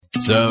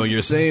So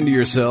you're saying to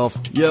yourself,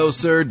 yo,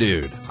 sir,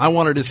 dude, I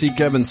wanted to see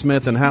Kevin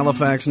Smith in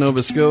Halifax,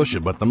 Nova Scotia,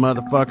 but the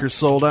motherfucker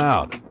sold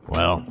out.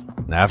 Well,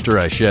 after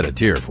I shed a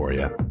tear for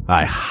you,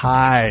 I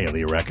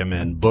highly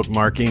recommend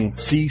bookmarking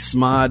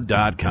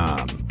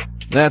csmod.com.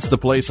 That's the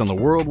place on the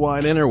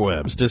worldwide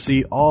interwebs to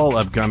see all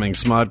upcoming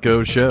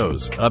Smodco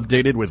shows,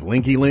 updated with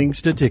linky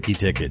links to Tiki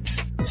Tickets.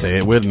 Say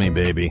it with me,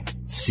 baby.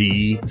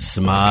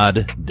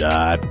 csmod.com.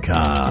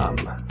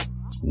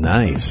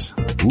 Nice.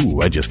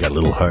 Ooh, I just got a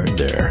little hard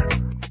there.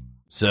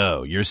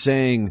 So, you're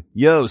saying,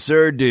 yo,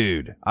 sir,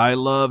 dude, I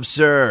love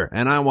sir,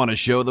 and I want to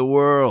show the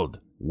world.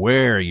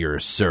 Wear your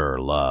sir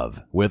love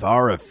with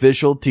our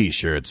official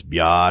t-shirts,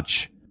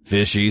 biatch.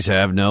 Fishies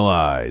have no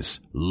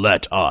eyes.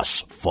 Let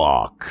us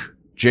fuck.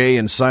 Jay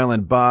and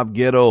Silent Bob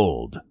get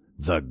old.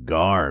 The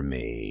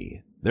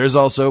Garmy. There's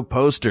also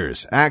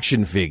posters,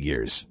 action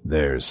figures.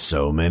 There's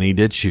so many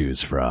to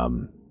choose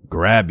from.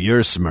 Grab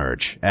your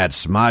smerch at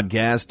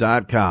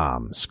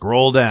smodcast.com.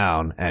 Scroll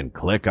down and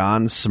click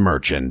on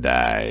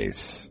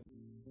Smerchandise.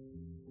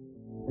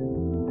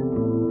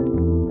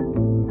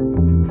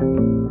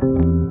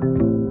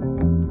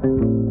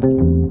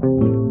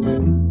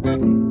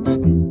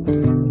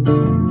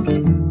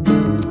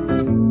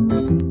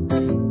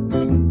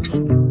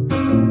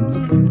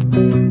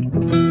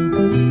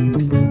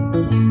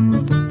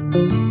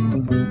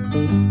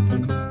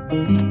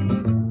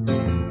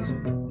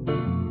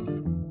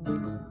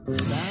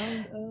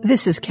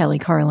 This is Kelly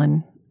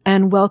Carlin,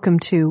 and welcome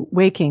to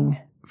Waking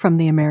from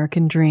the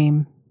American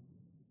Dream.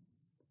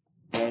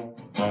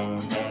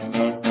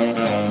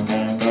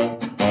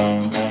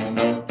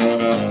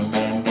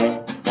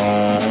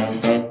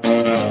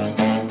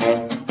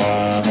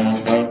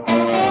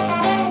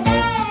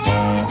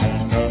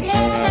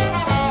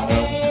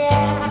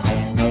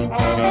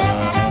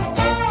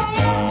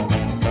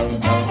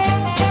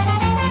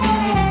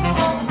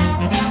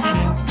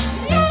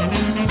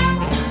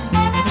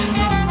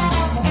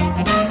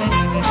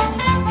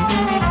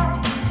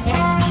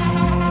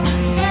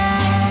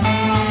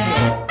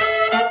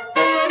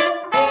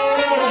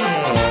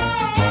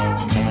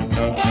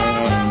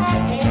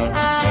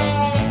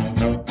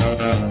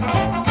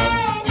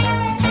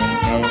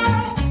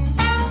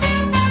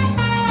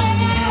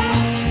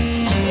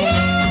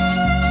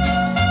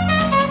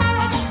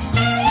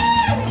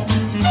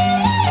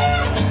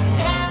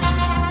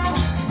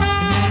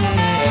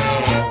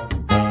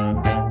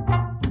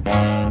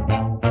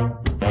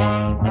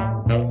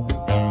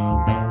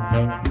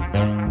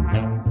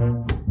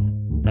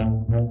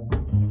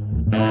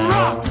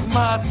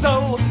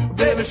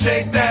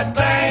 Shake that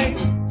thing,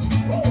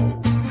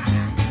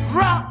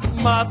 rock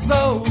my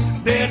soul,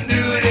 then do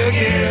it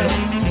again.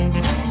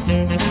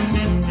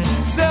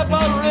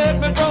 Separate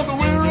me from the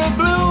weary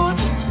blues,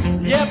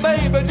 yeah,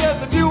 baby,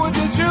 just do what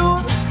you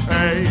choose.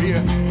 Hey,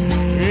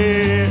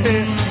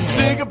 hey,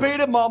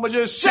 syncopated mama,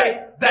 just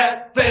shake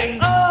that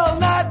thing all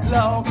night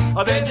long,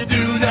 then you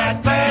do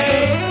that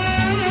thing.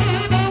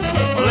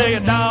 Lay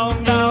it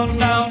down, down,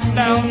 down,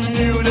 down,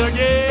 do it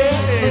again.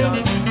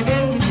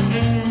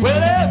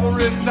 Well,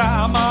 every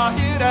time I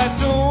hear that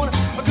tune,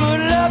 good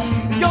luck,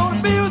 you're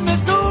gonna be with me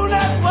soon.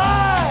 That's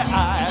why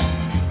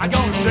I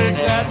gonna shake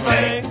that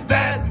thing. Shake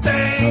that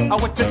thing.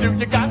 What you do,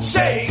 you got to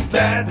shake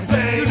that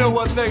thing. You know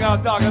what thing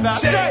I'm talking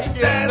about. Shake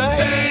that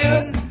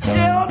thing.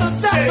 Yeah, on the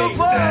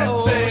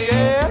saxophone.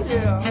 Yeah,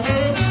 yeah.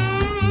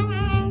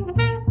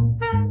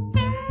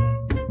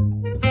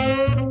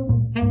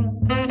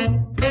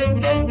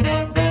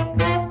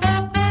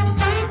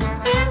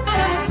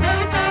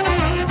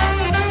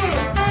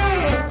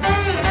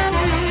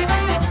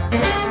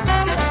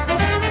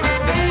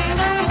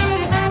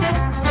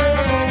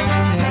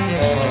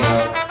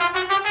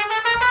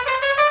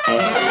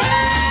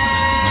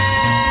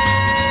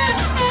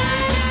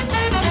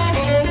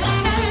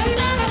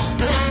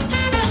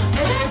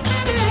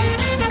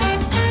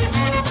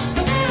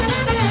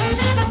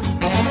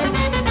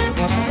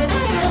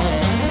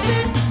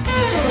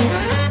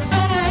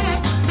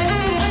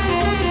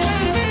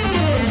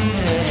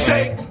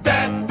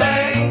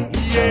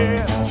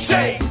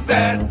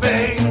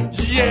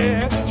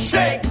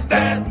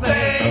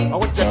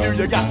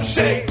 You got to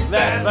shake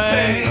that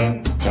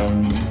thing.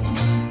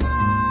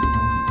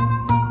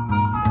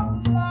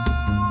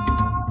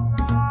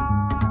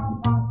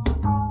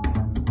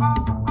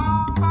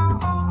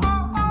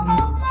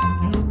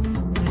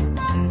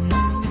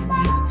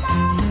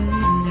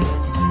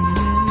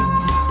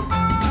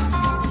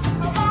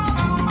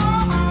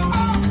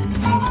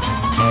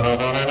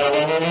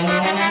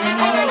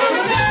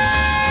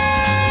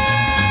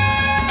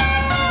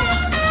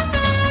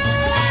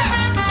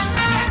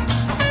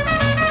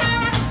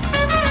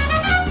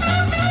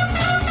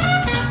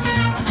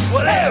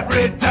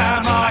 Every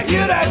time I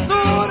hear that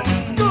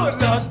tune,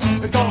 good luck,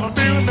 it's gonna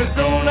be with me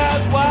soon.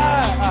 That's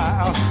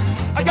why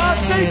I gotta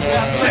shake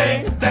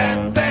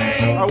that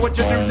thing. What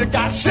you do, you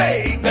gotta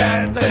shake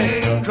that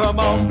thing. Come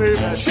on,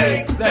 baby,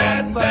 shake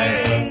that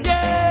thing.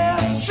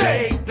 Yeah,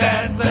 shake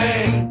that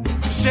thing.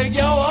 Shake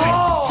your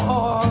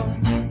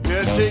arm,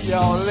 yeah, shake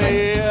your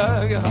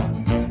leg.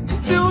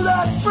 Do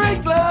the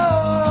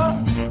sprinkler.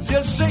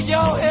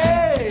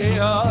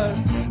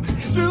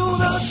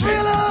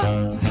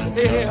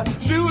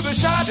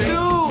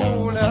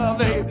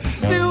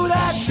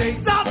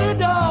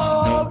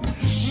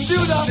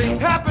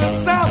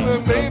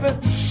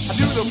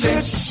 the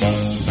bitch.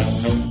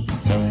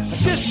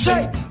 Just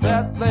shake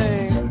that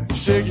thing,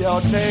 shake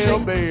your tail,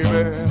 baby.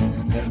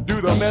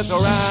 Do the mess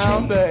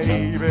around,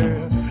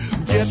 baby.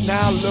 Get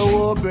now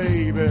lower,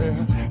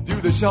 baby.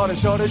 Do the shorty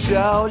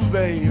shouts,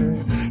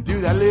 baby.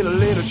 Do that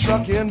little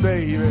trucking,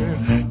 baby.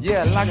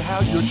 Yeah, like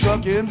how you're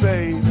trucking,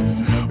 baby.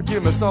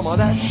 Give me some of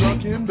that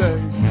trucking,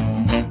 baby.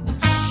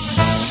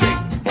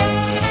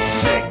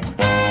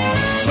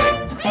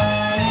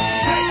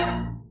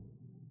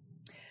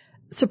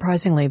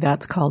 Surprisingly,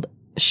 that's called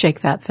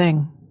Shake That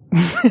Thing.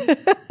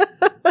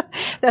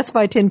 That's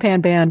by Tin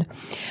Pan Band.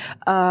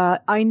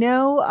 I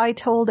know I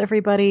told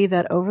everybody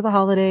that over the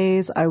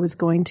holidays I was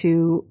going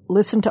to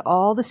listen to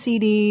all the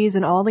CDs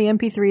and all the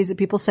MP3s that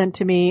people sent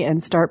to me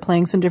and start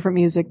playing some different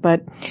music,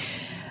 but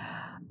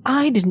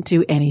I didn't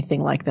do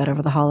anything like that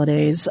over the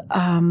holidays.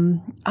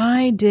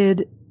 I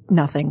did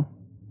nothing.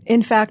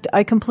 In fact,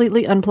 I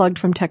completely unplugged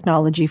from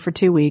technology for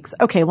 2 weeks.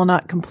 Okay, well,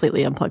 not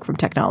completely unplugged from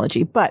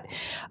technology, but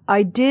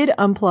I did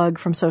unplug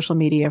from social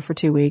media for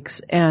 2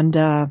 weeks, and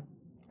I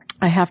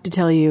have to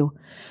tell you,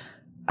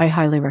 I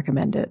highly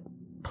recommend it.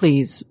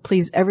 Please,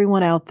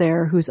 everyone out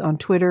there who's on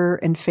Twitter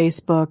and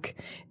Facebook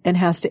and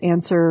has to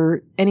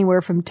answer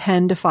anywhere from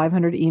 10 to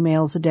 500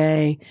 emails a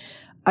day,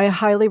 I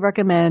highly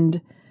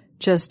recommend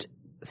just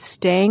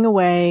staying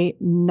away,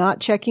 not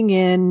checking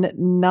in,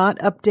 not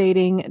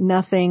updating,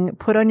 nothing.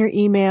 Put on your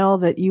email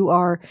that you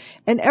are,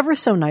 and ever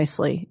so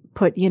nicely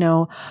put,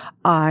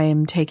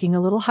 I'm taking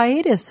a little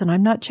hiatus and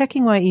I'm not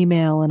checking my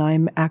email and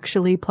I'm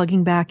actually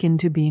plugging back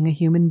into being a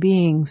human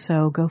being.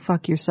 So go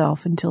fuck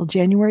yourself until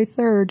January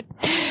 3rd.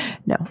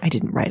 No, I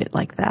didn't write it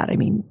like that. I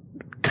mean,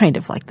 kind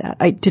of like that.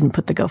 I didn't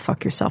put the go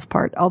fuck yourself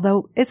part,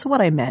 although it's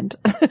what I meant.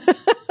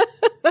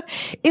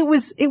 It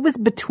was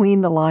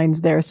between the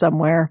lines there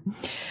somewhere.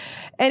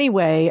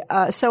 Anyway,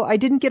 so I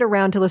didn't get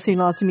around to listening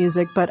to lots of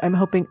music, but I'm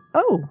hoping,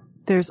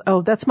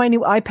 that's my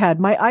new iPad.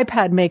 My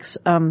iPad makes,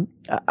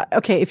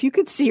 okay, if you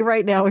could see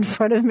right now in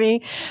front of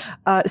me,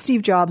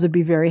 Steve Jobs would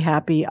be very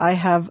happy. I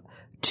have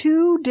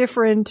 2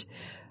 different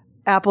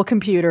Apple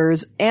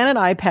computers and an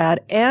iPad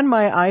and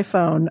my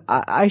iPhone.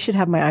 I should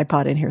have my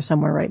iPod in here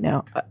somewhere right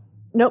now.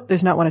 Nope,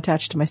 there's not one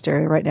attached to my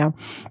stereo right now.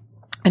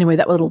 Anyway,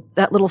 that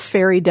little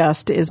fairy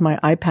dust is my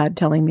iPad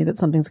telling me that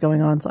something's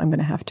going on, so I'm going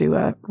to have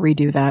to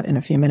redo that in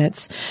a few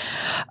minutes.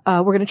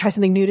 We're going to try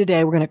something new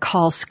today. We're going to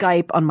call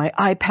Skype on my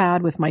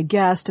iPad with my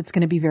guest. It's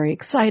going to be very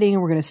exciting,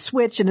 and we're going to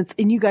switch, and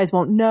you guys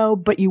won't know,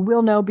 but you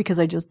will know because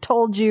I just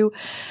told you.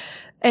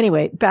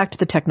 Anyway, back to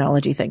the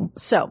technology thing.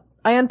 So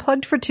I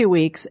unplugged for 2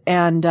 weeks,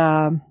 and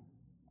I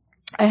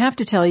have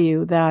to tell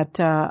you that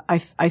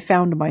I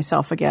found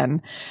myself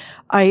again.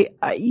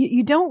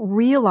 You don't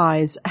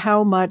realize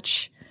how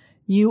much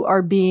you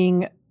are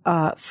being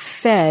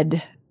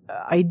fed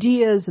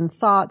ideas and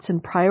thoughts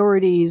and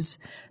priorities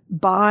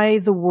by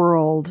the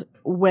world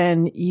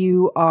when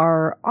you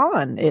are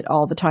on it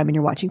all the time and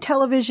you're watching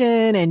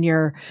television and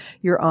you're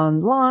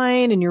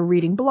online and you're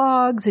reading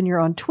blogs and you're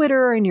on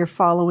Twitter and you're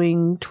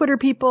following Twitter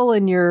people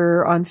and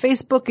you're on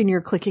Facebook and you're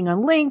clicking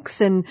on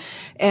links and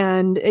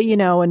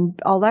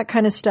all that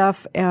kind of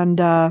stuff. And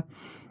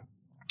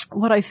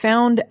what I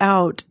found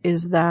out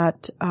is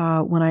that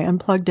when I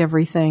unplugged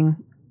everything,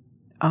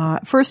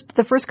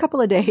 the first couple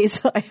of days,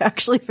 I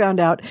actually found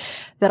out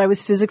that I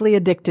was physically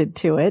addicted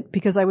to it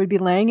because I would be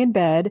laying in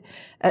bed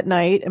at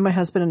night and my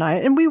husband and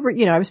and we were,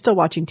 I was still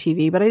watching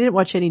TV, but I didn't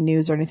watch any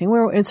news or anything.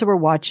 So we're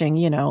watching,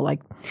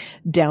 like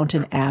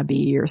Downton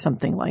Abbey or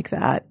something like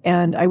that.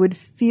 And I would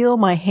feel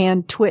my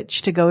hand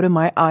twitch to go to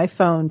my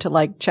iPhone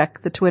to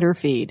check the Twitter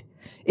feed.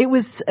 It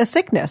was a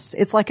sickness.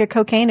 It's like a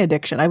cocaine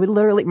addiction. I would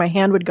literally, my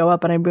hand would go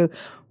up and I'd go,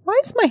 why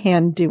is my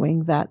hand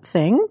doing that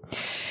thing?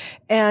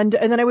 And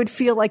then I would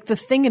feel like the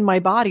thing in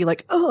my body,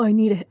 oh, I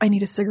need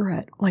a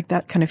cigarette, like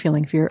that kind of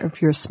feeling. If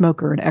you're a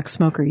smoker, an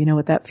ex-smoker, you know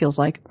what that feels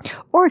like.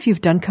 Or if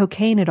you've done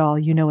cocaine at all,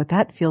 you know what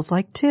that feels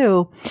like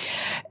too.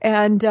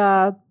 And,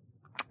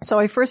 so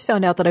I first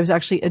found out that I was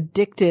actually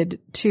addicted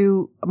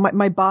to,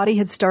 my body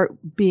had started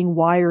being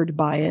wired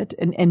by it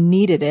and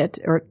needed it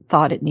or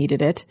thought it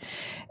needed it.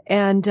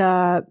 And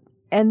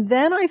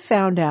then I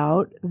found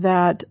out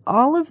that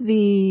all of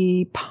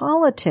the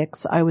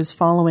politics I was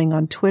following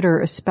on Twitter,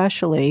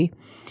 especially,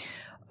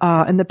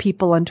 and the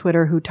people on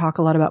Twitter who talk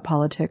a lot about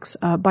politics,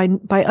 by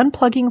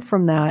unplugging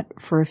from that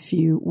for a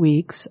few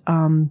weeks,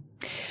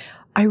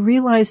 I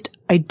realized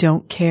I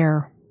don't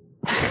care.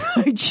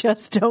 I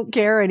just don't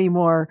care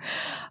anymore.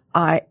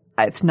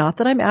 It's not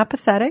that I'm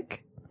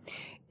apathetic.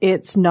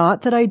 It's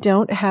not that I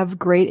don't have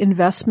great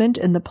investment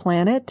in the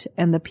planet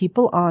and the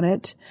people on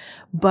it,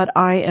 but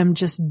I am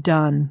just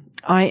done.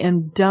 I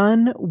am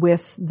done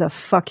with the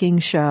fucking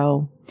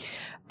show.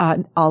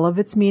 All of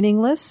it's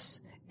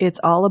meaningless. It's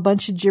all a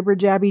bunch of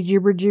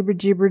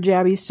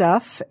jibber-jabby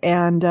stuff.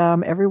 And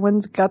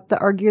everyone's got to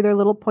argue their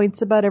little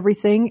points about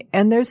everything.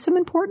 And there's some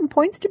important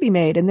points to be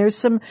made. And there's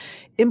some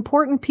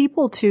important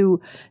people to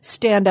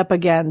stand up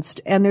against.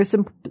 And there's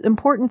some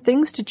important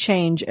things to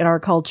change in our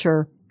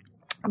culture.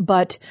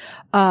 But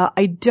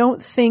I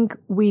don't think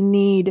we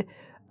need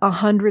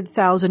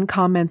 100,000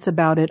 comments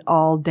about it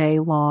all day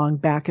long,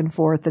 back and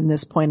forth and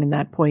this point and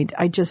that point.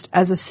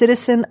 As a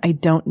citizen, I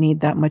don't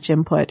need that much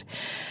input.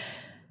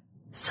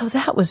 So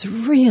that was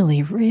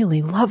really,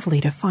 really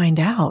lovely to find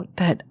out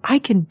that I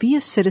can be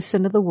a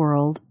citizen of the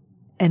world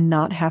and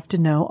not have to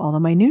know all the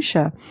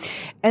minutia.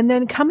 And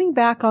then coming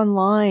back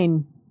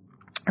online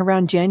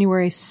around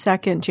January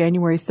 2nd,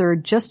 January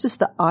 3rd, just as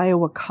the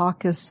Iowa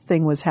caucus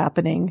thing was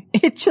happening,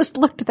 it just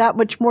looked that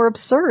much more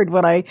absurd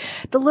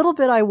the little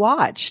bit I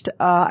watched.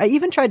 I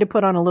even tried to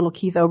put on a little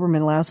Keith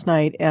Olbermann last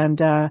night and,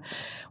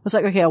 was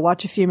like, okay, I'll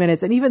watch a few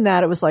minutes. And even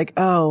that, it was like,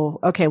 oh,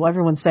 okay, well,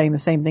 everyone's saying the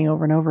same thing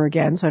over and over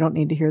again, so I don't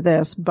need to hear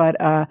this. But,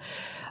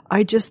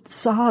 I just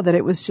saw that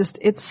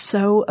it's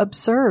so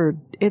absurd.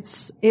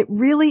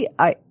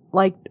 I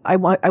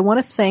want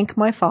to thank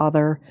my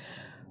father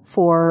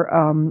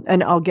for,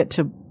 and I'll get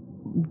to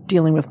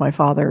dealing with my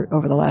father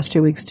over the last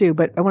 2 weeks too,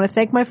 but I want to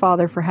thank my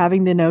father for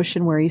having the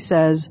notion where he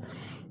says,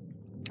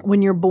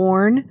 when you're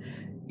born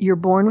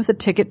with a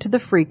ticket to the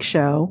freak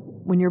show.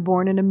 When you're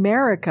born in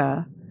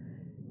America,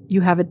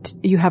 you have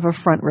a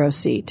front row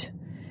seat.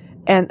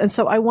 And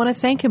so I want to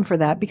thank him for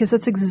that, because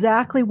that's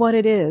exactly what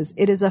it is.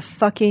 It is a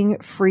fucking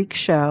freak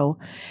show.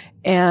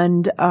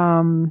 And,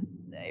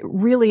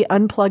 really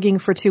unplugging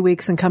for 2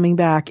 weeks and coming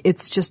back,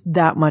 it's just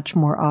that much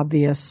more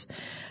obvious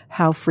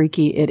how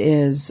freaky it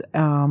is,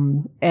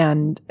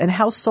 and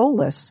how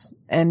soulless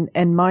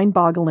and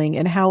mind-boggling,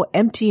 and how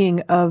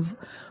emptying of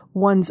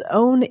one's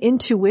own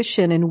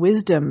intuition and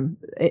wisdom.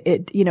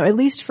 At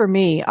least for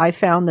me, I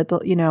found that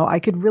I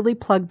could really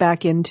plug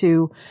back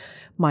into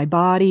my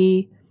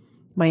body,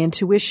 my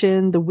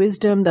intuition, the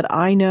wisdom that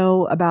I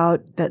know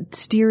about that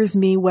steers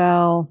me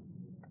well.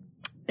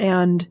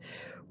 And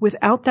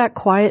without that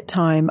quiet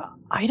time,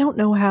 I don't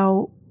know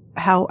how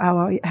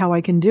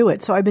I can do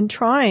it. So I've been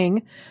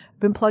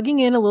plugging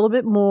in a little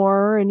bit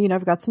more, and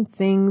I've got some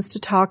things to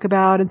talk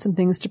about and some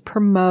things to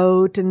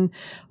promote, and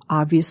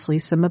obviously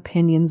some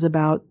opinions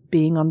about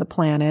being on the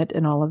planet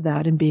and all of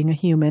that and being a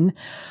human.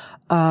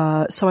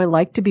 So I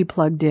like to be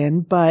plugged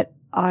in, but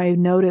I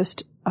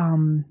noticed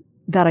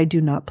that I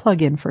do not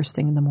plug in first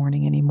thing in the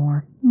morning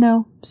anymore.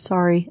 No,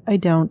 sorry, I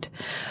don't.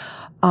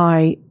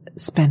 I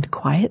spend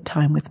quiet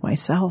time with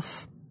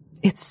myself.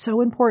 It's so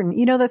important.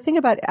 The thing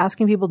about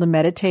asking people to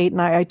meditate,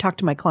 and I talk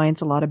to my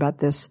clients a lot about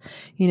this,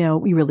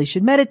 we really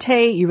should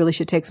meditate. You really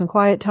should take some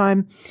quiet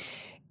time.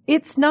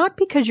 It's not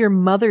because your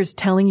mother's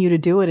telling you to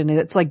do it and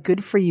it's like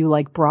good for you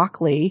like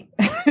broccoli.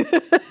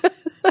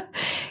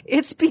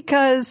 It's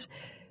because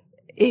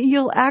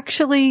you'll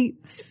actually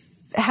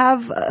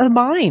have a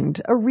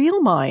mind, a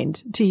real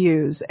mind to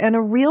use and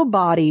a real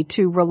body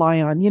to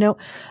rely on.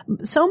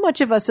 So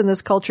much of us in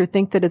this culture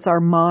think that it's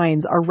our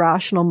minds, our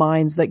rational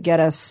minds, that get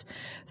us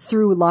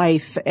through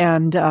life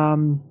and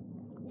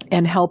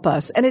help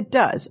us. And it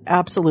does.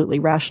 Absolutely.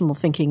 Rational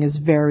thinking is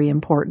very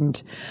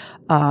important.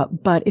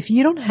 But if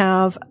you don't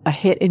have a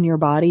hit in your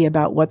body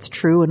about what's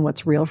true and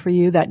what's real for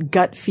you, that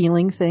gut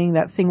feeling thing,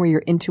 that thing where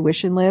your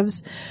intuition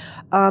lives,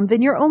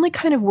 then you're only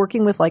kind of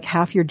working with like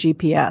half your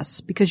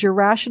GPS, because your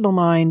rational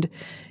mind,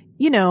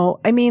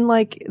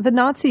 the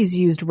Nazis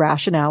used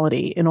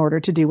rationality in order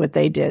to do what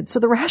they did. So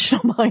the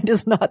rational mind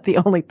is not the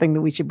only thing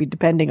that we should be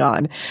depending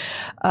on.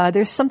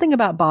 There's something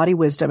about body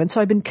wisdom. And so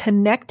I've been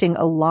connecting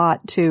a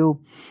lot to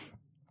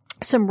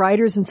some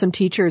writers and some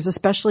teachers,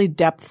 especially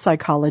depth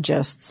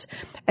psychologists.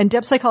 And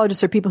depth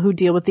psychologists are people who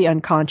deal with the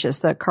unconscious.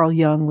 That Carl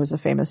Jung was a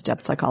famous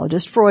depth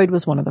psychologist. Freud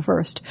was one of the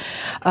first.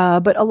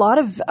 But a lot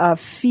of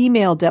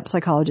female depth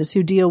psychologists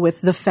who deal with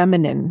the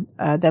feminine.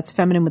 That's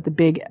feminine with the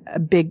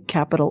big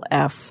capital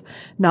F,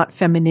 not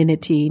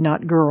femininity,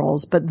 not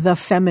girls, but the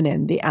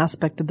feminine, the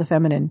aspect of the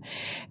feminine.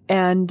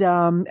 And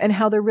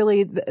how they're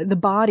really, the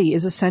body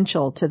is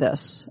essential to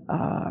this,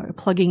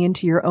 plugging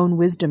into your own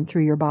wisdom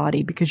through your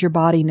body, because your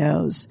body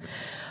knows.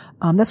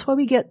 That's why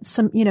we get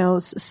some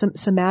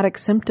somatic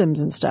symptoms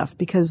and stuff,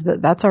 because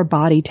that's our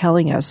body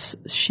telling us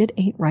shit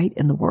ain't right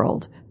in the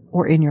world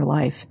or in your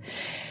life.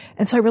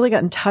 And so I really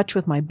got in touch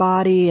with my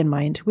body and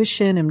my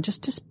intuition and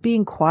just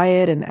being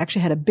quiet, and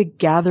actually had a big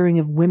gathering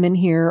of women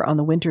here on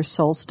the winter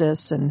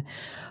solstice. And,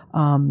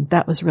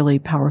 that was really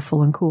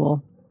powerful and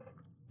cool.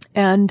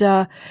 And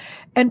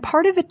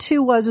part of it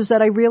too was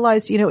that I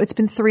realized, it's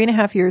been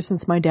 3.5 years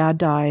since my dad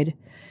died.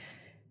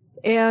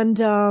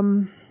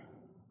 And,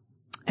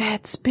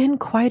 it's been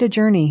quite a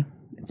journey.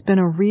 It's been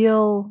a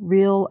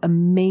real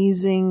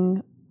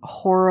amazing,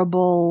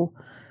 horrible,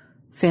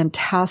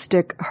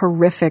 fantastic,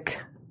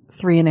 horrific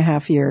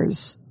 3.5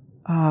 years.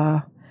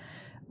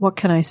 What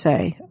can I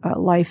say?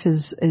 Life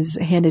has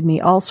handed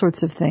me all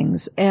sorts of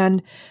things.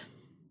 And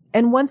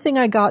one thing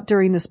I got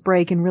during this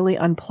break and really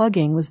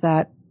unplugging was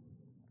that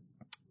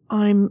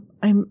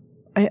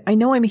I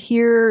know I'm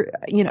here,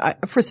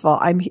 first of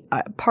all,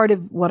 part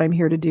of what I'm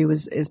here to do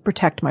is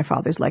protect my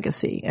father's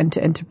legacy and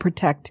to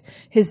protect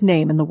his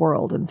name in the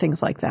world and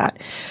things like that.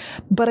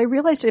 But I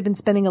realized I've been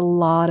spending a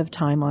lot of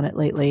time on it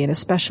lately, and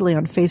especially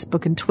on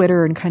Facebook and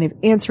Twitter, and kind of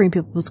answering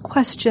people's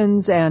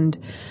questions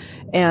and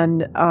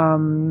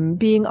and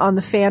being on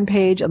the fan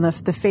page on the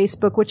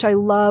Facebook, which I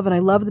love, and I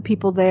love the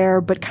people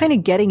there, but kind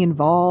of getting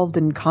involved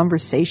in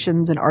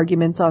conversations and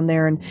arguments on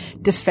there and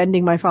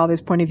defending my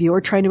father's point of view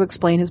or trying to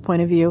explain his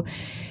point of view.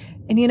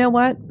 And you know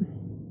what?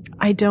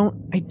 I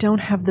don't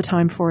have the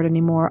time for it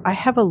anymore. I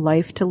have a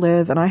life to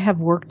live and I have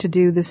work to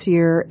do this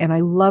year, and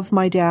I love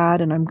my dad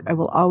and I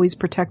will always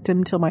protect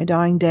him till my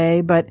dying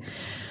day, but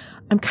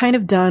I'm kind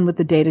of done with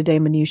the day-to-day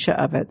minutia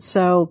of it.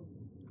 So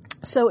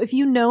if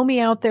you know me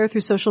out there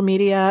through social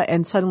media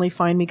and suddenly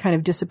find me kind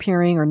of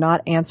disappearing or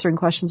not answering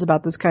questions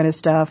about this kind of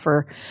stuff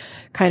or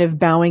kind of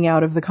bowing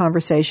out of the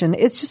conversation,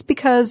 it's just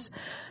because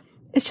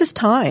it's just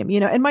time,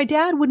 and my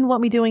dad wouldn't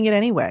want me doing it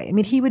anyway. I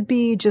mean, he would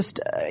be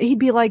he'd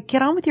be like,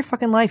 get on with your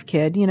fucking life,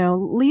 kid,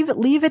 leave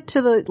it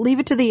to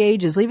the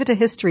ages, leave it to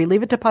history,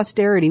 leave it to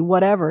posterity,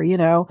 whatever,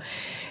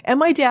 And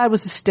my dad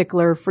was a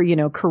stickler for,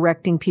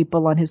 correcting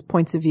people on his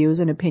points of views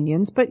and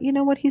opinions, but you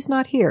know what? He's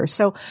not here.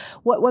 So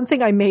one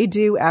thing I may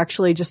do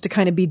actually just to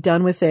kind of be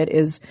done with it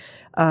is,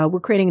 we're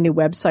creating a new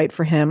website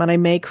for him, and I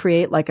may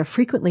create like a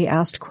frequently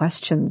asked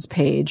questions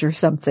page or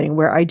something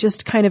where I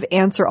just kind of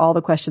answer all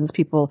the questions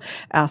people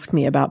ask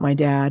me about my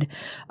dad.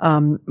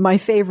 My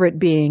favorite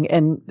being,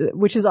 and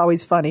which is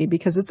always funny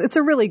because it's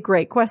a really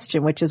great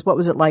question, which is, what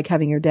was it like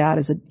having your dad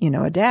as a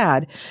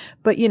dad?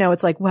 But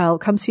it's like, well,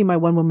 come see my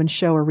one woman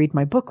show or read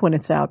my book when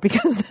it's out,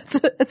 because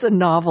it's a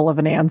novel of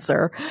an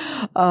answer.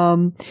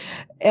 But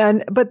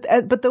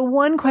the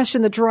one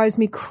question that drives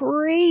me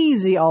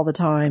crazy all the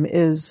time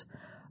is,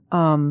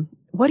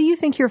 what do you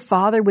think your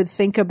father would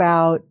think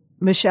about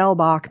Michelle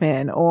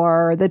Bachmann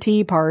or the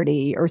Tea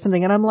Party or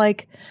something? And I'm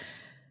like,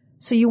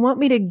 so you want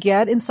me to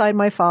get inside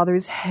my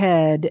father's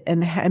head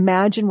and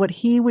imagine what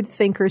he would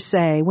think or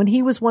say when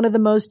he was one of the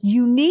most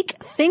unique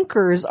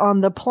thinkers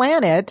on the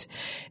planet?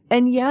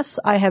 And yes,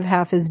 I have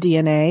half his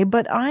DNA,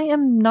 but I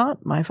am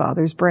not my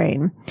father's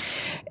brain.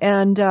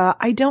 And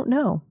I don't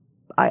know.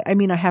 I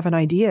mean, I have an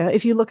idea.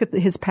 If you look at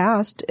his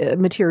past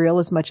material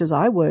as much as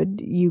I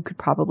would, you could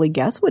probably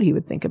guess what he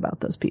would think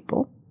about those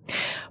people.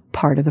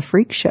 Part of the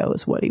freak show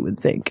is what he would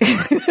think.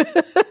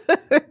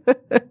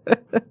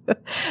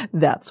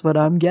 That's what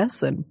I'm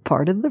guessing.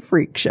 Part of the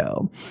freak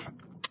show.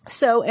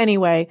 So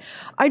anyway,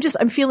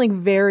 I'm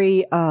feeling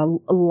very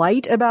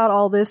light about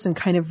all this and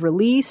kind of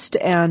released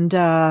and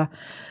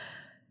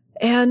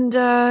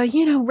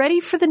ready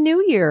for the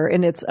new year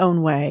in its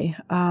own way.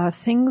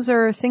 Things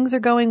are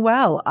going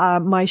well.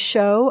 My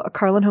show, A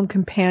Carlin Home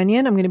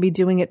Companion, I'm going to be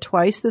doing it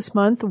twice this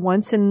month,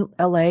 once in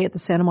LA at the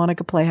Santa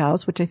Monica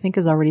Playhouse, which I think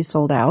is already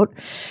sold out.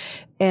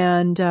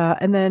 And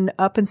then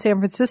up in San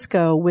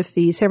Francisco with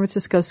the San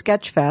Francisco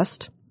Sketch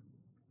Fest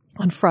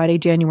on Friday,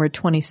 January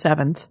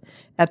 27th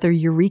at the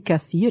Eureka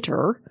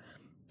Theater.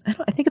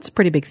 I think it's a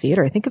pretty big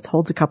theater. I think it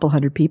holds a couple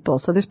hundred people.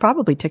 So there's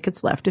probably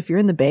tickets left. If you're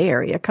in the Bay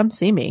Area, come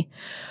see me.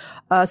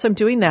 So I'm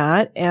doing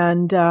that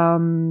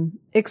and,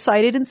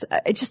 excited and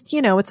it just,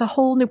 it's a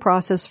whole new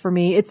process for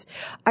me.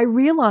 I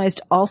realized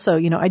also,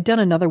 I'd done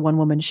another one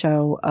woman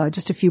show,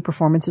 just a few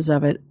performances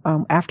of it,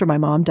 after my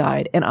mom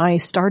died, and I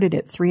started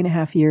it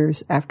 3.5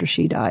 years after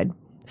she died,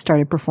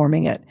 started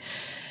performing it.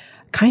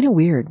 Kind of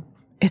weird.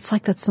 It's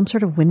like that's some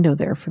sort of window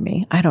there for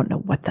me. I don't know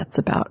what that's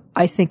about.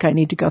 I think I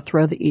need to go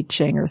throw the I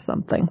Ching or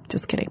something.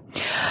 Just kidding.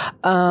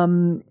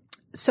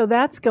 So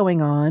that's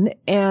going on.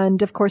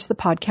 And of course, the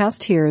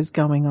podcast here is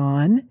going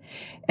on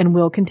and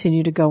will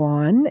continue to go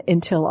on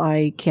until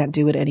I can't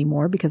do it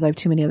anymore because I have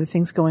too many other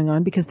things going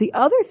on. Because the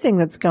other thing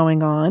that's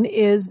going on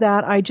is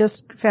that I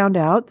just found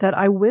out that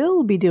I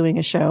will be doing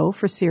a show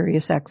for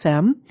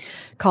SiriusXM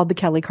called The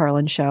Kelly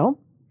Carlin Show.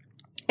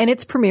 And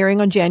it's premiering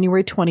on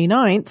January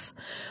 29th.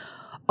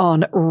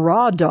 On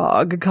Raw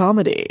Dog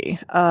Comedy.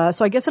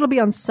 So I guess it'll be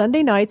on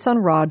Sunday nights on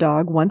Raw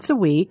Dog once a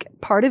week.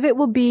 Part of it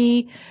will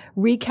be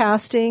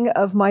recasting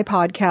of my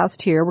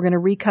podcast here. We're going to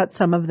recut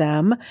some of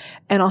them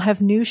and I'll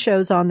have new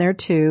shows on there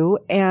too.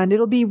 And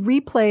it'll be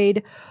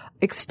replayed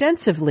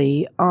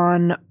extensively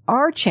on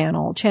our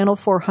channel, Channel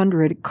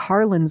 400,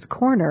 Carlin's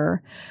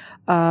Corner.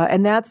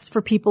 And that's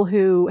for people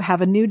who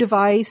have a new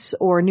device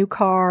or a new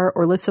car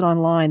or listen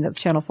online. That's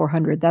Channel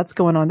 400. That's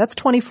going on. That's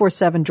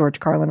 24/7 George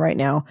Carlin right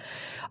now.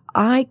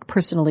 I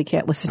personally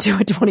can't listen to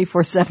it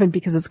 24/7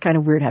 because it's kind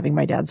of weird having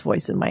my dad's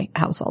voice in my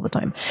house all the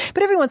time.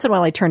 But every once in a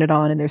while I turn it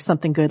on and there's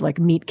something good like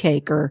Meat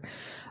Cake or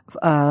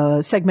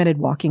segmented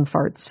walking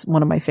farts,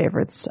 one of my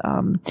favorites.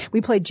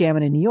 We played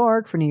Jammin' in New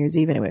York for New Year's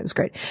Eve. Anyway, it was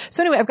great.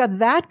 So anyway, I've got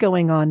that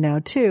going on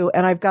now too.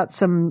 And I've got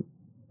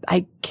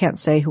I can't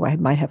say who I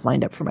might have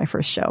lined up for my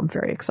first show. I'm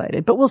very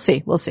excited, but we'll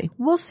see what's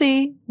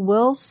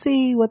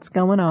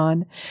going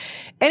on.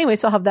 Anyway,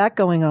 so I'll have that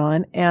going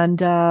on and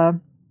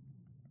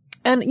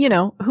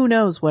who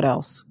knows what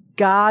else?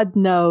 God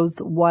knows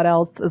what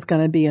else is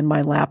going to be in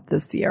my lap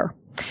this year.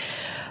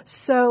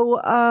 So,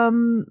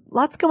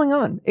 lots going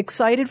on.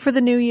 Excited for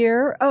the new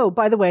year. Oh,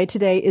 by the way,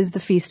 today is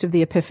the Feast of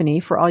the Epiphany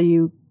for all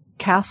you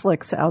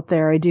Catholics out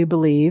there, I do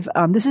believe.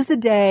 This is the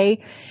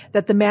day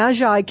that the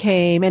Magi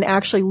came and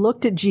actually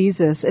looked at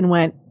Jesus and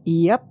went,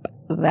 yep,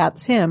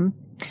 that's him.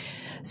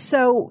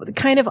 So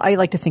I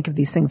like to think of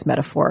these things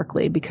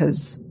metaphorically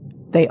because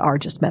they are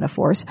just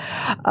metaphors.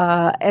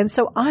 And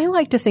so I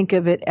like to think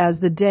of it as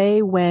the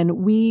day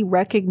when we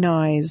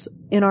recognize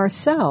in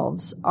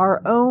ourselves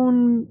our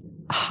own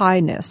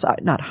highness,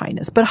 not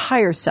highness, but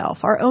higher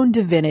self, our own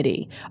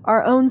divinity,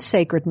 our own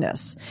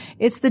sacredness.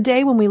 It's the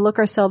day when we look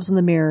ourselves in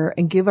the mirror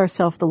and give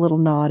ourselves the little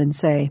nod and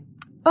say,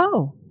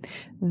 oh,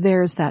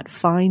 there's that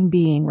fine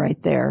being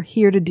right there,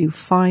 here to do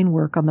fine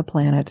work on the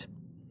planet.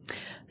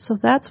 So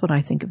that's when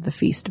I think of the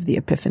Feast of the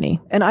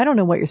Epiphany. And I don't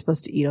know what you're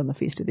supposed to eat on the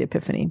Feast of the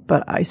Epiphany,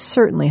 but I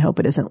certainly hope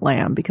it isn't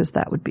lamb, because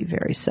that would be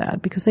very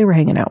sad, because they were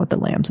hanging out with the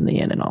lambs in the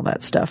inn and all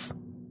that stuff.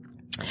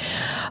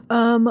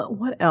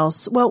 What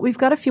else? Well, we've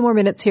got a few more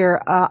minutes here.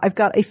 I've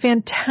got a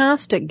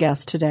fantastic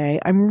guest today.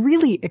 I'm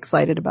really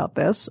excited about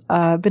this.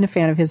 I've been a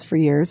fan of his for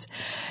years.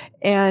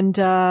 And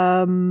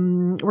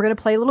we're going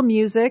to play a little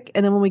music.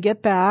 And then when we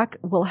get back,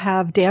 we'll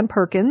have Dan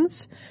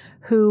Perkins,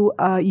 who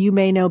you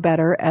may know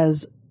better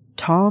as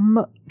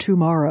Tom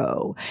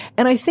Tomorrow.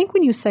 And I think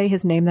when you say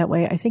his name that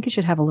way, I think it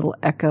should have a little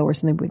echo or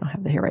something. We don't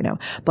have that here right now.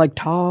 Like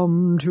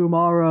Tom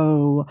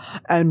Tomorrow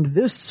and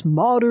This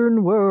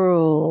Modern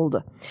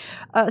World.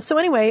 So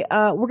anyway,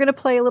 we're going to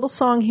play a little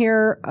song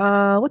here.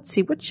 Let's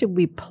see. What should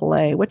we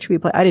play?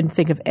 I didn't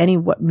think of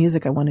what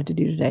music I wanted to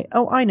do today.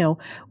 Oh, I know.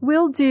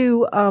 We'll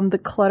do, the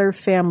Clutter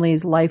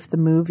Family's Life, the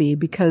movie,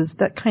 because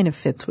that kind of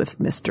fits with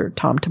Mr.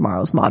 Tom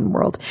Tomorrow's Modern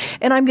World.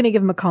 And I'm going to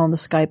give him a call on the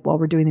Skype while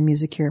we're doing the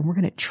music here. And we're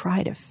going to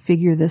try to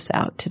figure this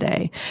out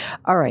today.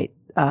 All right.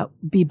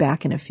 Be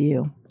back in a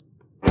few.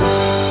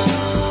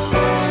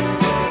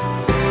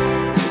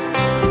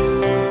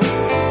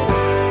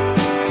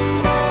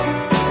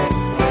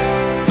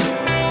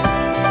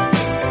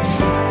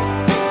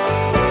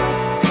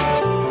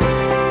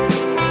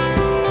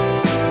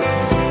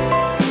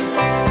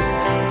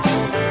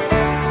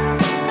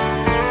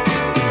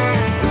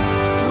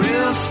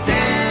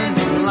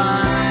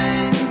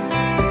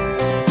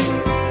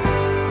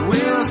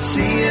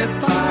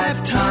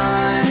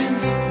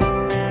 Times,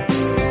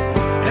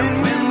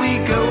 and when we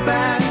go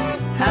back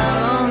out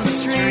on the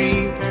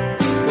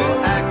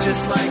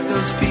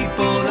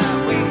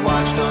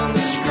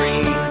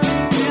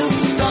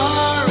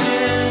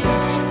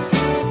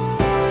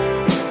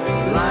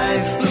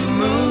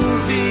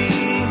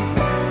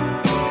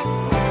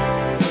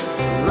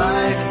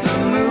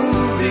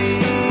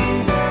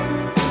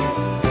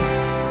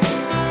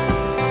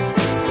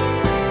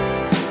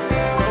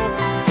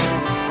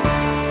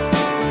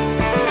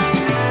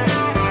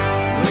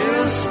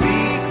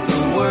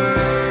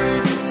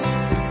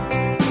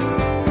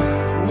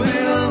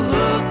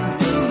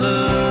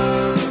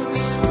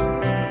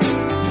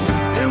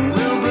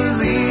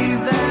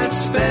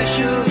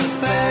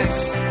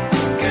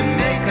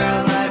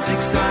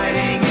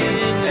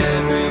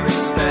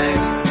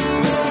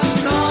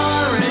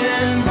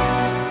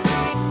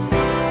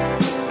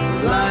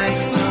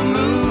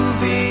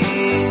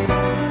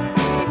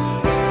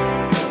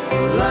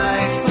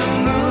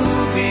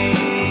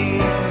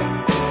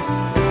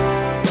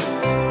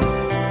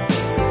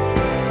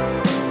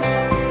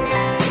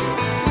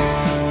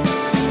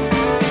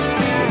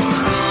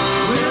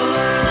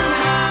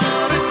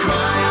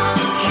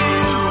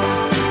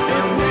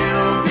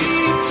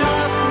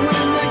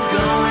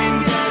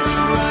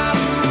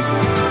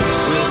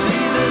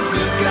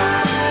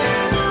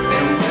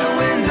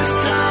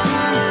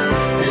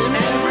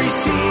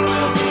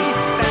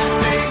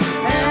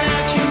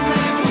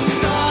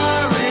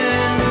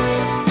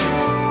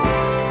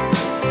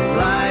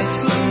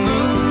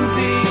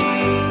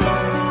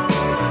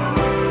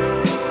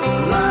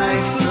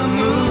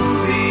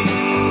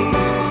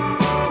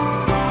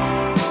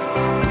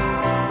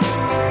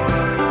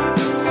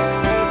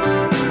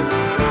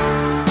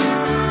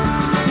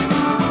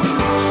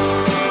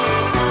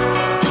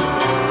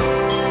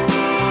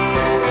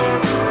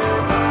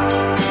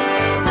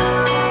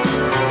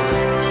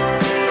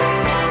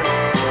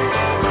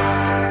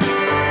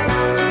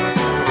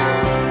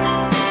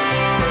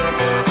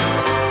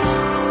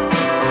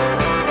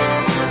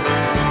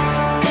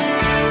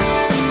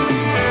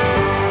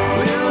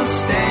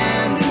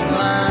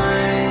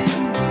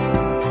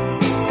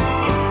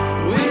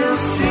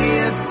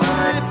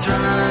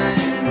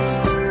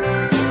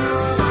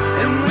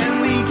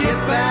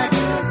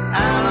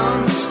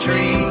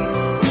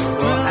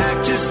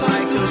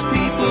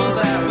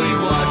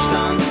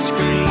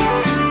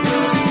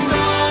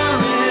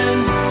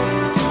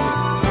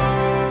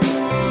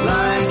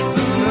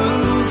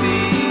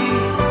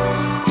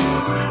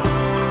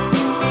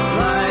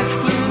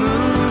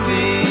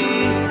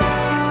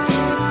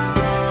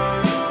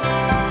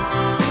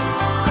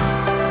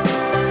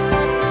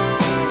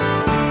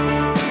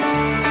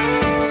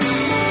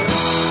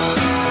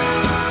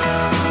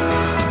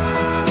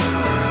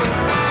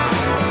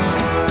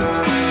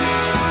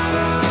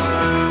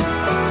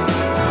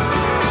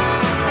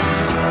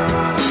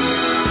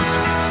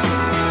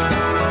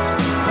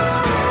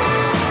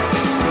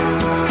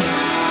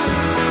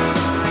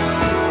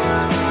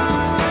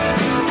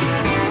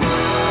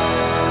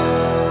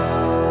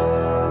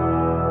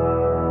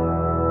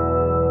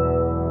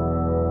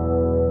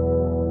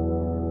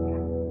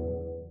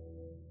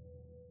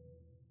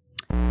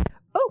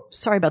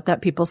sorry about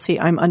that, people. See,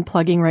 I'm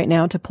unplugging right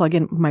now to plug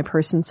in my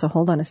person. So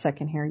hold on a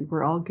second here.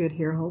 We're all good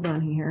here. Hold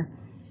on here.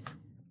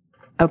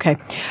 Okay.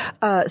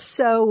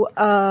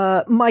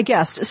 My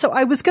guest. So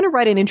I was going to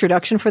write an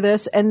introduction for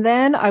this, and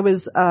then I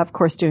was, of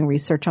course, doing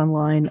research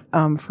online,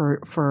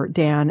 for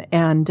Dan,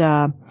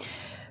 and,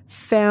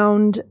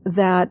 found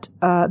that,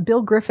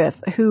 Bill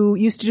Griffith, who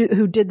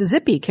did the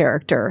Zippy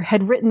character,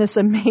 had written this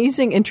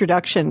amazing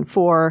introduction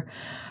for,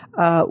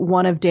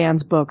 one of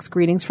Dan's books,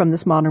 Greetings from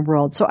This Modern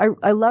World. So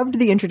I loved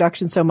the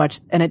introduction so much,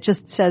 and it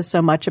just says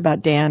so much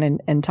about Dan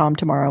and Tom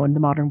Tomorrow and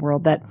the modern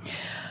world that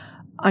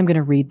I'm going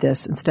to read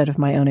this instead of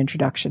my own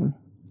introduction.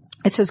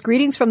 It says,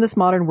 Greetings from This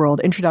Modern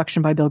World,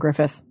 introduction by Bill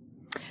Griffith.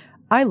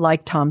 I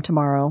like Tom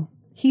Tomorrow.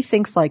 He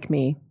thinks like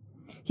me.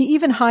 He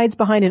even hides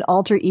behind an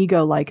alter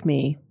ego like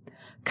me.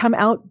 Come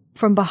out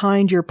from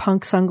behind your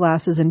punk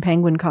sunglasses and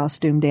penguin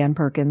costume, Dan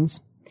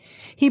Perkins.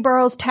 He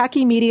borrows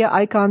tacky media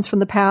icons from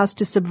the past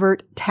to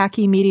subvert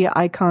tacky media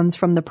icons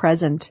from the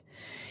present.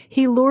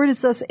 He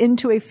lures us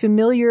into a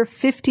familiar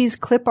 50s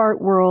clip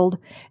art world,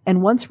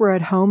 and once we're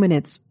at home in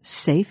its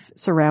safe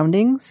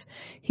surroundings,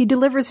 he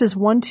delivers his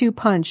 1-2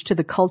 punch to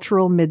the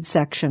cultural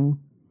midsection.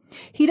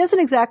 He doesn't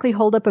exactly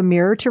hold up a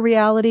mirror to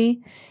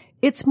reality.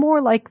 It's more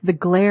like the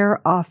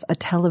glare off a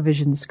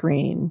television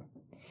screen.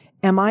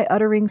 Am I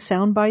uttering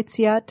sound bites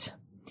yet?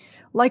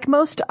 Like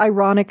most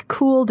ironic,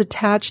 cool,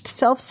 detached,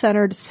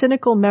 self-centered,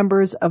 cynical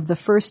members of the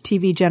first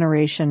TV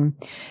generation,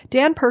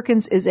 Dan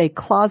Perkins is a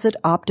closet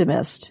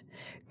optimist.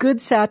 Good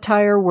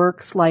satire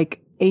works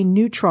like a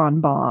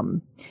neutron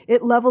bomb.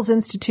 It levels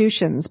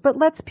institutions, but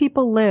lets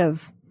people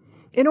live.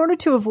 In order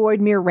to avoid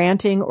mere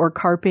ranting or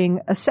carping,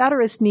 a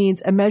satirist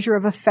needs a measure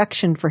of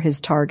affection for his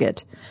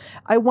target.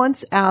 I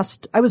was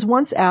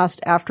once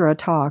asked after a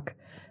talk,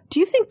 do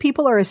you think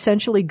people are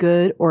essentially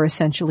good or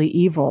essentially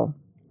evil?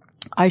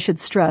 I should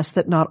stress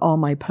that not all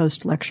my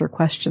post-lecture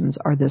questions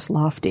are this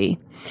lofty.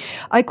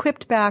 I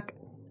quipped back,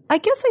 I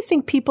guess I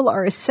think people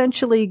are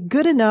essentially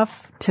good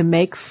enough to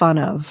make fun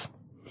of.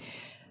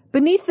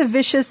 Beneath the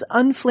vicious,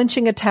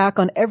 unflinching attack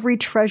on every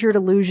treasured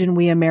illusion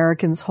we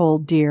Americans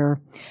hold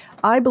dear,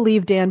 I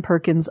believe Dan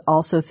Perkins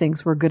also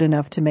thinks we're good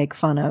enough to make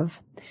fun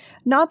of.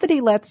 Not that he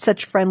lets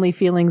such friendly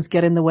feelings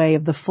get in the way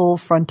of the full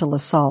frontal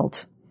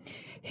assault.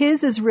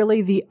 His is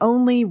really the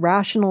only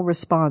rational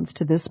response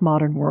to this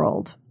modern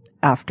world,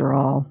 after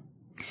all.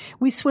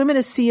 We swim in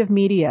a sea of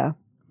media.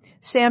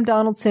 Sam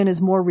Donaldson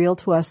is more real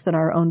to us than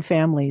our own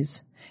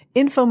families.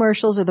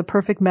 Infomercials are the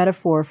perfect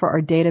metaphor for our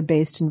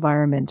data-based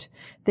environment.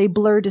 They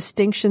blur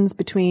distinctions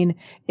between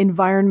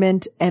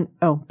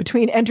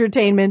between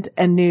entertainment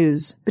and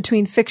news,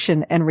 between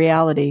fiction and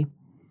reality.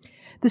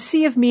 The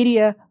sea of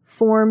media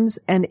forms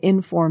and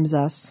informs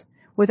us.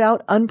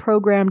 Without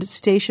unprogrammed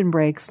station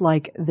breaks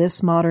like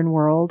This Modern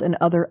World and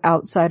other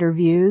outsider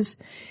views,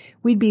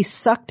 we'd be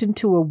sucked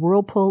into a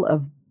whirlpool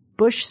of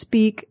bush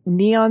speak,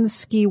 neon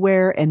ski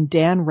wear, and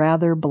Dan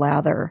Rather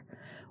blather.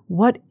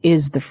 What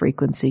is the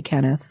frequency,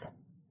 Kenneth?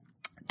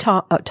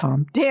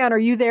 Tom. Dan, are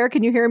you there?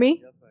 Can you hear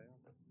me? Yes, I am.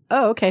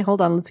 Oh, okay. Hold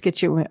on. Let's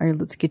get you up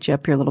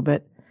here a little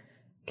bit.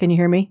 Can you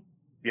hear me?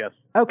 Yes.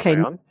 Okay.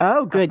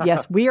 Oh, good.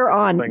 Yes, we are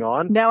on.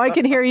 on? Now I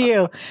can hear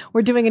you.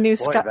 We're doing a new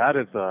Boy, that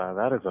is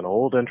an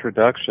old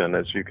introduction,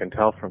 as you can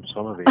tell from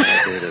some of the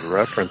outdated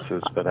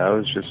references. But I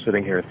was just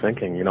sitting here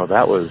thinking,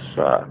 that was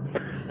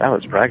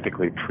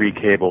practically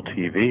pre-cable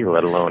TV,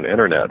 let alone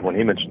internet. When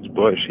he mentions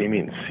Bush, he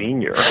means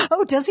senior.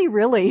 Oh, does he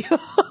really?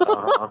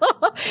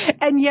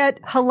 And yet,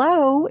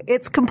 hello,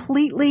 it's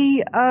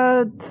completely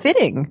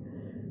fitting.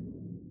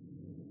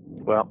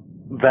 Well,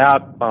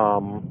 that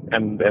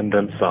and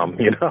then some,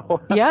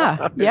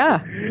 Yeah.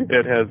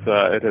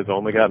 It has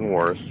only gotten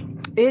worse.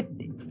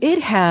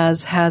 It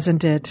has,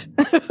 hasn't it?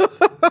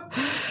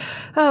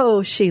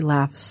 Oh, she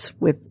laughs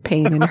with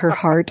pain in her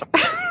heart.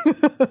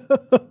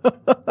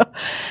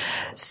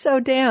 So,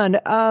 Dan,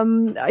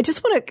 I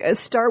just want to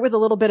start with a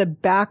little bit of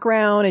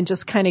background and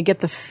just kind of get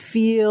the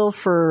feel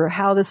for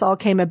how this all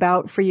came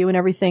about for you and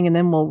everything, and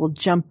then we'll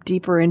jump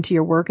deeper into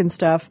your work and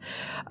stuff.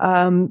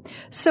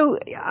 So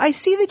I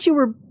see that you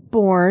were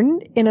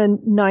born in a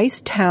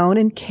nice town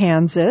in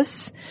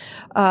Kansas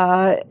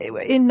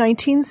in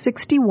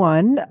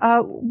 1961.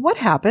 What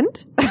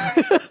happened?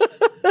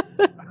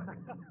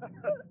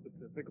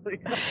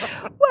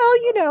 Well,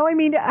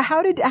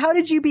 how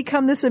did you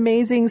become this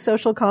amazing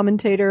social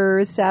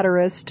commentator,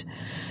 satirist?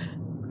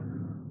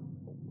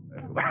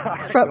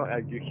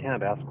 You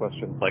can't ask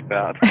questions like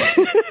that.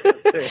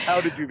 Say,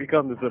 how did you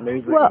become this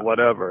amazing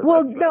whatever?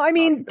 Well,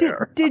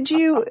 did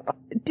you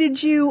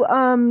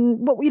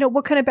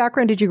what kind of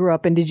background did you grow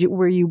up in?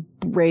 Were you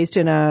raised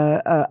in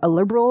a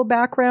liberal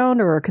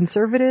background or a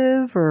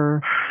conservative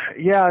or?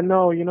 Yeah,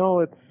 no,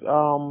 it's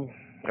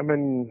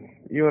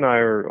you and I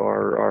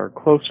are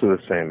close to the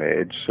same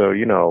age, so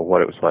you know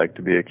what it was like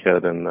to be a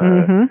kid in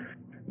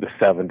the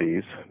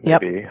 70s,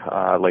 maybe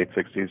late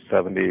 60s,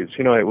 70s.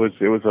 It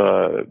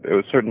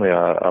was certainly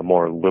a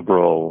more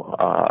liberal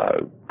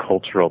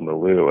cultural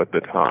milieu at the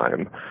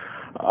time.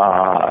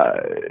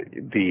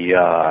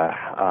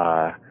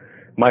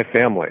 My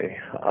family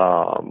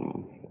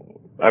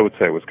I would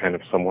say it was kind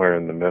of somewhere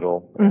in the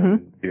middle,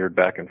 and veered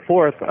back and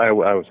forth. I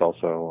was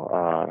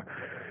also,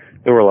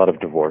 there were a lot of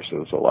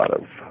divorces, a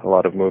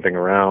lot of moving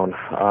around,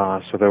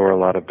 so there were a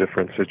lot of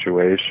different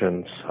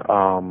situations.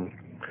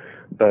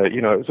 But,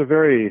 you know, it was a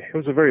very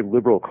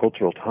liberal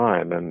cultural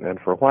time, and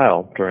for a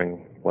while,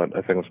 during what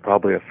I think was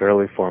probably a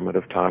fairly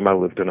formative time, I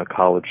lived in a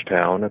college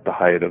town at the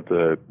height of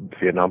the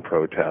Vietnam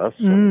protests.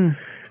 And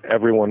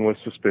everyone was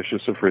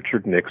suspicious of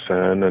Richard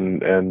Nixon,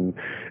 and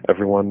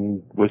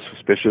everyone was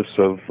suspicious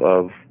of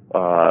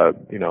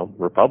you know,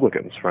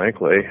 Republicans,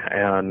 frankly.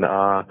 And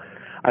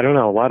I don't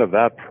know, a lot of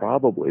that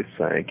probably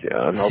sank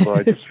in, although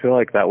I just feel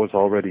like that was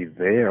already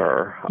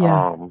there.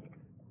 Yeah.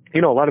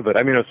 You know, a lot of it,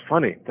 I mean, it's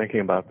funny thinking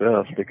about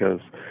this, because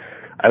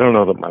I don't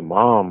know that my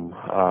mom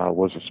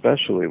was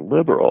especially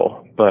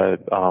liberal,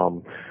 but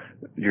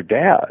your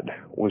dad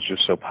was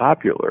just so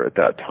popular at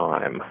that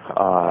time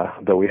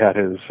that we had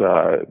his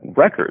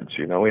records,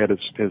 you know, we had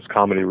his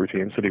comedy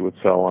routines that he would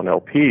sell on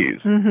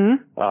LPs.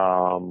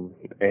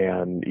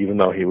 And even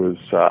though he was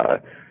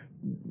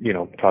you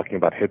know, talking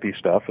about hippie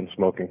stuff and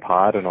smoking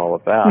pot and all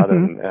of that.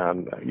 And,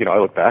 you know, I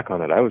look back on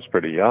it, I was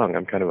pretty young.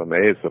 I'm kind of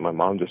amazed that my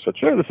mom just said,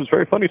 sure, this is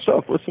very funny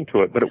stuff, listen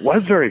to it. But it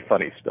was very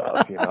funny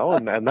stuff, you know,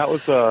 and that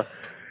was,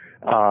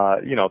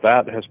 you know,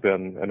 that has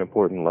been an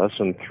important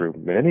lesson through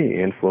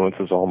many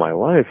influences all my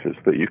life, is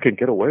that you can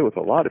get away with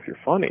a lot if you're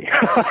funny.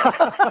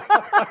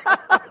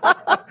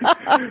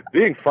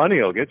 Being funny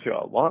will get you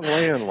a long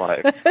way in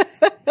life.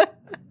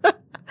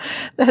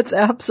 That's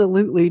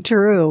absolutely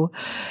true.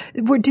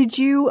 Did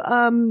you,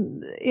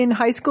 in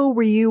high school,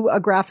 were you a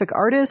graphic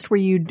artist? Were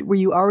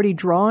you already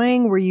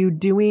drawing? Were you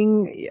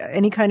doing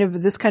any kind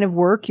of this kind of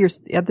work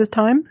at this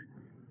time?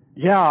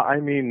 Yeah, I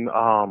mean,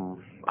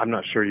 I'm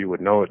not sure you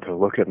would know it to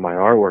look at my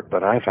artwork,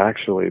 but I've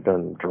actually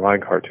been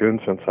drawing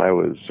cartoons since I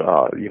was,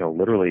 you know,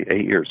 literally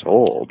 8 years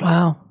old.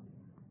 Wow.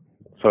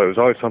 So it was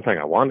always something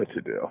I wanted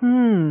to do.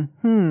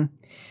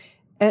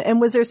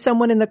 And was there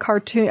someone in the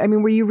cartoon? I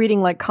mean, were you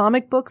reading like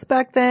comic books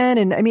back then?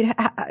 And I mean,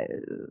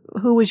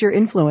 who was your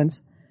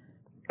influence?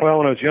 Well,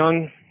 when I was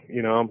young,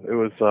 you know, it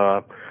was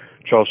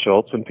Charles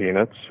Schultz and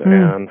Peanuts,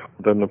 and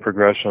then the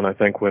progression, I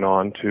think, went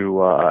on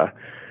to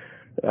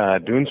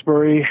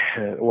Doonesbury,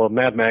 well,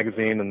 Mad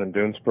Magazine, and then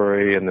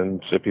Doonesbury, and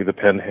then Zippy the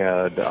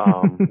Pinhead.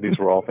 These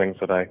were all things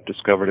that I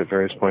discovered at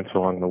various points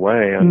along the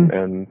way,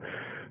 and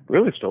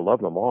really still love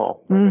them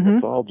all. I mean,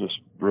 it's all just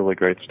really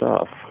great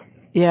stuff.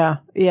 Yeah,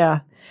 yeah.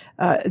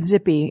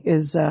 Zippy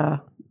is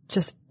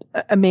just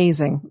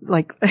amazing.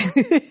 Like,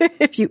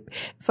 if you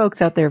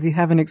folks out there, if you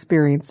haven't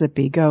experienced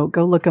Zippy, go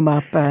look him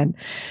up, and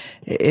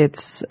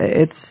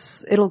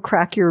it'll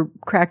crack your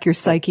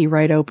psyche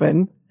right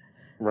open.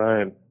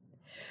 Right.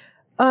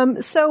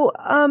 So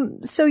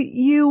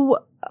you,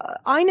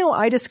 I know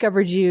I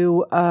discovered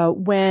you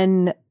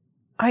when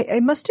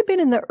I must have been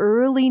in the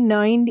early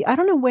 90s. I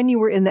don't know when you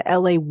were in the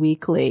LA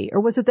Weekly,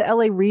 or was it the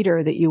LA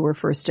Reader that you were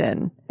first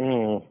in?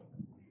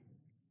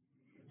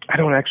 I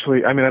don't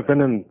actually, I mean, I've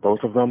been in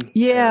both of them.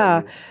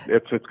 Yeah.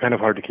 It's kind of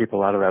hard to keep a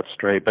lot of that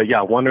straight, but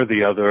yeah, one or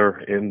the other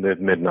in the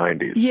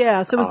mid-90s.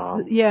 Yeah. So it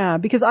was, yeah,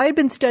 because I had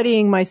been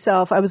studying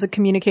myself. I was a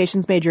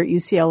communications major at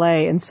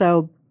UCLA.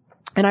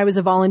 And I was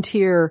a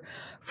volunteer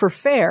for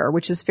FAIR,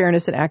 which is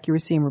Fairness and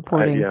Accuracy in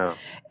Reporting. Yeah.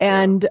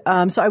 And,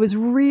 so I was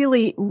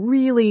really,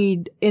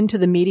 really into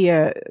the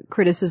media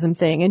criticism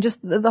thing, and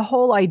just the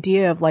whole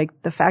idea of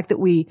like the fact that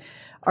we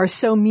are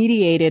so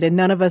mediated and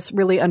none of us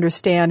really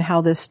understand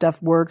how this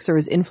stuff works or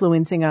is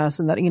influencing us.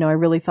 And that, you know, I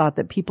really thought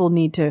that people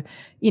need to,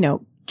 you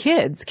know,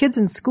 kids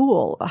in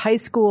school, high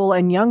school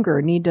and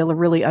younger, need to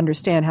really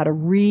understand how to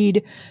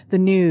read the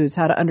news,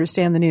 how to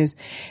understand the news.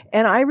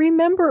 And I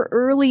remember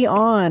early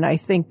on, I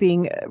think,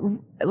 being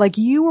like,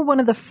 you were one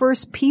of the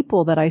first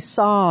people that I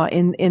saw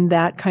in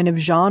that kind of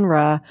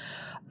genre,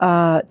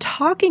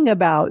 talking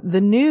about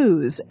the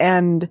news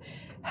and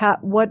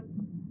what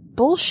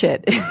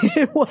bullshit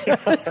it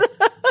was.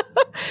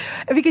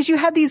 Because you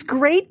had these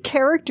great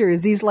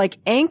characters, these like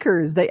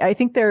anchors. I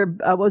think they're,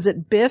 was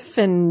it Biff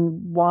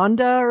and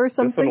Wanda or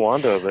something? Biff and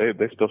Wanda,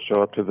 they still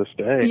show up to this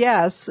day.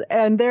 Yes,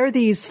 and they're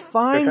these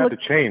fine. They've had to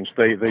change.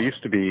 They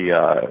used to be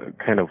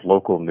kind of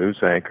local news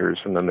anchors,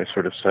 and then they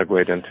sort of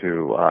segued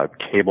into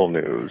cable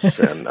news,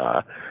 and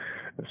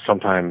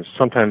sometimes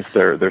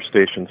their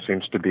station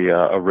seems to be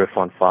a riff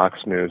on Fox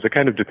News. It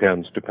kind of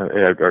depends,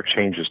 or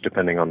changes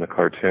depending on the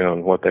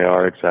cartoon, what they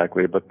are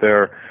exactly, but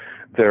their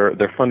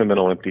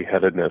fundamental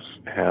empty-headedness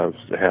has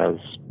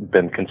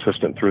been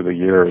consistent through the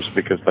years,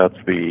 because that's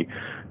the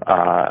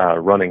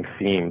running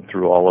theme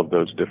through all of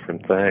those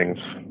different things.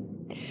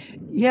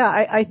 Yeah,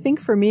 I think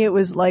for me it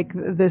was like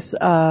this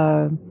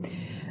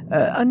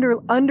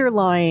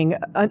underlining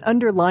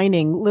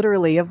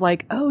literally of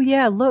like, oh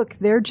yeah, look,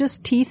 they're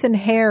just teeth and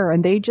hair,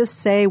 and they just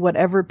say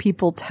whatever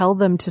people tell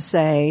them to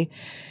say.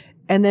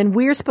 And then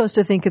we're supposed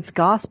to think it's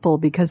gospel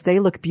because they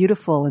look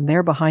beautiful and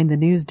they're behind the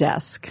news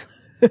desk.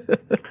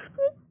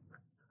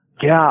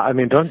 Yeah, I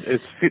mean,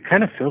 it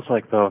kind of feels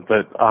like, though,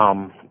 that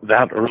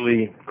that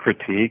early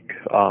critique,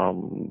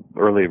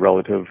 early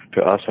relative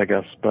to us, I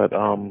guess, but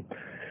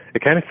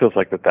it kind of feels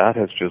like that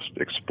has just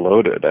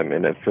exploded. I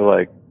mean, I feel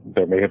like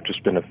there may have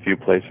just been a few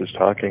places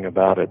talking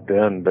about it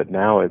then, but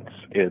now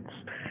it's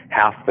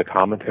half the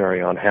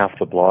commentary on half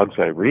the blogs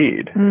I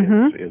read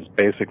is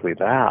basically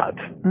that.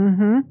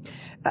 Mm-hmm.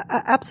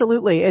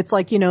 Absolutely. It's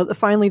like,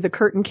 finally the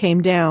curtain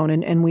came down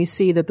and we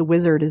see that the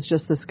wizard is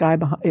just this guy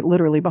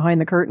literally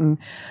behind the curtain.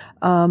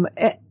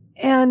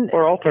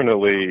 Or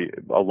alternately,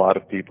 a lot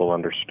of people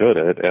understood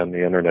it, and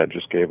the internet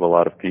just gave a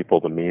lot of people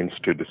the means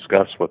to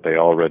discuss what they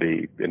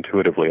already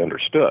intuitively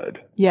understood.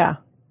 Yeah.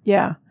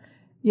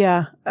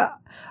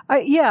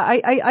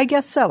 I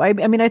guess so. I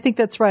mean, I think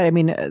that's right. I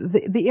mean,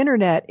 the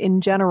internet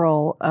in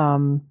general, I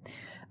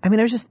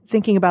was just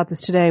thinking about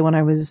this today when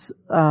I was,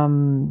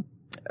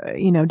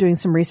 doing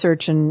some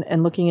research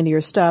and looking into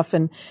your stuff.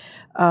 And,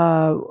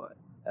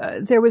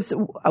 there was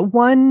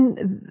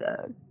one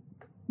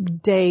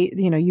day,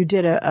 you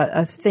did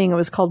a thing. It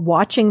was called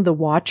Watching the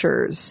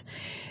Watchers.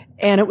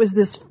 And it was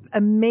this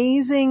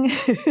amazing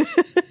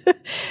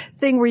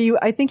thing where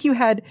I think you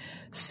had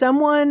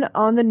someone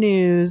on the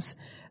news.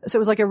 So it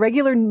was like a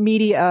regular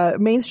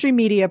mainstream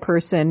media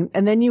person.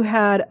 And then you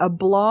had a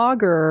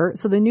blogger.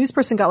 So the news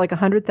person got like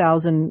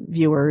 100,000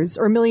 viewers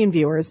or 1 million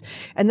viewers.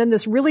 And then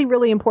this really,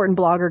 really important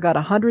blogger got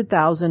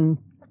 100,000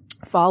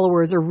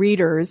 followers or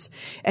readers,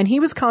 and he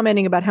was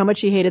commenting about how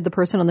much he hated the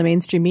person on the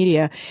mainstream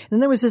media. And then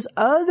there was this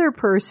other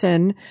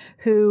person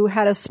who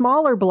had a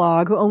smaller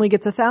blog who only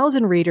gets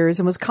 1,000 readers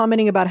and was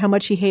commenting about how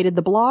much he hated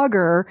the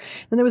blogger.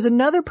 Then there was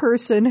another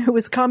person who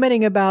was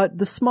commenting about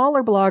the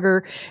smaller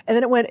blogger, and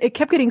then it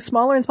kept getting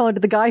smaller and smaller to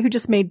the guy who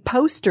just made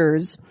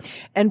posters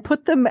and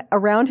put them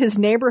around his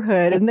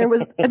neighborhood. And then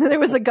there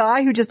was a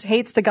guy who just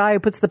hates the guy who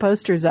puts the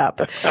posters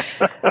up.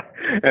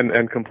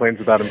 and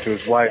complains about him to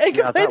his wife.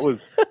 Yeah,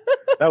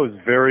 that was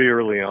very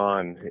early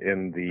on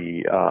in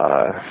the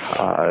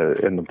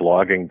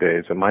blogging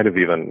days. It might have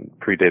even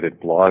predated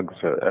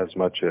blogs as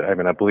much. I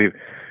mean, I believe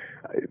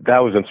that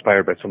was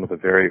inspired by some of the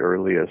very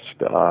earliest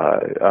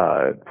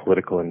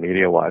political and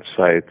media watch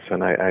sites,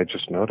 and I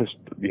just noticed,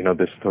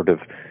 this sort of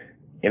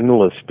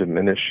endless,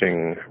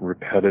 diminishing,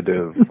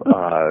 repetitive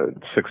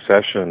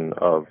succession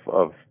of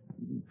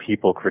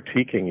people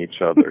critiquing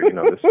each other,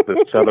 this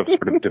set of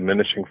sort of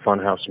diminishing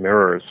funhouse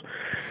mirrors.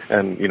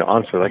 And,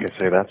 honestly, like I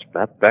say,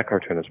 that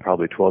cartoon is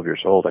probably 12 years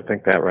old. I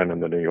think that ran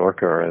in the New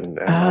Yorker, and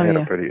I had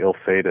a pretty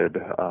ill-fated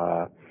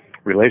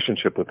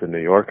relationship with the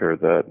New Yorker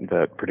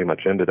that pretty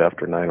much ended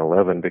after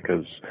 9/11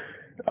 because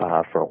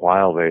for a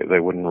while they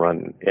wouldn't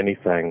run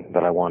anything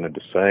that I wanted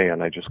to say,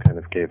 and I just kind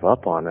of gave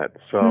up on it.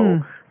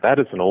 So that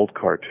is an old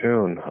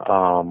cartoon,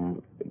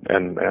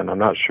 and I'm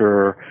not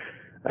sure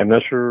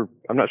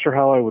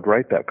how I would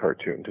write that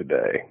cartoon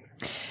today.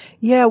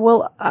 Yeah,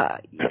 well, I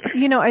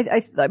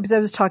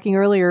was talking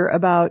earlier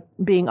about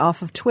being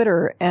off of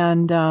Twitter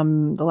and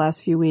the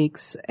last few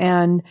weeks,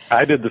 and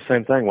I did the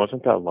same thing.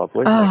 Wasn't that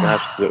lovely? My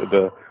gosh,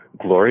 the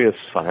glorious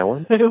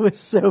silence. It was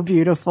so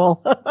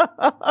beautiful.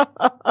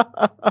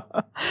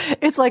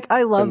 It's like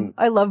I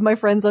love my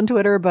friends on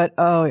Twitter, but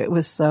it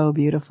was so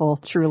beautiful,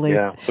 truly.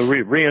 Yeah, the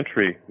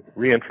reentry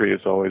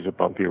is always a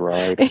bumpy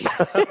ride.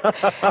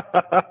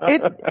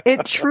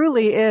 It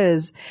truly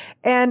is.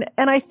 And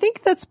I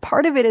think that's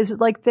part of it is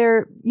like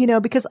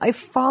because I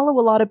follow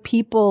a lot of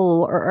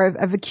people or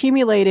I've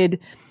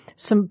accumulated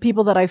some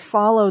people that I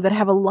follow that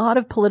have a lot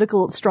of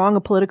strong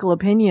political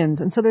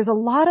opinions. And so there's a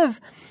lot of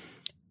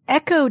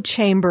echo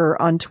chamber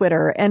on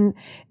Twitter. And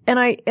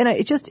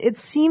it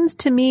seems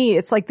to me,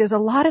 it's like there's a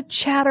lot of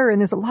chatter and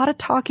there's a lot of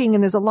talking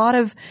and there's a lot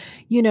of,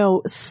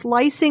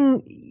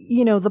 slicing,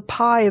 the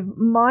pie of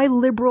my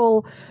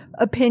liberal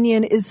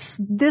opinion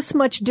is this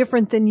much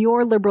different than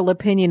your liberal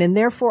opinion. And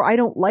therefore I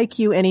don't like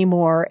you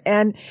anymore.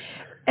 And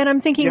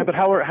I'm thinking, yeah, but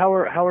how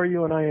are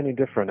you and I any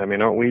different? I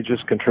mean, aren't we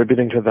just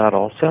contributing to that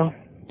also?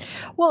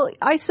 Well,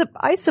 I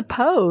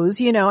suppose,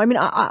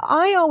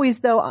 I always,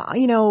 though,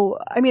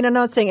 I'm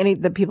not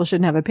saying that people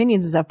shouldn't have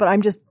opinions and stuff, but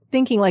I'm just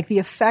thinking like the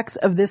effects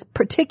of this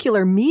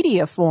particular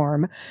media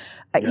form,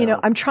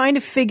 I'm trying to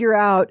figure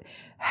out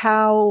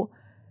how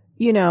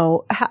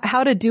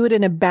to do it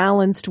in a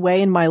balanced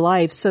way in my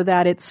life so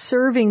that it's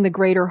serving the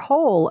greater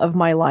whole of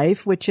my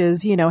life, which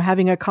is,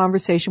 having a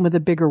conversation with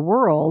a bigger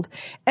world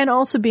and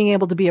also being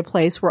able to be a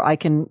place where I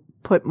can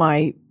put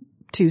my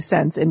 2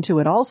 cents into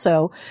it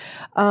also.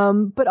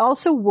 But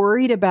also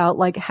worried about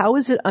like, how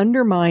is it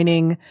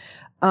undermining,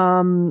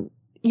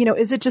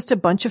 is it just a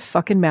bunch of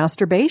fucking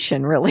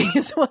masturbation really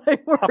is what I'm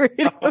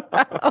worried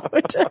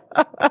about,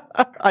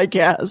 I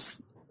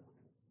guess.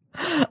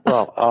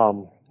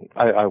 Well,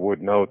 I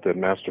would note that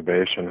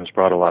masturbation has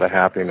brought a lot of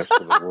happiness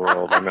to the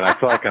world. I mean, I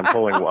feel like I'm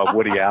pulling a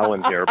Woody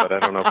Allen here, but I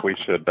don't know if we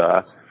should,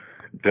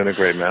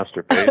 denigrate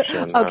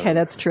masturbation. Okay,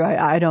 that's true.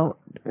 I don't.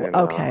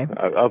 Okay.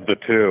 Of the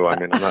two, I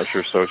mean, I'm not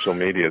sure social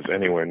media is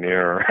anywhere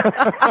near.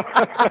 Okay.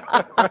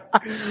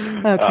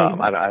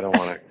 I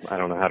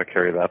don't know how to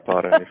carry that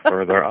thought any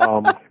further.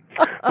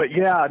 But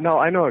yeah, no,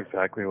 I know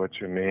exactly what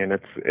you mean.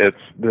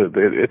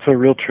 It's a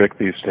real trick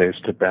these days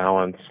to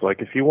balance.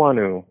 Like, if you want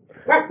to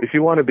if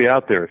you want to be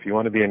out there, if you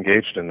want to be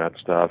engaged in that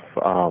stuff,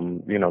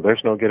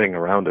 there's no getting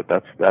around it.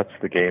 That's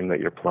the game that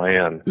you're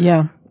playing.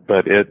 Yeah.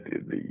 But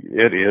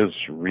it is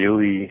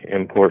really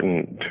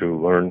important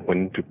to learn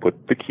when to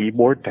put the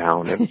keyboard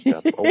down and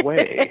step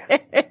away.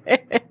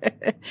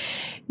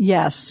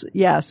 Yes,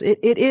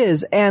 it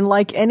is. And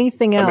like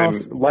anything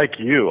else. I mean, like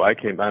you, I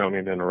don't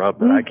mean to interrupt,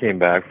 but I came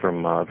back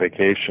from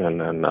vacation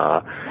and,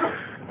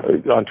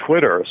 on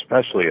Twitter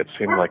especially, it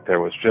seemed like there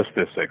was just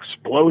this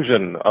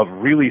explosion of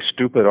really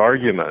stupid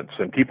arguments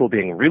and people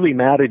being really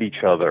mad at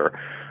each other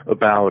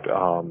about,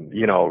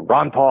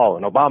 Ron Paul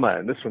and Obama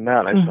and this and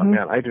that. And I thought,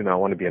 man, I do not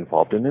want to be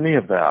involved in any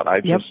of that.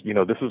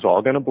 This is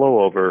all going to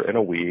blow over in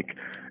a week.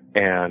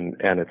 And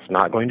it's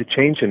not going to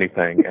change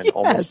anything. And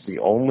almost the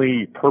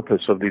only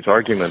purpose of these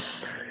arguments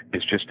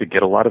is just to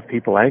get a lot of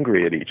people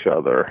angry at each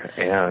other.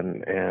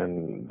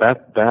 And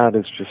that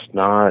is just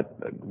not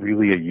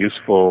really a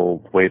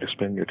useful way to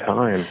spend your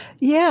time.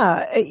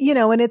 Yeah.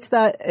 And it's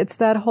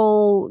that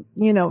whole,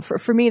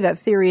 for me, that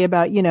theory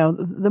about,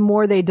 the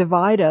more they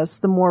divide us,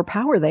 the more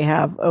power they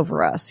have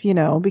over us,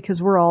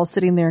 because we're all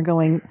sitting there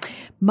going,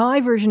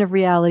 my version of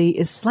reality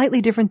is slightly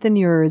different than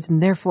yours.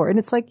 And therefore, and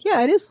it's like,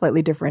 yeah, it is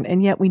slightly different.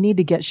 And yet we need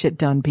to get shit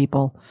done,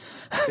 people.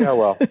 Yeah.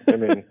 Well, I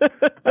mean,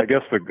 I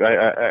guess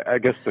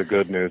the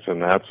good news in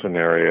that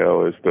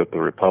scenario is that the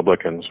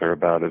Republicans are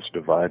about as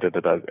divided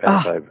as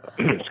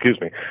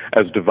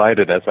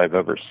divided as I've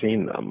ever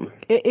seen them.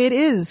 It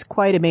is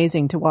quite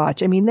amazing to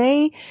watch. I mean,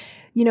 they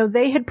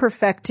had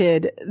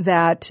perfected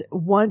that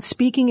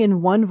speaking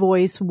in one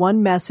voice,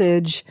 one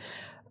message,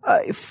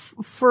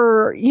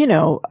 for,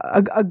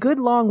 a good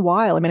long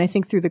while. I mean, I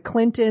think through the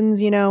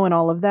Clintons, and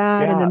all of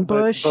that, and then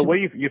Bush. But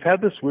you've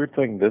had this weird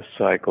thing this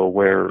cycle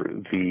where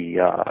the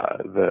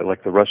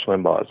Rush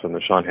Limbaughs and the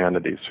Sean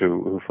Hannitys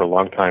who for a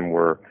long time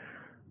were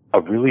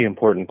a really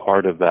important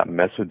part of that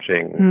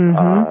messaging,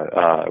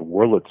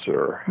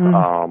 Wurlitzer,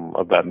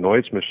 of that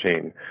noise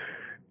machine,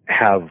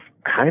 have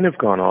kind of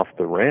gone off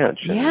the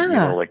ranch.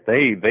 And,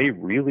 they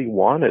really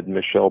wanted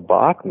Michelle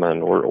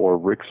Bachmann or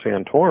Rick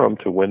Santorum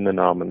to win the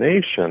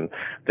nomination.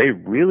 They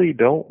really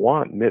don't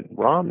want Mitt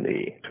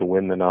Romney to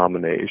win the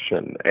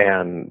nomination.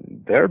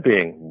 And they're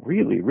being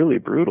really, really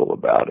brutal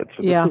about it.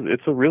 So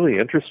it's a really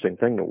interesting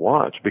thing to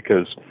watch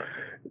because,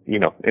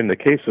 in the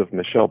case of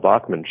Michelle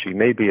Bachmann, she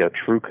may be a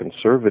true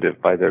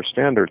conservative by their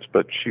standards,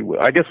 but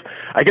I guess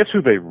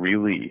who they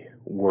really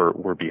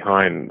were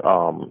behind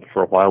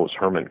for a while was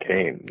Herman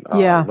Cain.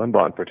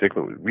 Limbaugh in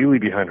particular was really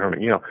behind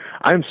Herman.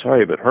 I'm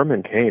sorry, but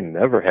Herman Cain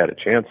never had a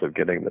chance of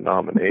getting the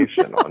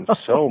nomination on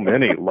so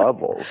many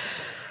levels.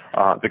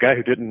 The guy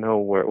who didn't know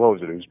what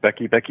was it? It was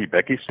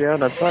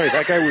Becky-Stan? I'm sorry,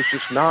 that guy was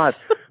just not.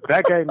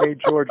 That guy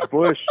made George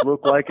Bush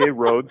look like a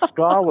Rhodes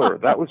Scholar.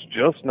 That was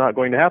just not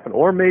going to happen.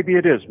 Or maybe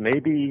it is.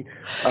 Maybe,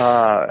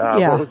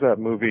 what was that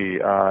movie?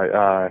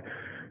 The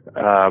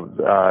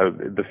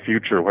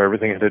Future, where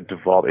everything had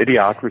devolved.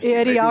 Idiocracy.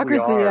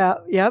 Idiocracy, yeah.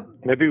 Yep.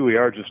 Maybe we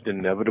are just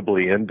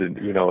inevitably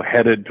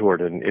headed toward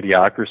an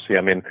idiocracy.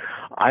 I mean,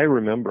 I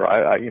remember,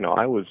 I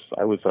was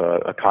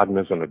a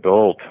cognizant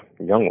adult,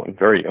 young one,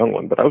 very young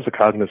one, but I was a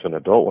cognizant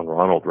adult when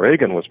Ronald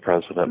Reagan was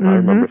president. And I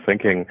remember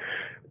thinking,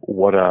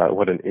 what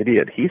an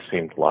idiot he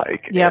seemed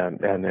like.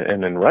 Yep.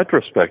 And in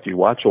retrospect, you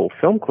watch old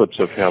film clips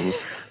of him,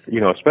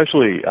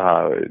 especially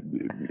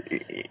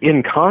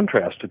in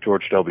contrast to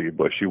George W.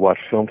 Bush. You watch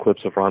film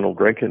clips of Ronald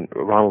Reagan,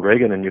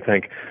 and you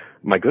think,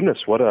 my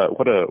goodness, what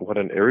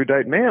an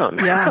erudite man.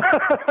 Yeah.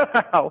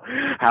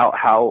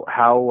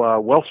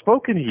 how well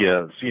spoken he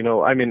is.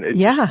 I mean,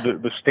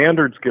 the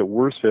standards get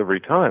worse every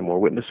time. We're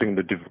witnessing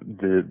the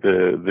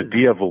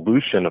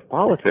de-evolution of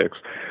politics.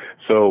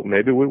 So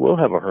maybe we will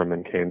have a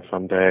Herman Cain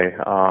someday.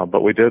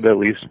 But we did at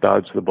least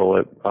dodge the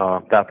bullet,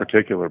 that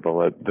particular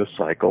bullet this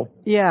cycle.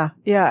 Yeah.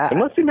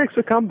 Unless he makes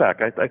a comeback.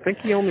 I think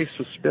he only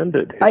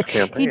suspended his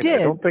campaign. He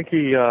did. I don't think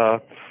he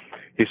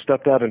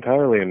stepped out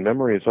entirely, and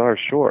memories are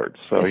short.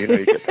 So, you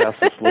get past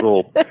this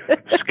little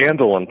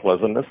scandal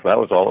unpleasantness. That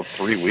was all of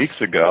 3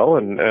 weeks ago.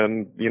 And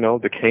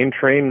the Cain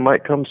train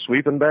might come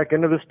sweeping back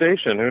into the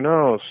station. Who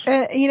knows?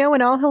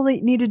 And all he'll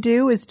need to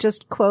do is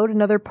just quote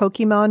another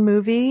Pokemon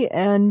movie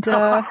and,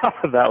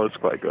 that was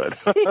quite good.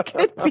 He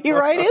could be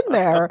right in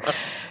there.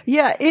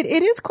 Yeah, it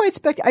is quite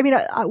spectacular. I mean,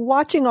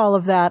 watching all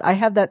of that, I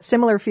have that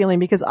similar feeling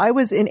because I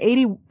was in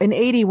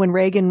 80 when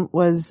Reagan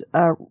was,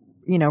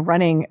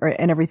 running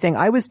and everything.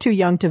 I was too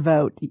young to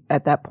vote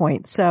at that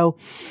point. So,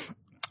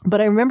 but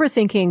I remember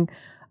thinking,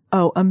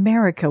 oh,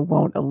 America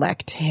won't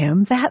elect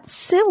him. That's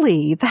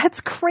silly.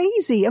 That's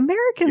crazy.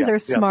 Americans are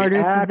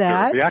smarter than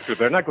that. The actor,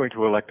 they're not going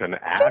to elect an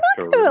actor.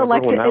 They're not going to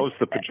elect that was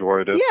the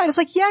pejorative. Yeah, it's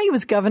like, he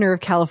was governor of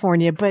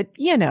California, but,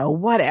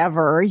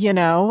 whatever,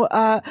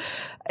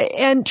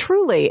 and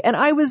truly, and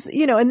I was,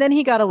 and then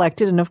he got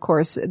elected, and of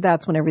course,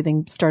 that's when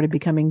everything started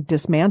becoming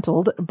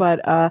dismantled.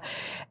 But,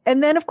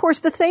 and then of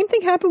course, the same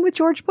thing happened with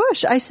George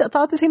Bush. I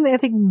thought the same thing. I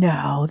think,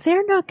 no,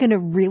 they're not going to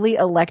really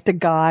elect a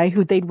guy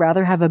who they'd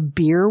rather have a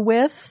beer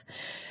with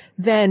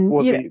than,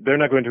 they're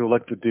not going to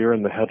elect the deer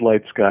in the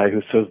headlights guy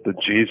who says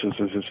that Jesus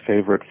is his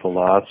favorite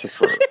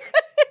philosopher.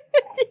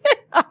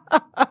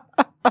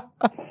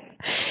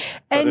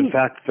 in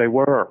fact, they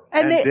were.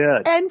 And did.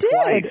 And did.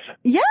 Twice.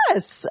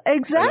 Yes,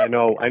 exactly. And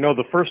I know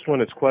the first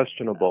one is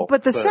questionable.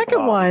 But the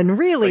second one,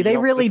 really, they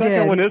really did. The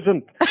second one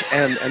isn't.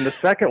 And the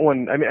second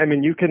one, I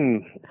mean, you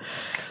can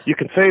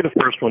say the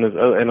first one is,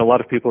 and a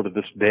lot of people to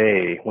this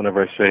day,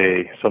 whenever I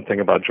say something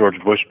about George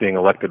Bush being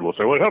elected, will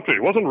say, well, he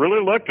wasn't really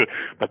elected.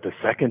 But the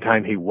second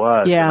time he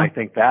was, and I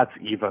think that's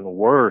even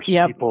worse.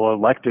 Yep. People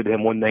elected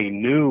him when they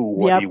knew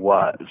what he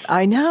was.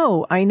 I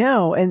know.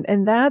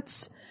 And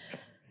that's,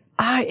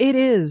 it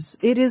is,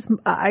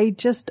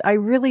 I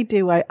really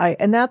do.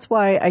 And that's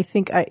why I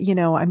think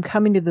I'm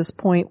coming to this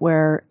point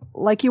where,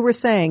 like you were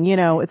saying,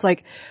 it's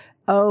like,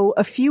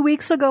 a few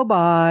weeks will go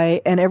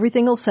by and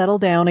everything will settle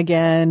down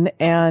again.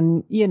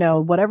 And,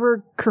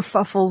 whatever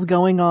kerfuffle's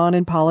going on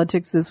in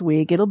politics this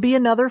week, it'll be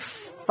another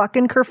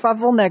fucking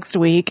kerfuffle next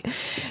week.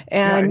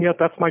 And yet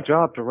that's my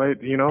job to write,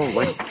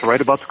 to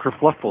write about the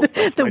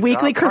kerfuffle. The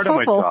weekly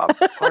kerfuffle.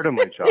 Part of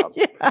my job.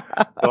 Yeah.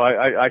 So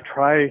I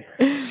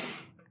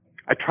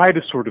try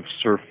to sort of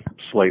surf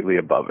slightly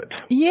above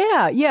it.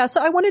 Yeah. Yeah.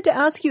 So I wanted to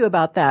ask you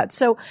about that.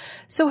 So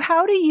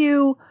how do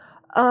you,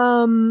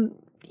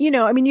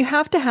 you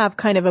have to have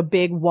kind of a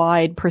big,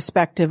 wide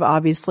perspective,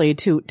 obviously,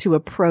 to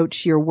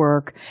approach your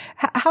work.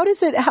 How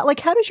does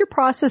your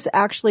process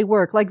actually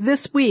work? Like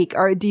this week,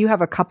 do you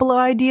have a couple of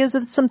ideas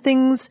of some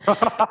things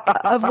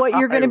of what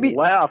you're going to be?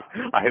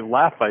 I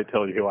laugh. I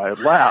tell you, I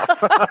laugh.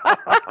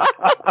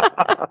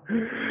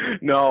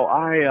 No,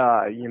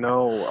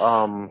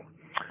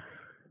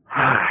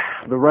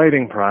 the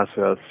writing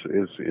process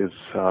is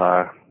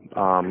there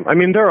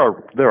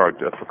are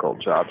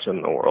difficult jobs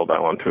in the world, I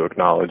want to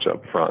acknowledge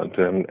up front,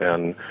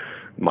 and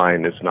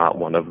mine is not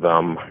one of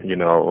them.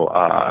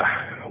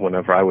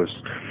 Whenever I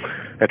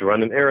had to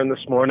run an errand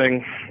this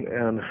morning,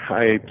 and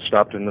I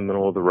stopped in the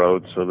middle of the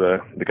road so the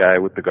guy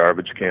with the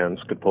garbage cans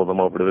could pull them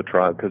over to the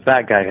truck, because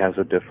that guy has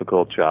a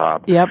difficult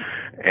job. Yep.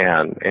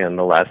 And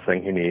the last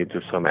thing he needs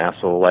is some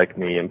asshole like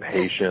me,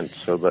 impatient,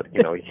 so that,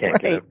 he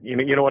can't right.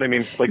 you know what I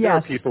mean? Like,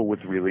 yes. There are people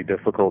with really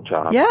difficult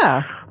jobs.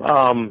 Yeah.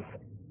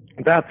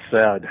 That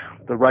said,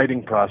 the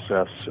writing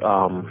process,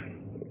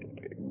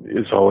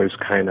 is always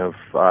kind of,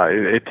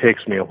 it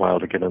takes me a while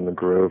to get in the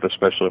groove,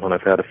 especially when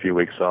I've had a few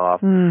weeks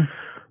off. And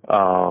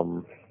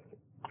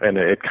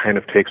it kind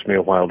of takes me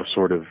a while to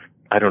sort of,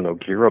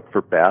 gear up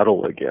for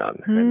battle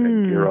again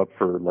and gear up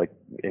for, like,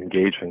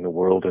 engaging the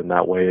world in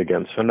that way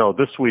again. So no,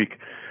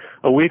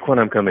 a week when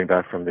I'm coming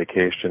back from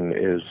vacation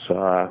is,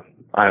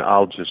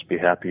 I'll just be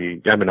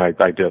happy. I mean,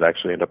 I did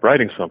actually end up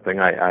writing something.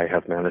 I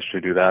have managed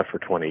to do that for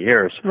 20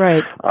 years.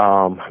 Right.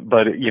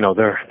 But,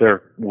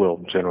 there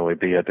will generally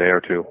be a day or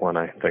two when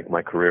I think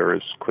my career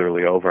is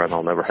clearly over and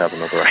I'll never have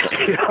another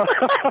idea.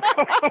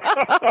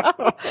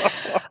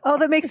 Oh,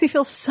 that makes me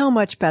feel so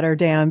much better,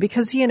 Dan,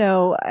 because,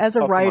 as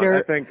a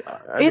writer.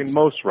 I mean,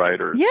 most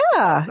writers.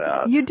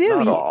 Yeah, you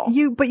do. Not all.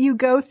 But you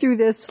go through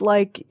this,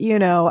 like,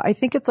 I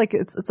think it's like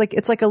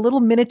a little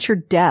miniature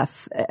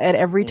death at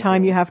every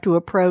time you have to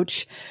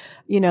approach,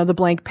 the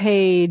blank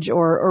page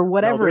or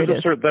whatever it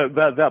is.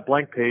 That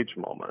blank page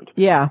moment.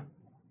 Yeah.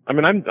 I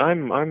mean,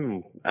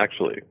 I'm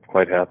actually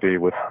quite happy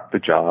with the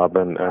job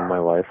and my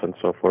life and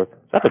so forth.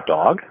 Is that a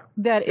dog?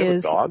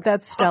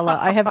 That's Stella.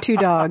 I have 2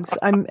 dogs.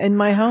 I'm in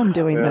my home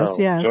doing this.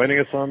 Yes. Joining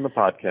us on the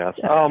podcast.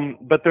 Yeah.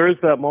 But there is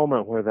that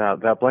moment where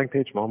that blank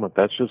page moment,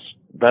 that's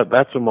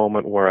a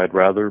moment where I'd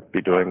rather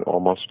be doing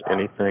almost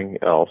anything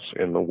else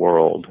in the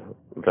world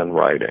than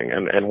writing.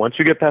 And once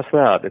you get past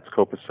that, it's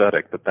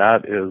copacetic. But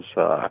that is,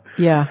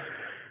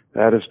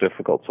 that is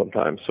difficult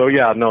sometimes. So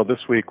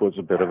this week was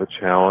a bit of a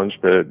challenge,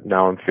 but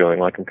now I'm feeling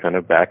like I'm kind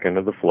of back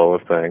into the flow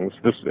of things.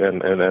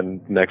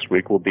 And next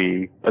week will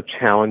be a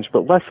challenge,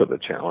 but less of a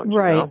challenge.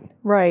 Right.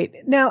 Right.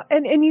 Now,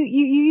 and you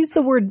use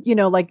the word,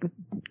 like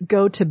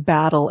go to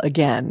battle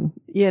again,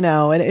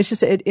 and it's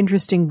just an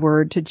interesting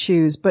word to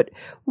choose. But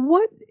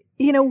what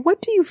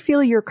do you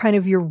feel your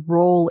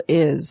role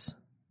is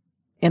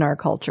in our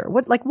culture?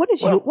 What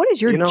is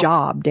your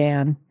job,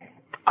 Dan?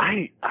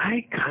 I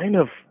kind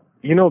of,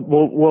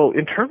 well,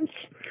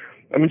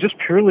 just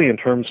purely in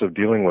terms of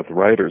dealing with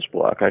writer's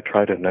block, I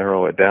try to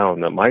narrow it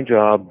down that my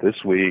job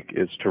this week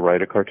is to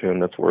write a cartoon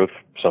that's worth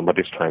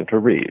somebody's time to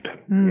read.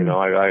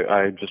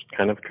 I just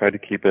kind of try to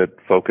keep it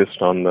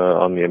focused on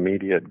the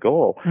immediate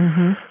goal.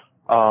 Mm-hmm.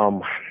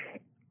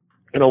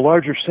 In a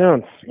larger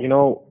sense,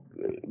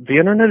 the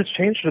internet has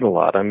changed it a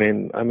lot. I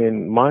mean,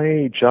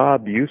 my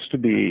job used to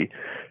be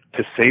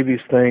to say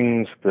these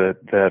things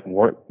that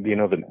weren't,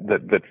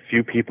 that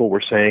few people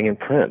were saying in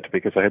print,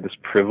 because I had this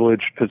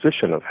privileged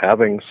position of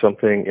having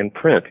something in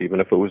print, even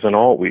if it was in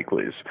alt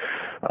weeklies.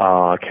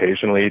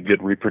 Occasionally it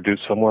get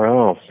reproduced somewhere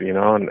else,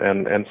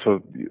 and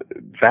so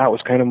that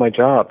was kind of my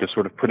job, to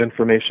sort of put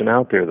information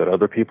out there that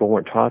other people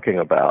weren't talking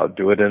about,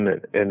 do it in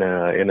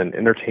an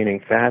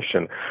entertaining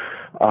fashion.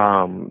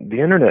 The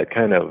internet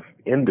kind of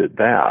ended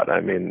that.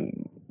 I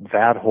mean,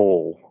 that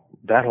whole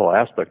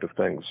aspect of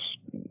things,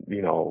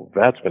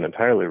 that's been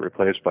entirely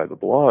replaced by the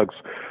blogs.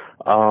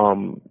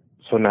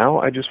 So now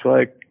I just feel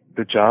like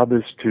the job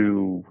is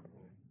to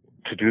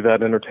do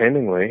that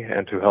entertainingly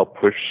and to help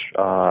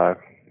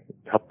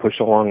help push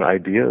along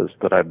ideas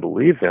that I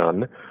believe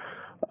in,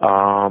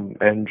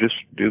 and just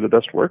do the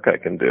best work I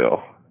can do.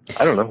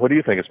 I don't know. What do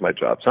you think is my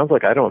job? Sounds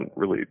like I don't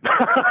really.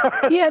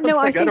 Yeah, no,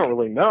 I don't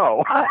really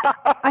know.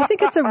 I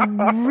think it's a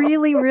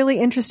really, really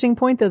interesting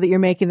point, though, that you're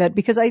making that,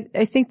 because I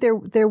think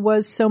there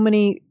was so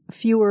many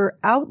fewer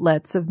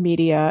outlets of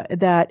media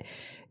that,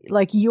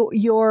 like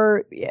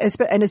your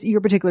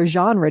particular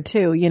genre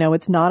too. You know,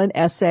 it's not an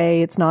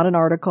essay, it's not an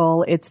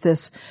article, it's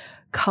this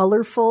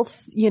colorful,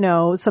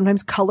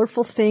 sometimes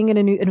colorful thing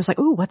and it was like,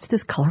 oh, what's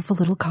this colorful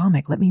little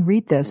comic? Let me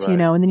read this, right,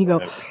 and then you go,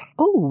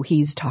 oh,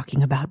 he's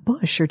talking about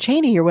Bush or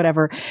Cheney or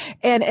whatever.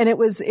 And it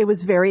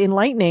was very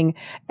enlightening.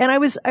 And I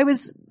was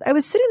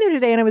sitting there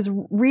today and I was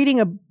reading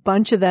a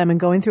bunch of them and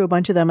going through a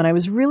bunch of them. And I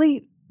was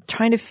really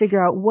trying to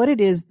figure out what it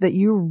is that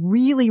you're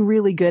really,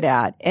 really good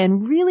at.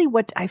 And really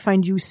what I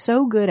find you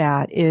so good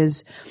at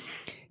is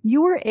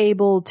you are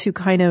able to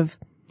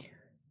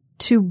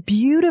to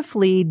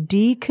beautifully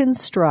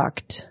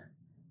deconstruct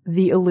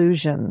the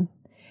illusion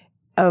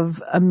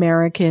of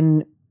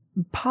American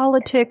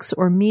politics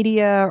or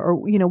media or,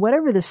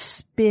 whatever the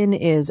spin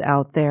is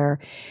out there,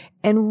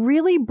 and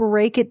really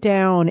break it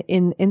down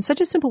in such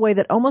a simple way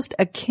that almost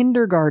a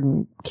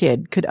kindergarten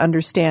kid could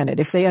understand it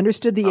if they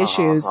understood the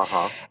issues.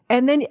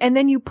 And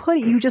then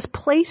you just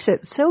place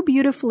it so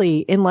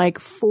beautifully in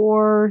like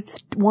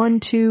 1,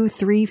 2,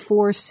 3,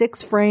 4,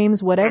 6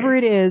 frames, whatever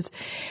it is.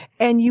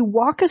 And you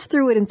walk us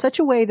through it in such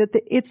a way that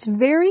it's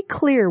very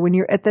clear when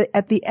you're at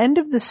the end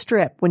of the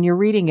strip, when you're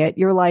reading it,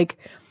 you're like,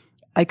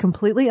 I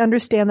completely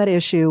understand that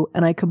issue,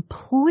 and I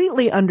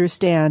completely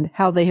understand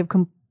how they have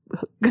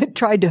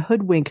tried to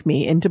hoodwink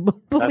me into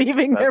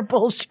believing their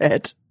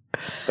bullshit.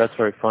 That's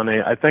very funny.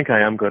 I think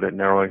I am good at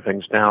narrowing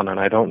things down, and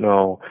I don't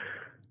know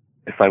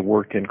if I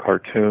work in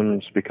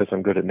cartoons because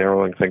I'm good at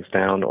narrowing things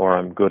down, or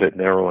I'm good at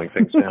narrowing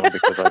things down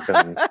because I've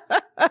been,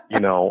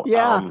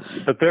 Yeah.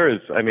 But there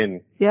is,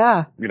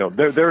 yeah.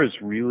 There is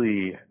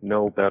really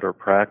no better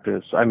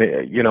practice.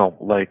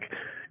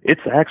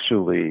 It's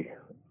actually,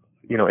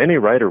 any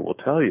writer will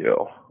tell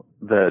you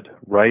that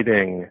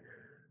writing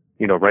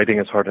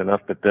is hard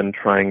enough, but then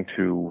trying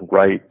to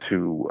write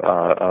to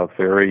a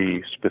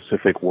very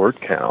specific word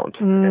count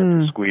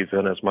and to squeeze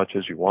in as much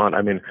as you want.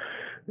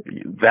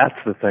 That's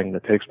the thing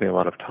that takes me a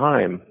lot of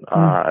time,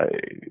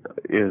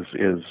 is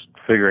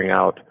figuring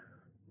out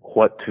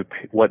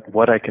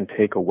what I can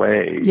take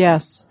away.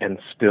 Yes. And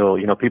still,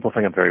 people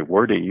think I'm very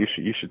wordy. You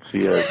should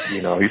see you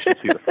should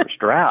see the first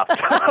draft.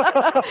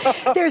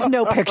 There's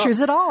no pictures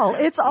at all.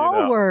 It's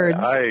all words.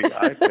 I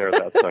tear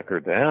that sucker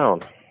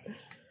down.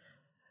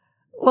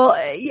 Well,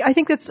 I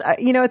think that's,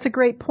 it's a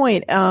great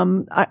point.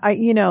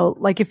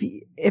 Like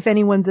if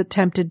anyone's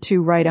attempted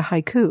to write a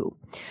haiku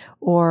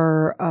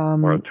or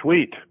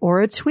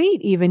a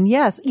tweet even.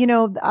 Yes.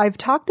 I've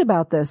talked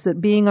about this,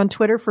 that being on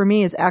Twitter for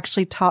me has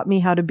actually taught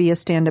me how to be a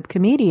stand-up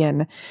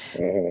comedian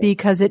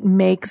because it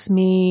makes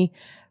me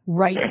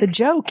write the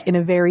joke in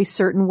a very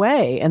certain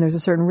way. And there's a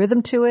certain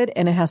rhythm to it,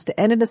 and it has to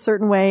end in a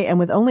certain way. And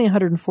with only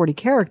 140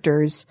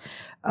 characters,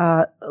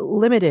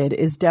 limited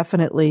is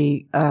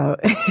definitely,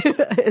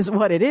 is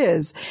what it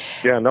is.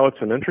 Yeah, no,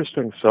 it's an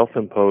interesting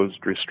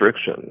self-imposed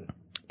restriction.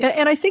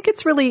 And I think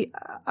it's really,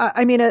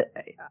 I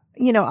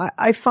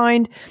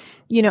find,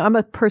 I'm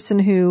a person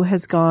who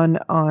has gone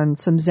on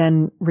some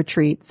Zen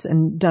retreats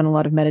and done a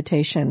lot of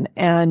meditation.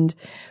 And,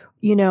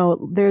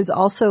 there's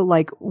also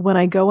like when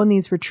I go on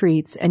these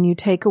retreats and you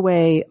take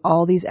away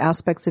all these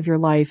aspects of your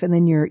life, and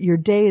then your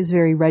day is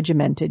very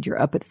regimented.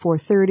 You're up at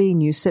 4:30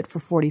 and you sit for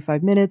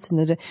 45 minutes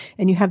and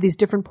you have these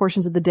different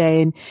portions of the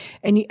day.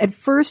 And at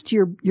first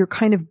you're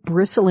kind of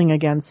bristling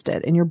against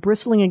it, and you're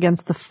bristling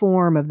against the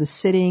form of the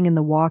sitting and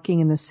the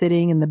walking and the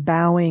sitting and the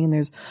bowing. And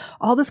there's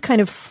all this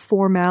kind of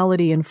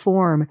formality and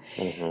form.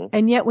 Mm-hmm.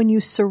 And yet when you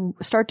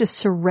start to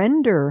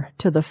surrender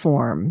to the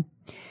form,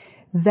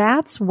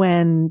 that's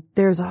when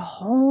there's a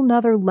whole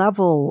nother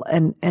level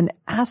and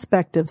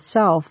aspect of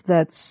self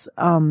that's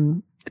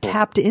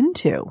tapped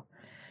into.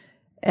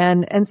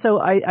 And so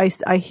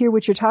I hear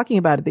what you're talking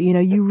about, that,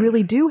 you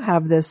really do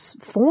have this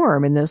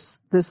form and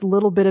this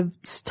little bit of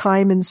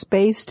time and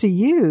space to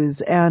use.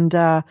 And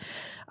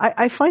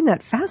I find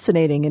that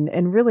fascinating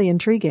and really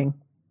intriguing.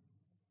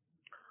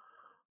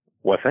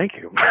 Well, thank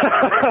you.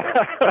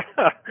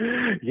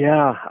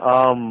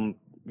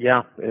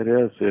 Yeah, it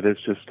is. It is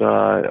just,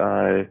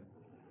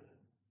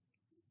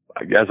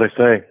 as I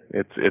say,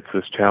 it's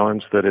this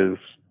challenge that is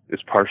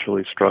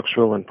partially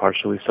structural and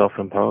partially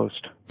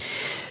self-imposed.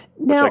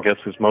 Now, which I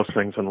guess is most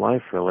things in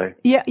life, really.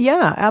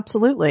 Yeah,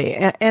 absolutely.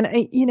 And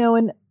I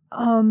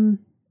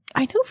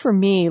know for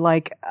me,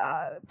 like,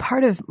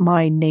 part of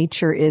my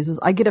nature is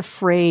I get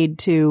afraid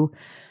to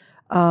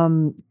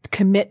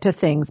commit to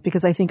things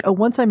because I think,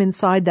 once I'm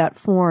inside that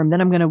form, then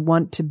I'm going to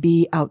want to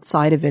be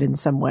outside of it in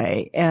some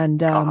way.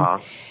 And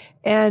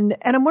And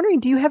I'm wondering,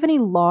 do you have any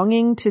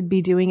longing to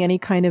be doing any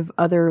kind of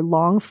other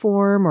long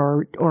form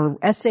or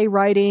essay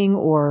writing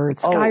or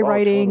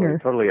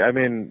skywriting? Totally. I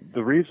mean,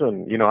 the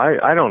reason,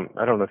 I don't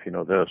know if you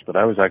know this, but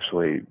I was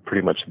actually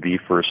pretty much the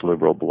first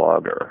liberal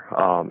blogger.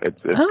 It's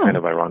kind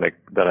of ironic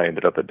that I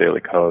ended up at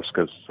Daily Kos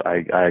because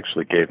I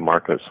actually gave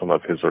Marcus some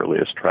of his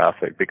earliest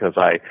traffic because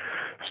I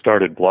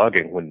started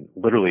blogging when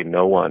literally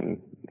no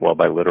one, well,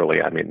 by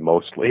literally, I mean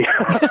mostly.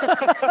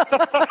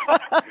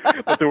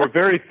 But there were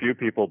very few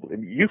people.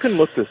 You can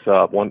look this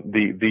up.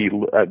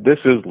 This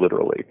is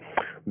literally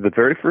the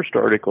very first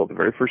article, the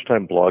very first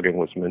time blogging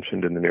was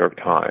mentioned in the New York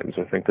Times.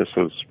 I think this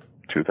was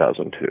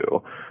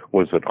 2002,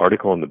 was an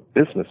article in the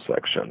business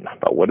section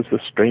about what is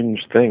this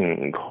strange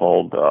thing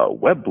called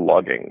web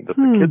blogging that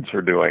the kids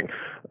are doing.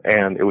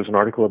 And it was an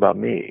article about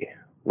me.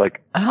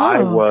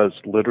 I was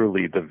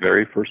literally the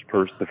very first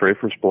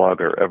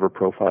blogger ever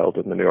profiled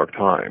in the New York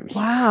Times.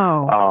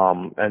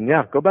 Wow. And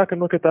yeah, go back and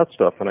look at that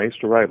stuff. And I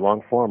used to write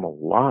long form a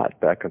lot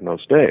back in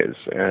those days.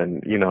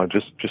 And,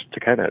 just to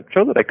kind of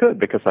show that I could,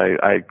 because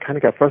I kind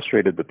of got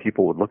frustrated that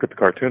people would look at the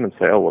cartoon and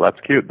say, oh, well, that's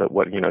cute, but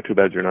too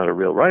bad you're not a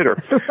real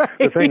writer. Right.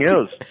 The thing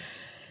is,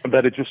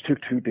 but it just took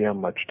too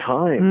damn much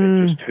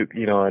time. It just took,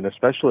 and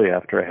especially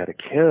after I had a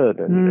kid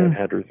and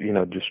had,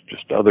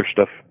 just other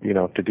stuff,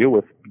 to deal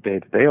with day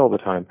to day all the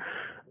time.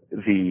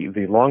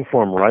 The long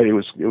form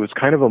writing, it was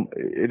kind of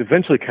it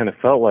eventually kind of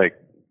felt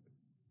like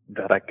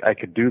that I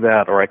could do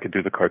that or I could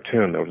do the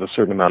cartoon. There was a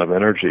certain amount of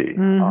energy,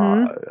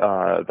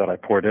 that I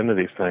poured into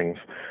these things.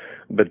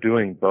 But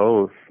doing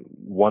both,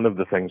 one of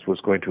the things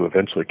was going to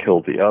eventually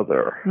kill the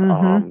other.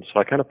 So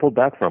I kind of pulled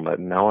back from it.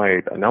 And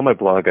now my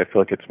blog, I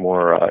feel like it's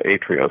more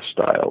Atrio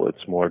style.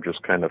 It's more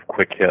just kind of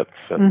quick hits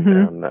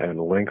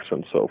and links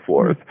and so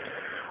forth.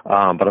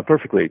 But I'm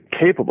perfectly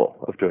capable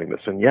of doing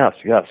this. And yes,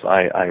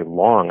 I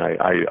long,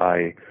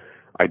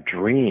 I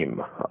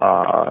dream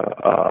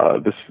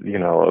this,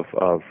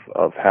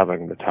 of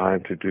having the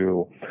time to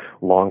do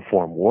long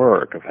form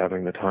work, of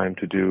having the time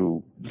to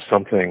do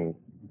something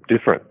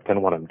different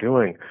than what I'm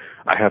doing.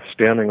 I have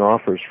standing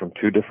offers from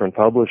 2 different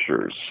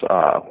publishers,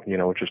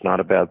 which is not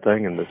a bad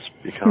thing in this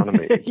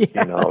economy,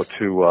 yes.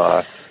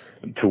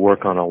 To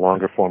work on a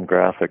longer form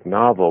graphic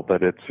novel,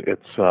 but it's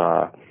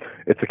a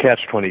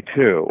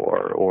catch-22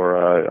 or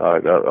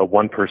a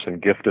one-person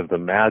gift of the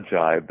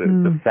magi.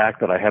 The fact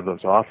that I have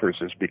those offers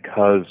is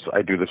because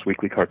I do this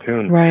weekly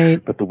cartoon. Right.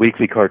 But the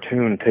weekly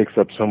cartoon takes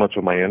up so much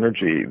of my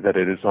energy that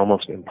it is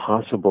almost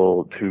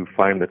impossible to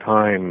find the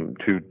time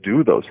to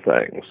do those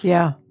things.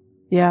 Yeah.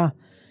 Yeah.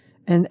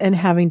 And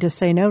having to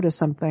say no to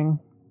something.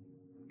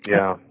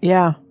 Yeah.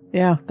 Yeah.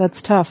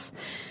 That's tough.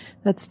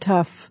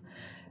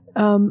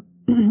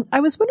 I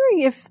was wondering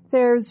if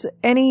there's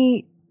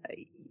any,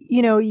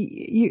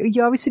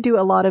 you obviously do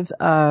a lot of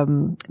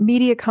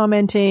media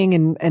commenting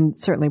and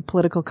certainly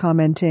political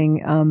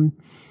commenting.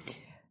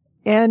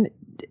 And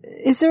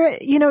is there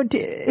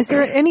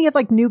any of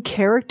new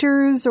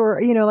characters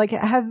or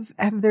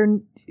have there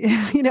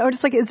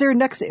is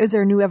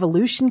there a new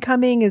evolution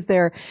coming? Is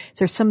there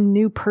some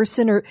new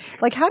person or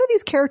how do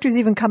these characters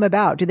even come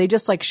about? Do they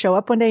just show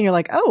up one day and you're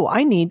like, oh,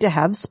 I need to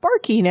have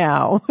Sparky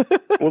now?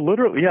 Well,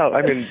 literally, yeah.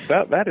 I mean,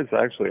 that is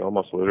actually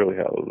almost literally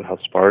how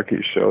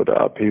Sparky showed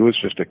up. He was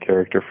just a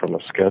character from a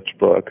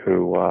sketchbook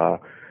who,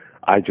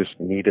 I just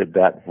needed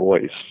that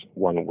voice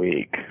one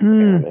week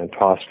and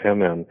tossed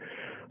him in.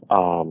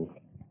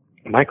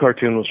 My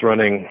cartoon was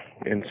running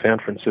in San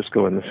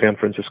Francisco in the San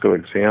Francisco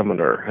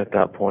Examiner at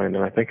that point,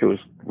 and I think it was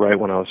right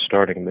when I was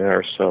starting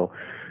there. So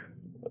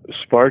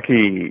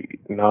Sparky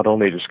not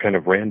only just kind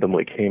of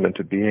randomly came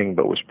into being,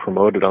 but was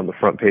promoted on the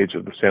front page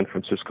of the San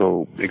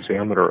Francisco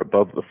Examiner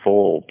above the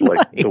fold,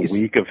 the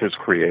week of his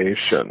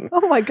creation.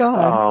 Oh my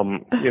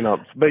God.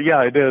 But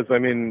yeah, it is. I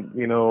mean,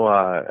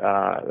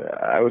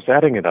 I was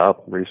adding it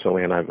up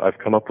recently and I've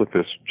come up with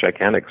this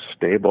gigantic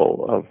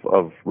stable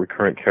of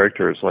recurrent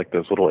characters like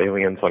those little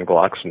aliens on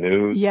Glock's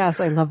News.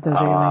 Yes, I love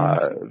those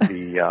aliens.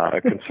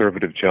 The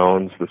Conservative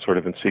Jones, the sort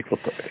of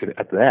encyclopedia,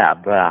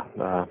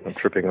 I'm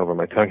tripping over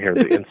my tongue here,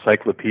 the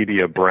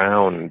Encyclopedia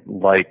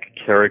Brown-like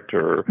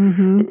character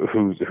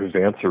whose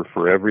answer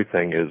for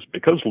everything is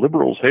because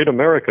liberals hate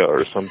America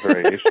or some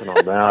variation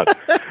on that.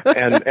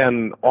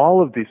 And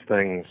all of these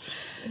things,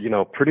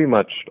 pretty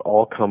much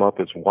all come up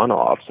as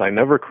one-offs. I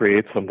never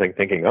create something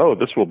thinking, oh,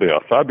 this will be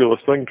a fabulous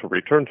thing to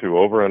return to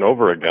over and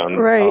over again.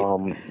 Right.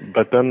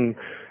 But then,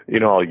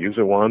 I'll use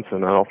it once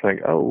and then I'll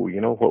think, oh,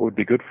 what would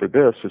be good for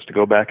this is to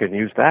go back and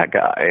use that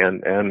guy.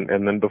 And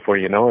then before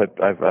you know it,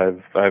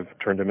 I've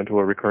turned him into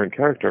a recurrent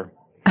character.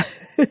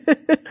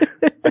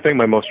 I think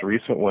my most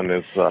recent one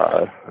is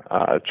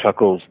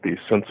Chuckles the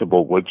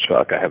Sensible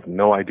Woodchuck. I have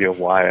no idea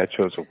why I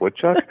chose a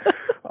woodchuck,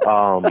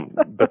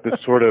 but the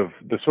sort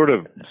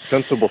of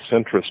sensible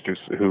centrist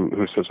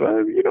who says,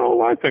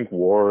 well, I think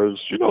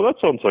wars, that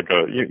sounds like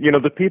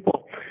the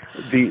people,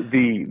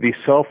 the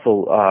self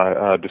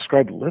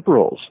described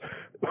liberals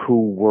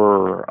who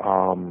were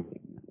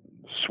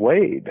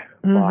swayed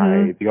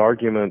by the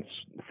arguments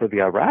for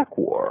the Iraq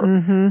War.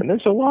 And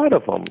there's a lot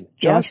of them.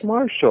 Josh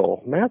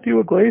Marshall, Matthew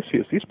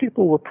Iglesias, these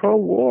people were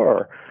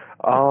pro-war.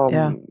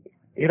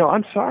 You know,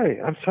 I'm sorry,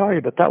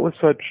 but that was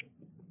such,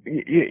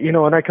 you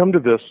know, and I come to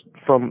this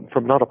from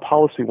not a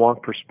policy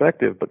wonk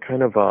perspective, but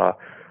kind of a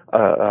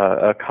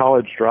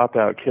college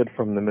dropout kid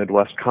from the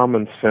Midwest,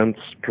 common sense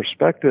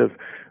perspective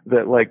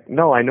that, like,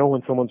 no, I know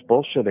when someone's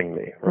bullshitting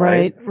me,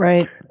 right?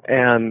 Right.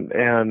 And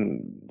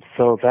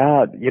so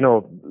that, you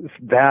know,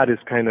 that is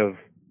kind of,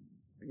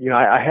 you know,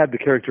 I had the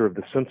character of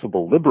the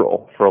sensible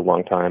liberal for a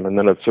long time, and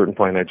then at a certain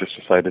point I just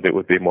decided it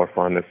would be more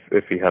fun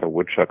if he had a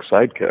woodchuck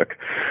sidekick.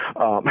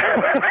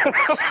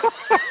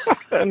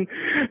 And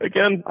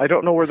again, I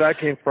don't know where that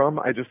came from.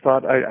 I just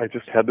thought I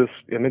just had this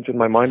image in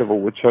my mind of a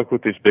woodchuck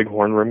with these big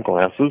horn-rimmed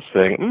glasses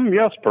saying,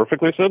 yes,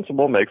 perfectly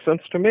sensible, makes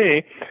sense to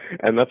me.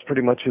 And that's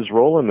pretty much his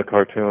role in the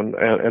cartoon.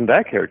 And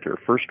that character,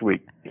 first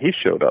week he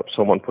showed up,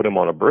 someone put him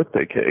on a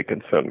birthday cake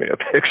and sent me a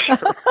picture.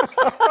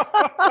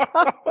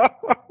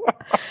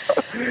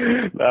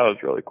 That was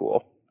really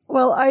cool.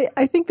 Well,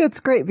 I think that's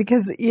great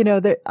because, you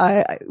know,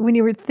 when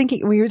you were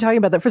talking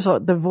about that, first of all,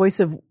 the voice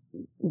of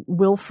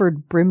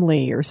Wilford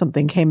Brimley or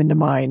something came into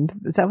mind.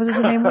 Is that what his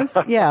name was?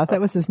 Yeah, that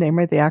was his name,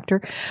 right? The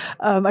actor.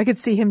 I could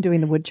see him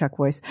doing the woodchuck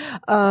voice.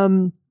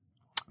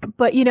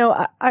 But, you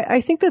know,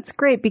 I think that's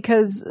great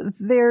because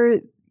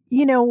there,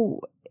 you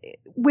know,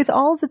 with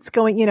all that's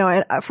going, you know,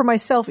 and for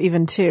myself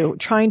even too,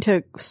 trying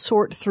to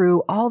sort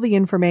through all the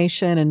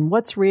information and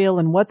what's real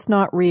and what's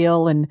not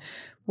real and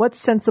what's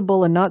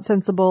sensible and not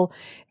sensible.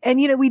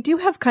 And, you know, we do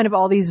have kind of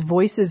all these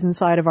voices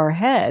inside of our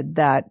head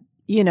that,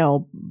 you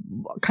know,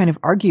 kind of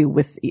argue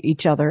with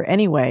each other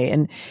anyway.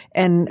 And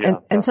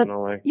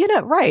so, you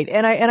know, right.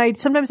 And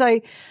sometimes,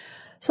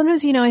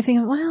 you know, I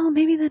think, well,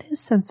 maybe that is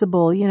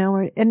sensible, you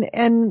know,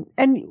 and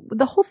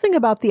the whole thing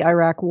about the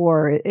Iraq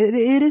War, it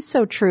is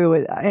so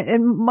true.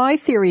 And my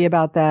theory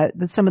about that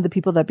some of the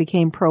people that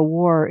became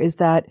pro-war is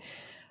that,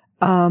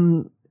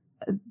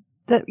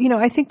 you know,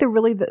 I think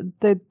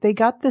they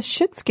got the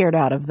shit scared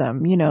out of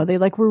them. You know, they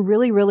were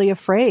really, really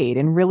afraid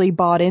and really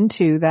bought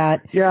into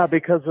that. Yeah,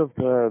 because of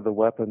the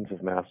weapons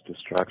of mass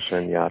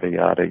destruction, yada,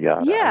 yada,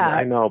 yada. Yeah.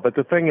 I know, but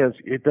the thing is,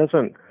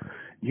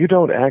 you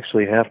don't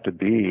actually have to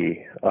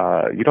be,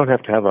 you don't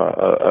have to have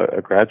a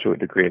graduate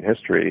degree in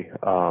history,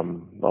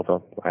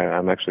 although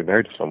I'm actually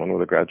married to someone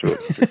with a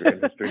graduate degree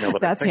in history now that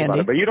That's I think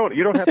handy. about it. But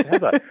you don't have to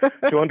have that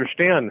to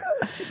understand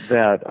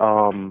that,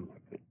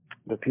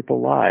 that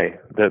people lie,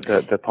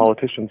 that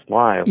politicians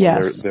lie.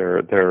 Yes.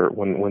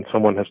 When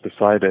someone has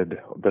decided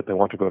that they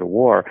want to go to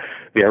war.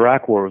 The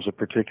Iraq War was a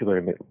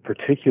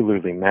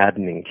particularly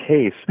maddening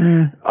case,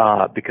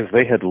 because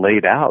they had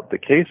laid out the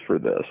case for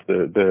this.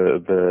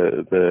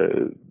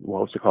 The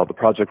what was it called? The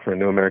Project for a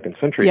New American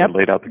Century had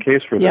laid out the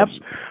case for this,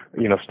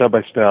 you know, step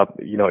by step.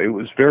 You know, it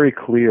was very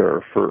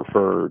clear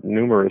for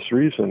numerous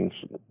reasons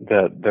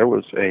that there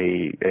was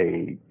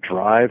a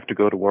drive to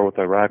go to war with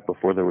Iraq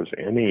before there was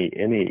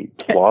any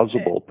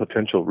plausible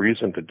potential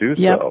reason to do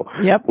so,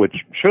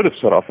 which should have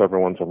set off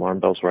everyone's alarm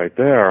bells right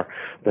there.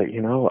 That,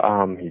 you know,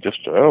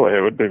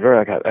 it would be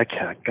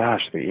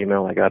gosh, the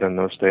email I got in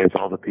those days,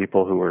 all the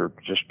people who were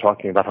just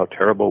talking about how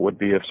terrible it would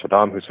be if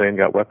Saddam Hussein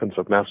got weapons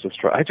of mass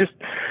destruction.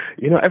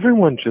 You know,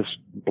 everyone just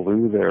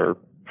blew their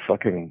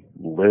fucking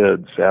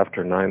lids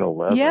after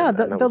 9/11. Yeah,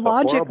 the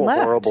logic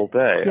left. Horrible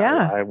day.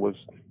 Yeah.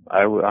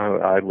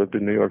 I lived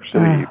in New York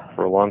City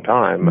for a long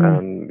time,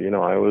 and, you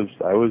know, I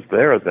was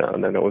there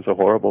then, and it was a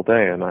horrible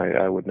day, and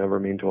I would never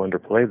mean to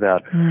underplay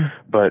that.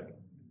 But,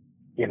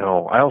 you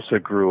know, I also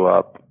grew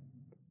up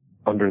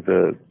under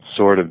the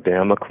sword of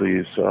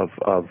Damocles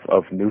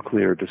of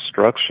nuclear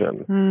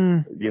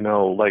destruction. You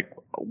know, like,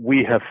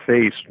 we have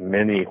faced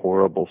many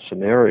horrible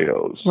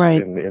scenarios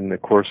in the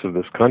course of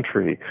this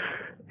country.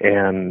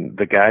 And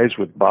the guys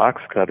with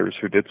box cutters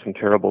who did some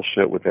terrible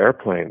shit with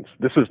airplanes,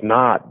 this is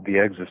not the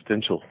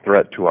existential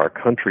threat to our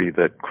country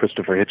that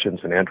Christopher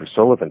Hitchens and Andrew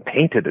Sullivan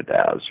painted it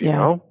as, you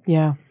know?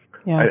 Yeah.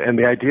 And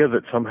the idea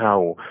that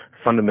somehow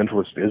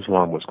fundamentalist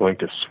Islam was going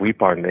to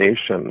sweep our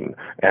nation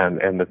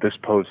and that this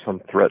posed some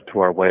threat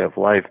to our way of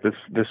life, this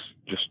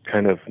just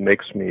kind of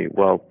makes me,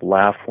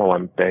 laugh while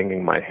I'm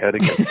banging my head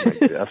against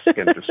my desk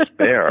in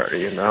despair,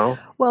 you know?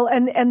 Well,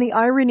 and the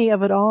irony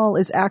of it all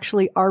is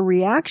actually our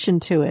reaction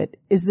to it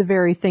is the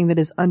very thing that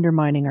is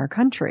undermining our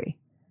country.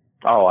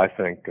 Oh, I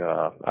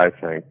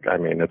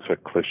mean, it's a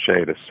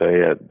cliche to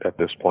say it at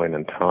this point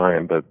in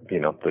time, but, you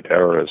know, the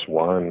terrorists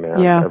won,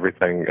 man. Yeah.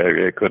 Everything,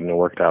 it couldn't have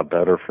worked out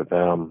better for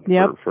them.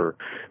 For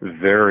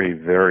very,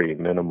 very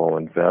minimal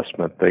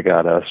investment, they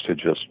got us to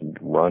just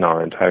run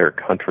our entire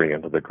country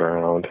into the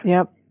ground.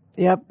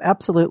 Yep,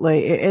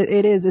 absolutely.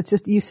 It is. It's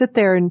just, you sit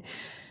there and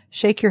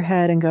shake your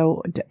head and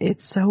go,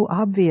 it's so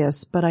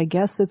obvious, but I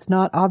guess it's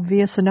not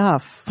obvious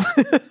enough.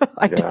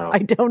 I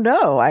don't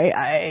know.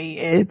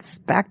 It's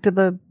back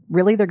to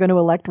really, they're going to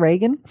elect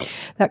Reagan?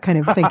 That kind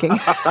of thinking.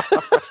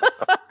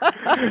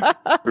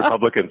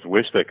 Republicans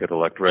wish they could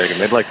elect Reagan.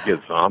 They'd like to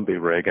get zombie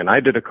Reagan. I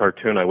did a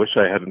cartoon. I wish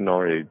I hadn't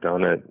already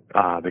done it,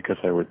 because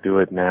I would do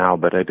it now,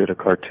 but I did a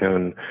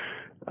cartoon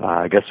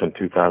I guess in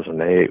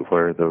 2008,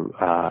 where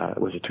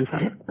was it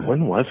 2000?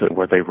 When was it?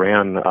 Where they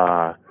ran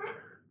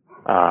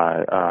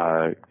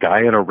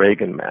guy in a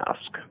Reagan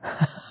mask.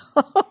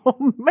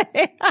 Oh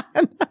man!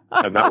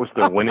 And that was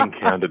the winning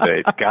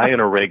candidate, guy in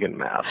a Reagan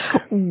mask.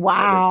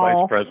 Wow! And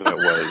the vice president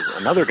was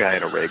another guy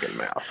in a Reagan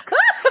mask.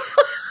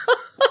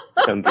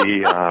 And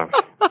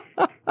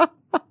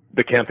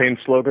the campaign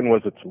slogan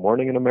was, "It's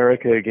morning in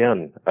America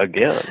again."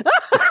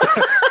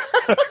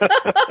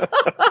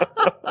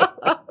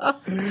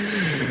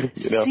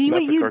 See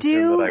what you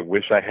do? That I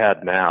wish I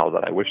had now,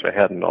 that I wish I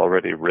hadn't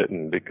already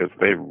written, because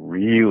they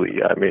really,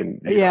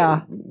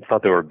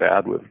 thought they were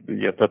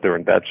thought they were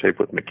in bad shape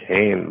with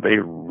McCain. They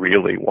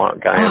really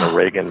want guy in a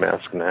Reagan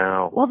mask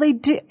now. Well, they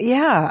do.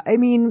 Yeah. I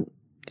mean,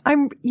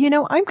 I'm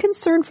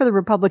concerned for the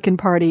Republican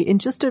Party in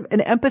just an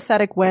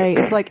empathetic way.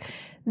 It's like,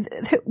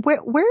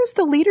 where's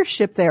the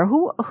leadership there?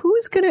 what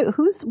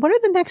are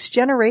the next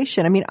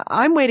generation? I mean,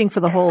 I'm waiting for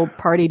the whole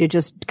party to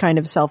just kind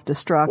of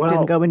self-destruct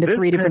and go into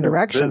three different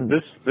directions.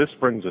 This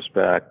brings us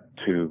back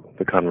to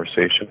the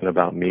conversation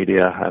about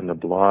media and the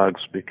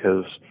blogs,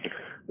 because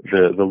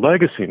the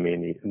legacy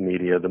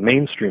media, the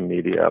mainstream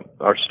media,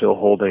 are still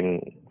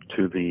holding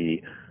to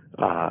the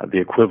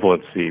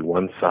equivalency,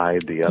 one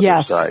side, the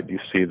other side. You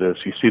see this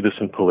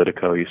in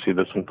Politico, you see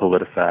this in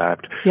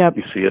PolitiFact,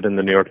 you see it in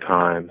the New York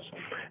Times.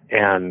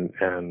 And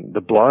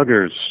the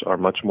bloggers are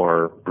much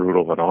more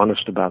brutal and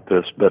honest about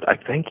this, but I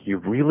think you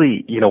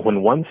really,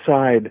 when one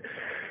side,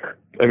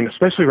 I mean,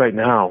 especially right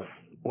now,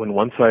 when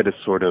one side is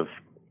sort of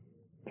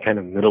kind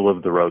of middle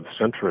of the road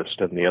centrist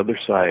and the other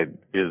side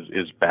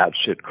is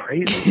batshit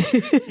crazy,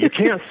 you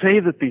can't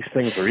say that these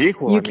things are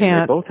equal. You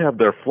can't. They both have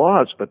their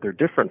flaws, but they're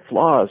different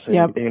flaws.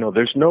 And,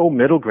 there's no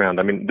middle ground.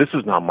 I mean, this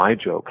is not my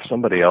joke.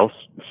 Somebody else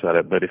said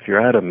it, but if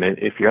you're at a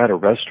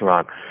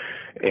restaurant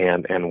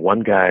and one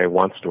guy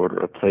wants to order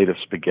a plate of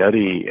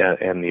spaghetti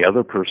and the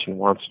other person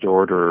wants to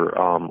order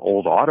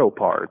old auto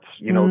parts,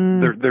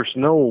 there's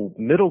no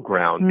middle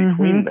ground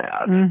between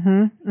that.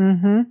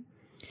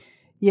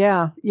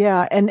 Yeah,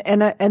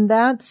 and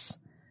that's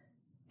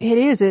it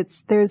is.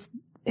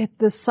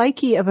 The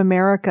psyche of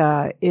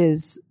America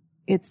is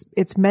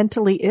it's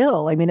mentally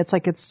ill. I mean, it's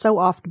like it's so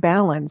off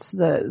balance.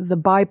 The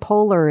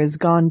bipolar has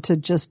gone to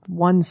just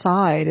one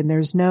side, and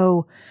there's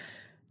no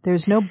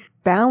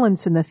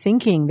balance in the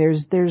thinking.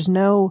 There's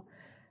no,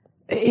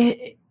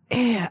 I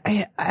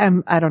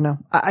don't know.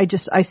 I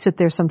sit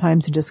there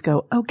sometimes and just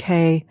go,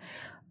 okay,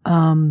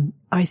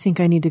 I think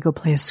I need to go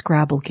play a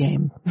Scrabble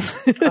game.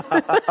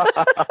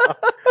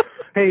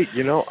 Hey,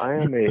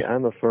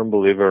 I'm a firm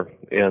believer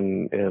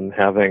in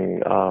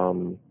having,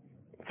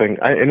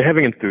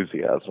 having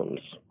enthusiasms.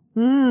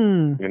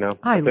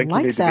 I think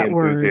like you need that to be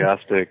word.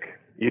 Enthusiastic.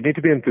 You need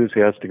to be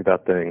enthusiastic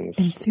about things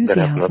that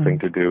have nothing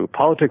to do.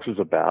 Politics is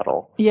a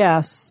battle.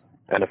 Yes.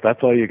 And if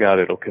that's all you got,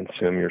 it'll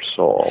consume your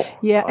soul.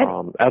 Yeah.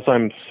 As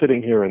I'm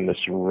sitting here in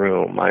this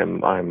room,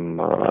 I'm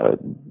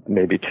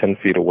maybe 10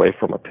 feet away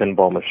from a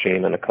pinball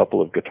machine and a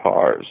couple of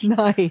guitars.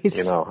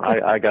 Nice.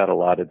 I got a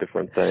lot of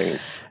different things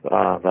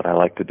that I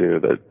like to do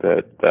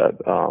that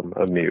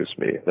amuse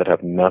me, that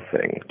have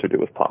nothing to do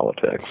with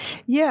politics.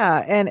 Yeah,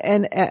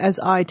 and as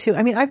I too.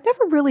 I mean, I've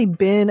never really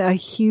been a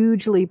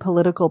hugely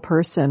political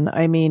person.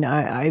 I mean,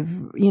 I've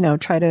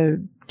tried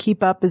to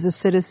keep up as a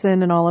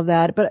citizen and all of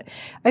that. But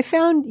I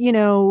found,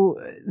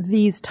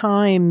 these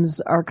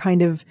times are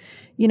kind of,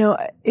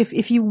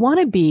 if you want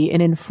to be an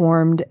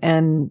informed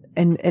and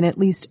at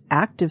least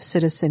active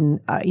citizen,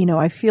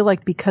 I feel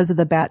like because of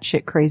the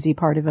batshit crazy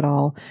part of it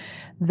all,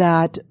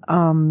 that,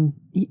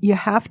 you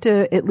have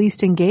to at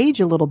least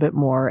engage a little bit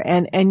more.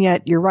 And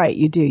yet you're right.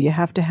 You do. You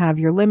have to have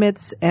your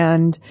limits,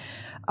 and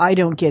I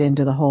don't get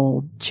into the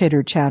whole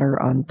chitter chatter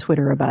on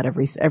Twitter about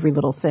every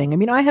little thing. I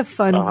mean, I have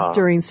fun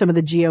during some of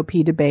the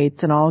GOP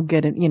debates, and I'll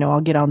get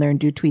on there and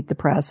do tweet the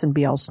press and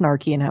be all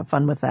snarky and have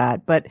fun with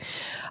that. But,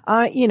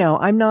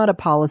 I'm not a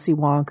policy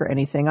wonk or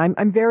anything.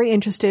 I'm very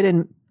interested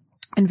in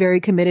and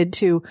very committed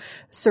to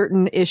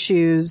certain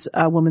issues,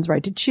 women's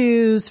right to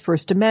choose,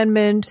 First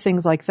Amendment,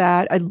 things like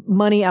that.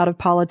 Money out of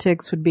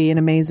politics would be an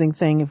amazing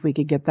thing if we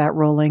could get that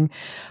rolling.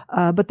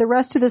 But the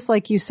rest of this,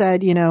 like you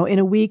said, in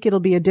a week it'll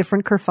be a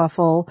different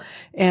kerfuffle,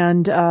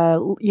 and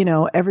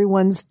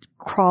everyone's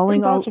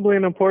crawling all. Possibly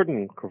an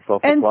important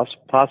kerfuffle,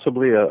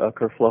 possibly a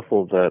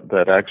kerfuffle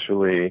that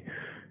actually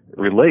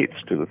relates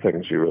to the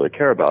things you really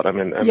care about. I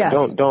mean,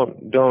 yes. Don't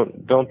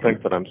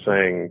think that I'm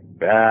saying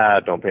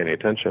don't pay any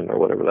attention or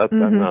whatever. That's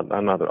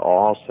I'm not at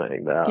all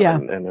saying that. Yeah.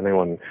 And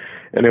anyone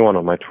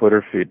on my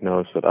Twitter feed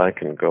knows that I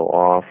can go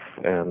off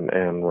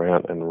and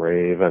rant and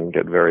rave and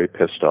get very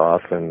pissed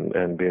off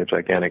and be a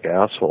gigantic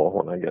asshole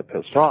when I get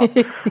pissed off.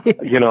 And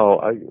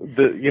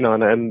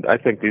I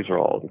think these are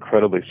all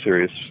incredibly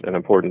serious and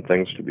important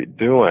things to be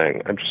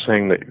doing. I'm just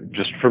saying that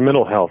just for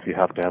mental health, you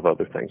have to have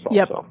other things also.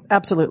 Yep,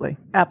 absolutely.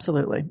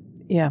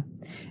 Yeah.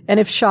 And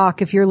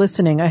if you're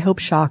listening, I hope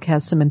Shock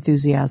has some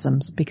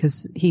enthusiasms,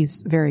 because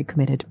he's very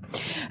committed.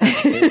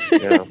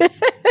 Yeah.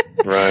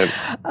 Right.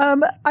 I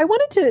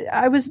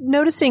was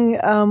noticing,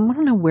 I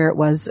don't know where it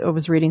was. I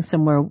was reading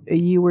somewhere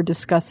you were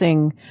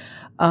discussing,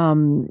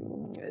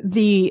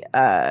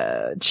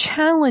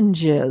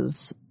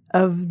 challenges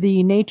of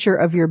the nature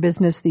of your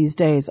business these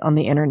days on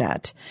the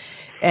internet.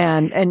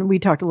 And we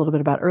talked a little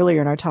bit about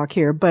earlier in our talk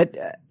here, but,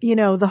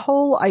 the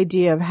whole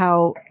idea of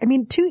how,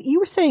 you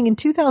were saying in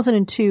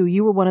 2002,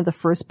 you were one of the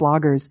first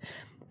bloggers.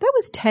 That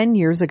was 10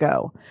 years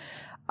ago.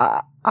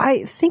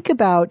 I think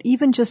about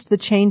even just the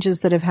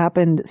changes that have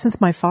happened since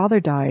my father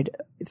died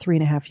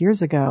 3.5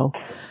 years ago.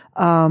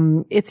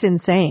 It's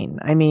insane.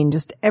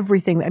 Just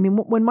everything.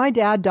 When my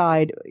dad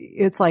died,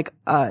 it's like,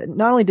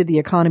 not only did the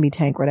economy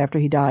tank right after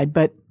he died,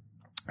 but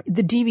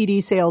the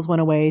DVD sales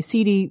went away,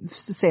 CD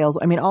sales.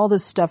 All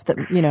this stuff that,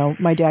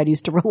 my dad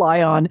used to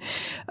rely on,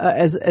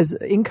 as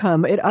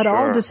income, it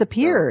all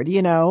disappeared,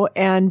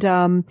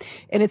 and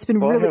it's been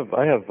really.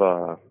 I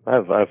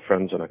have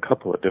friends in a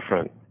couple of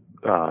different,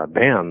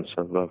 bands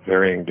of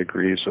varying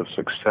degrees of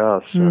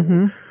success.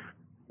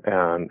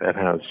 And it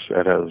has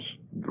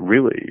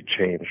really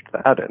changed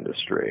that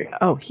industry.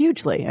 Oh,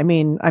 hugely.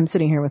 I'm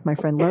sitting here with my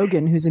friend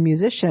Logan, who's a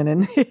musician,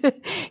 and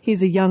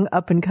he's a young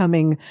up and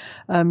coming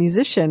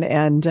musician,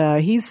 and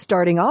he's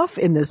starting off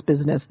in this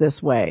business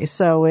this way.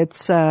 So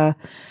it's and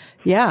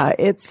I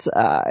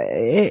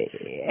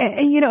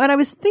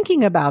was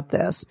thinking about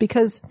this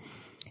because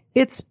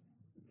it's,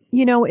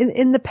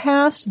 in the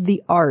past,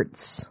 the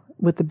arts,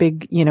 with the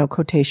big,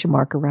 quotation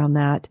mark around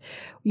that,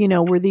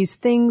 were these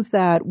things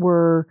that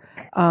were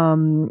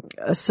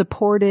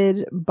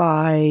supported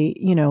by,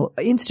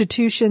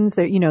 institutions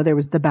that, there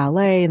was the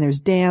ballet and there's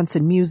dance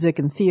and music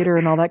and theater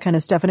and all that kind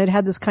of stuff. And it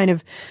had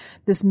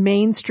this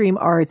mainstream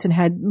arts and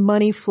had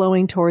money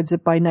flowing towards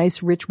it by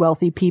nice, rich,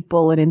 wealthy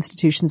people and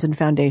institutions and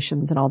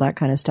foundations and all that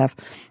kind of stuff.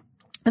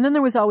 And then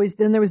there was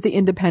the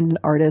independent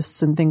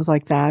artists and things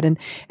like that. And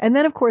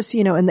then of course,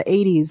 in the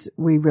 80s,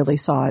 we really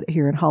saw it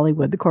here in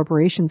Hollywood. The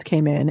corporations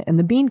came in and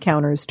the bean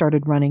counters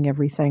started running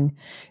everything.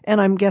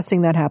 And I'm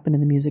guessing that happened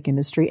in the music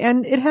industry,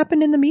 and it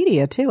happened in the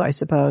media too, I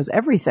suppose,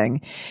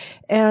 everything.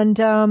 And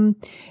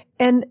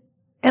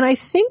I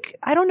think,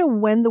 I don't know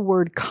when the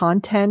word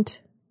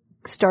content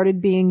started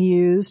being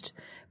used,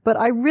 but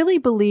I really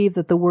believe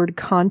that the word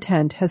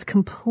content has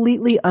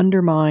completely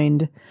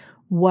undermined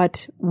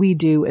what we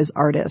do as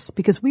artists,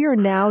 because we are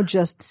now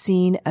just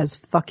seen as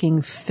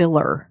fucking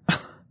filler.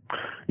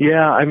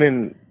 Yeah, I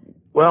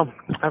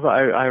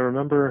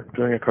remember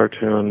doing a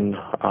cartoon,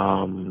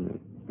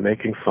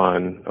 making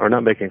fun, or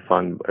not making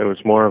fun, it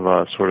was more of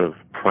a sort of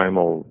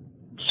primal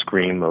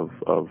scream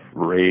of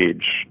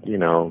rage,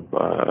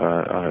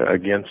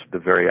 against the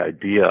very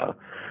idea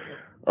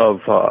of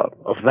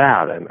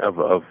that, and of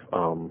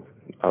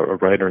a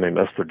writer named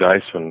Esther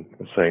Dyson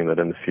was saying that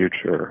in the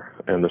future,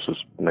 and this is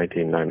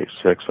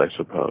 1996, I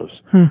suppose,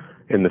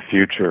 in the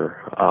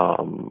future,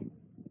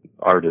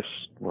 artists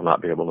will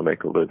not be able to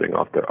make a living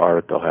off their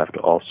art. They'll have to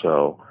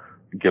also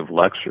give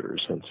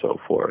lectures and so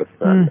forth.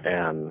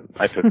 And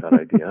I took that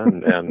idea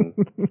and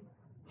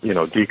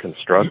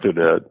deconstructed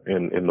it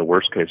in the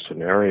worst case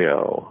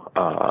scenario,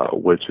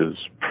 which is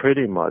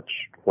pretty much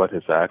what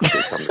has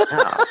actually come to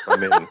pass.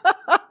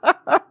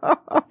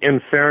 In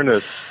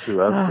fairness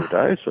to Esther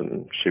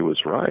Dyson, she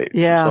was right.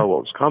 Yeah. She saw what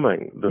was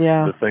coming.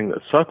 The thing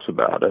that sucks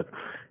about it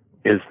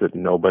is that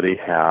nobody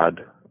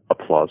had a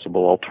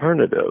plausible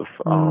alternative.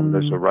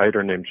 There's a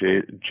writer named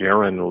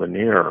Jaron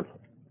Lanier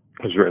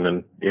who's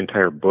written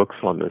entire books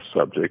on this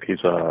subject.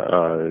 He's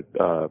a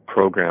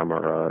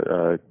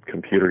programmer, a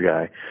computer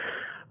guy.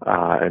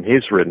 And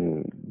he's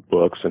written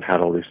books and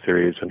had all these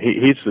theories, and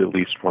he's at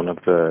least one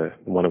of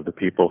the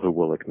people who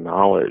will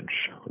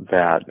acknowledge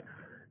that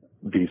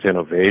these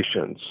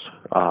innovations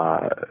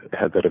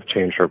that have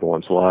changed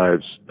everyone's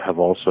lives have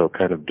also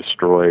kind of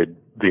destroyed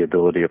the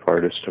ability of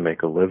artists to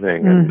make a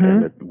living,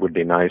 and it would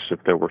be nice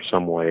if there were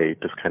some way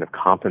to kind of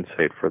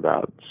compensate for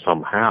that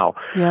somehow.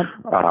 Yep.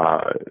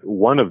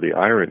 One of the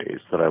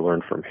ironies that I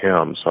learned from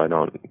him, so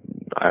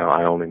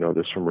I only know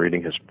this from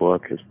reading his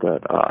book, is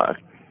that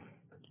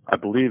I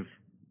believe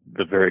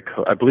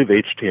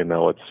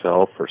HTML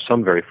itself, or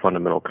some very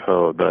fundamental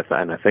code,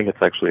 and I think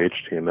it's actually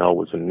HTML,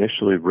 was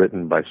initially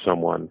written by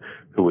someone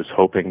who was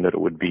hoping that it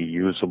would be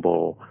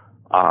usable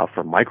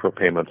for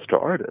micropayments to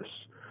artists.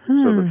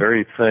 So the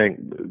very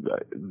thing,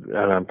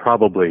 and I'm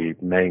probably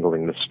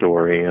mangling the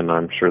story, and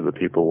I'm sure that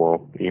people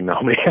will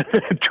email me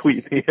and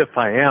tweet me if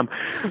I am,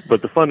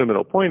 but the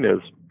fundamental point is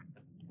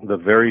the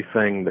very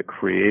thing that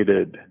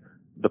created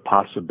the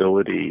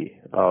possibility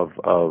of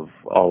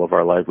all of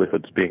our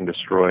livelihoods being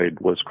destroyed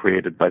was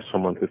created by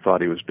someone who thought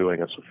he was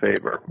doing us a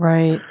favor.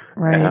 Right.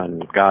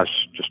 And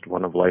gosh, just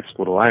one of life's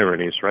little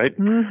ironies, right?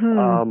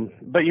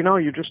 But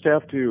you just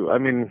have to,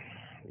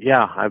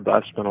 I've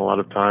spent a lot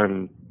of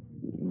time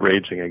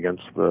raging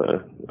against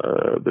the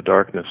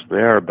darkness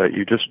there, but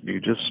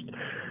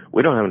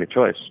we don't have any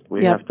choice.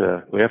 We have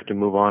to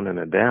move on and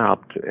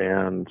adapt,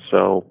 and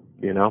so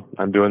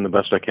I'm doing the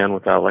best I can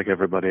with that, like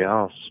everybody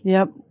else.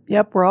 Yep.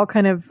 We're all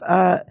kind of,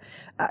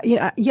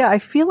 I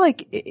feel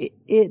like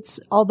it's,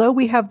 although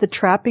we have the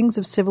trappings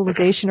of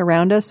civilization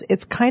around us,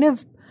 it's kind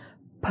of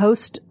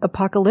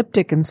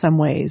post-apocalyptic in some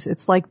ways.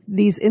 It's like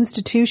these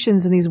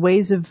institutions and these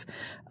ways of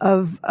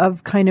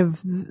kind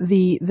of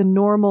the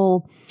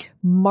normal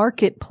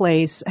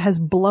marketplace has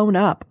blown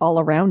up all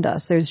around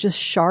us. There's just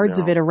shards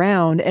of it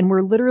around, and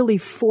we're literally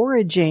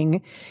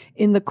foraging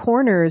in the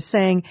corners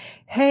saying,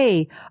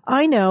 "Hey,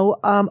 I know,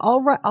 I'm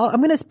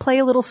going to play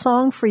a little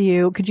song for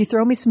you. Could you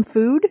throw me some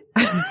food?"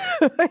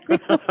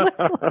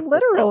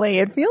 Literally,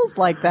 it feels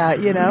like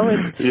that, you know.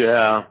 It's you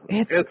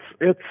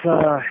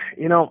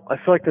know, I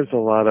feel like there's a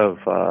lot of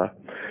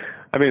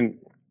I mean,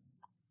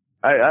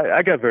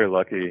 I got very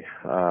lucky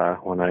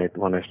when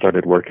I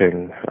started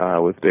working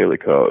with Daily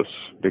Kos,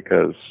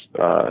 because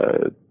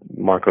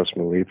Markos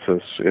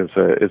Moulitsas is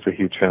a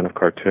huge fan of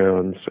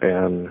cartoons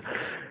and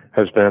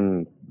has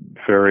been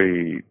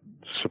very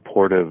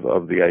supportive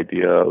of the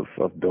idea of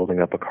building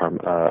up a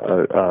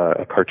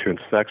cartoon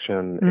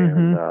section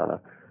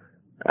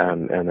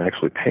and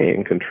actually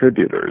paying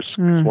contributors.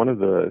 'Cause one of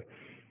the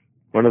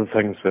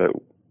things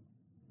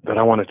that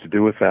I wanted to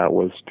do with that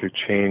was to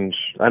change,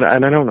 and I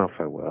don't know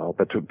if I will,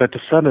 but to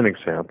set an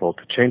example,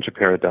 to change a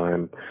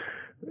paradigm,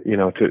 you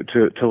know,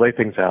 to lay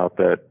things out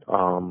that,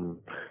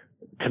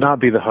 to not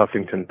be the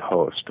Huffington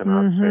Post and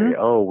not say,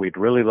 "Oh, we'd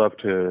really love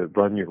to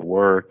run your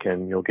work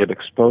and you'll get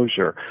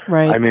exposure."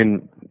 Right. I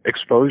mean,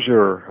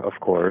 exposure,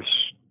 of course,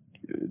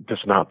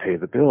 does not pay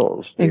the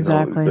bills.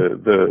 Exactly. You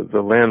know,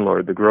 the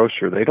landlord, the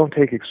grocer, they don't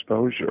take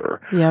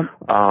exposure. Yep.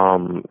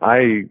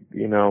 I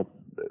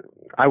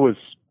was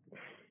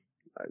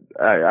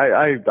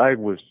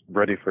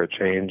ready for a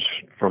change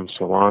from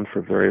Salon for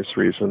various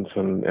reasons,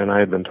 and I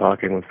had been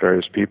talking with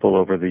various people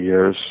over the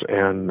years,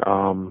 and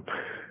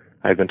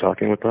I'd been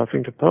talking with the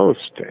Huffington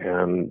Post,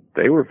 and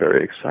they were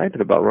very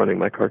excited about running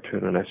my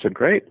cartoon, and I said,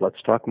 "Great,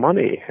 let's talk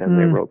money." And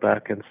they wrote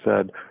back and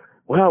said,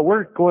 "Well,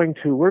 we're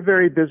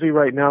very busy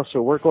right now,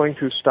 so we're going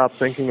to stop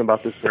thinking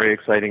about this very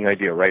exciting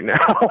idea right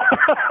now."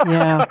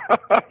 Yeah.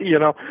 You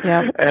know?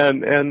 Yeah.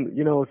 And,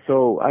 you know,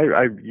 so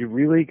you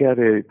really got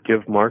to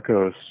give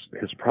Markos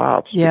his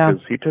props,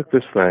 because he took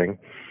this thing,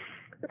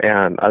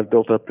 and I've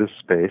built up this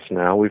space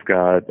now. We've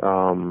got,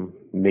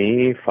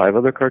 me, 5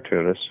 other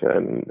cartoonists,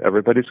 and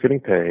everybody's getting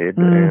paid,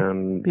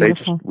 and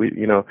beautiful.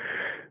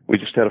 we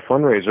just had a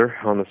fundraiser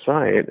on the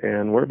site,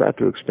 and we're about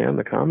to expand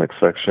the comics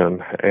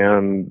section,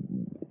 and,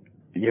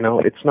 you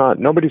know,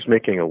 nobody's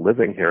making a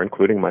living here,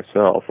 including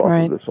myself,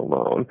 off of this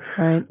alone.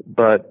 Right.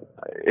 But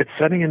it's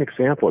setting an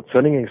example. It's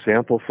setting an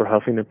example for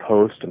Huffington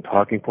Post and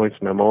Talking Points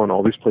Memo and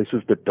all these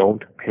places that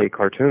don't pay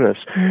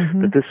cartoonists,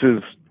 that this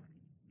is,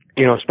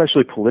 you know,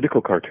 especially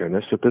political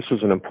cartoonists, that this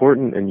is an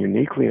important and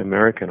uniquely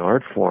American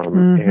art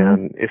form.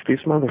 And if these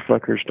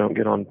motherfuckers don't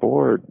get on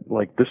board,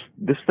 like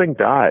this thing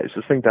dies.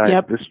 This thing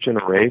dies this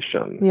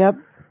generation. Yep.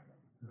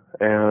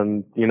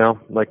 And, you know,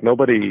 like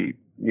nobody,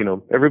 you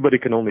know, everybody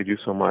can only do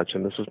so much,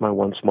 and this is my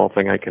one small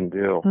thing I can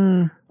do.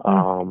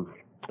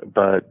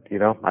 But, you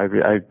know,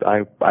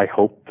 I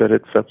hope that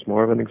it sets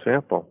more of an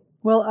example.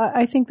 Well,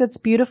 I think that's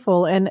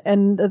beautiful. And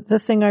the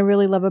thing I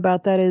really love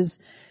about that is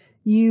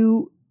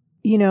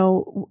you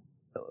know,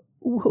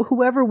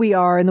 whoever we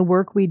are and the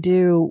work we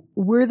do,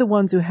 we're the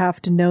ones who have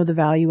to know the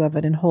value of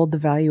it and hold the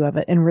value of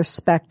it and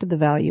respect the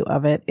value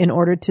of it in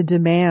order to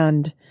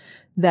demand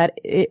that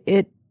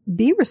it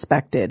be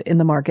respected in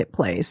the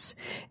marketplace.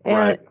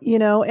 And, you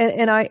know,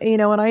 and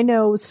I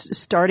know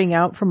starting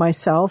out for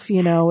myself,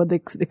 you know,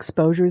 the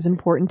exposure is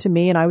important to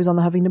me. And I was on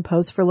the Huffington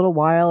Post for a little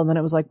while, and then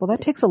it was like, well,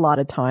 that takes a lot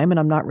of time and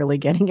I'm not really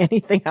getting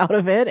anything out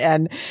of it.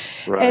 And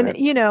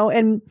you know,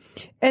 and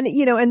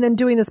then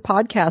doing this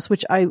podcast,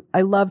 which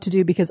I love to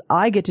do because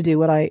I get to do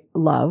what I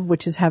love,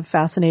 which is have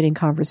fascinating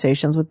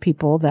conversations with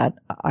people that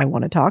I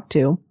want to talk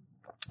to.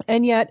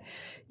 And yet,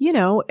 you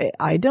know,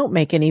 I don't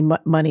make any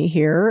money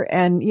here.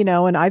 And, you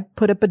know, and I've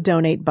put up a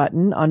donate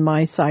button on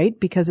my site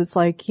because it's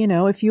like, you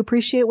know, if you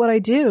appreciate what I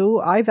do,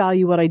 I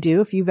value what I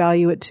do. If you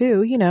value it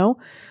too, you know,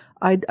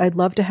 I'd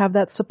love to have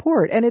that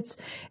support. And it's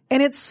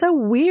so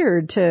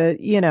weird to,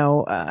 you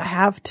know,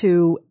 have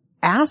to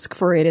ask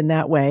for it in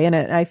that way. And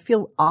I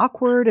feel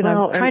awkward, and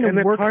I'm trying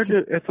to work.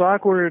 It's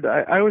awkward.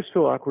 I always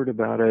feel awkward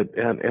about it,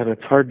 and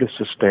it's hard to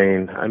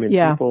sustain. I mean,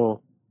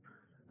 people,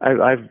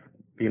 I've,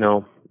 you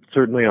know,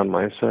 certainly on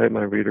my site,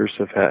 my readers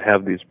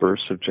have these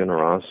bursts of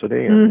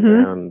generosity,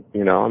 and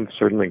you know, I'm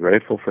certainly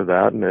grateful for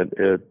that, and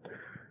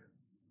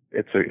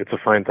it's a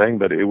fine thing,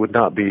 but it would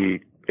not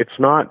be. It's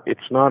not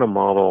a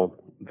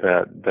model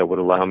that would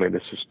allow me to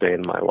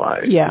sustain my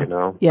life. You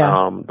know,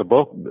 the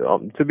book.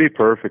 To be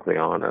perfectly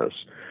honest,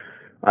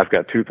 I've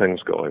got 2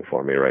 things going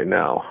for me right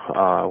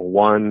now.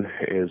 One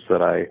is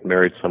that I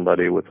married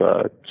somebody with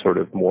a sort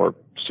of more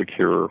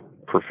secure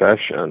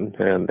profession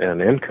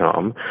and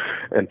income,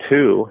 and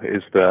 2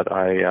 is that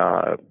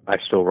I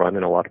still run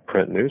in a lot of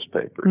print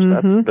newspapers.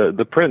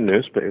 The print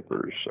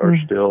newspapers are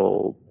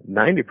still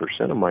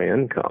 90% of my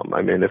income.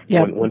 I mean,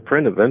 when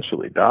print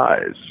eventually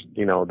dies,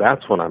 you know,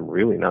 that's when I'm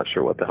really not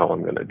sure what the hell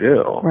I'm going to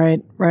do.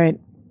 Right.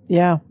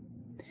 Yeah.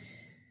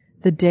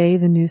 The day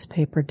the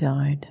newspaper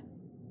died.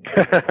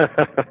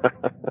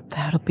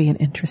 That'll be an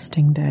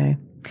interesting day.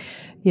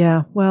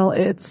 Yeah. Well,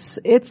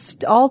 it's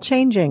all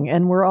changing,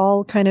 and we're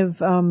all kind of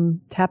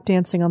tap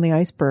dancing on the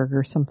iceberg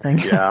or something.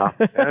 Yeah.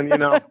 And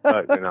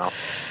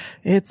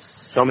it's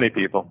so many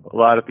people, a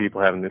lot of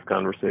people having this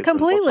conversation.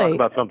 Completely. Let's talk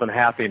about something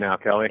happy now,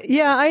 Kelly.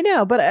 Yeah, I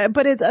know, but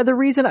it's the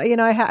reason,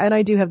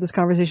 I do have this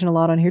conversation a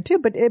lot on here too,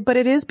 but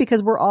it is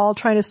because we're all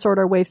trying to sort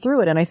our way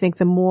through it. And I think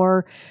the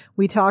more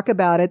we talk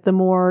about it, the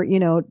more,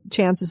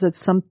 chances that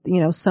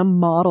some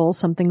model,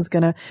 something's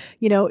gonna,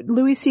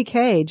 Louis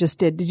C.K. just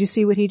did you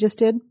see what he just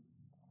did?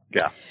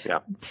 Yeah.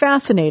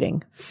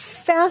 Fascinating.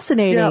 Yeah,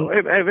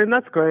 I mean,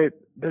 that's great.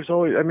 There's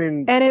always,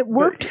 and it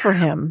worked for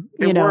him.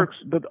 It works,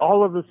 but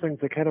all of those things,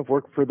 they kind of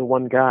work for the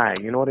one guy.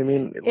 You know what I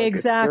mean? Like,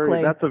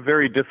 exactly. That's a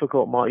very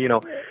difficult,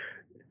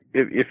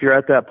 if you're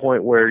at that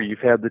point where you've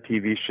had the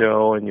TV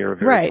show and you're a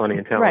very funny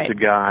and talented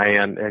guy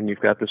and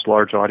you've got this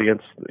large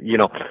audience,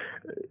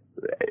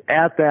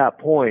 at that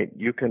point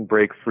you can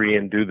break free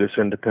and do this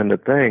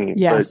independent thing.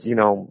 Yes.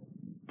 But,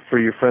 for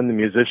your friend, the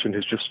musician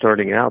who's just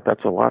starting out,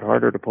 that's a lot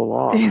harder to pull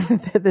off.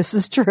 This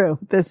is true.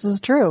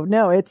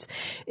 No, it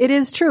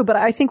is true. But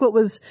I think what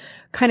was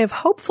kind of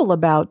hopeful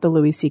about the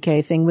Louis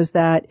C.K. thing was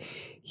that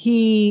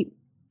he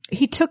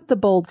took the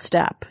bold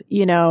step,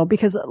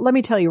 because let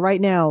me tell you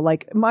right now,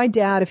 like my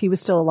dad, if he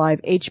was still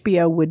alive,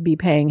 HBO would be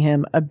paying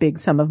him a big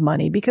sum of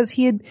money because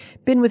he had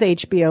been with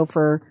HBO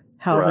for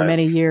however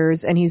many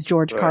years, and he's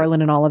George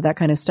Carlin and all of that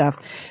kind of stuff.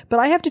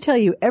 But I have to tell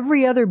you,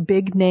 every other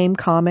big name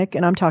comic,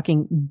 and I'm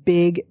talking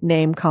big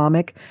name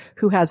comic,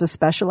 who has a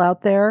special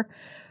out there,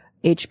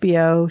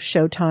 HBO,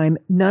 Showtime,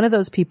 none of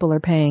those people are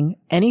paying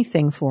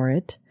anything for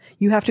it.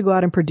 You have to go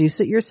out and produce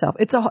it yourself.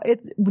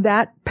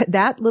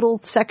 That little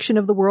section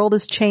of the world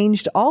has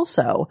changed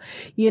also.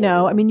 You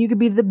could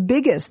be the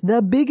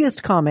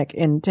biggest comic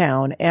in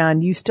town,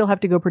 and you still have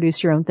to go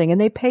produce your own thing,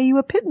 and they pay you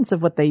a pittance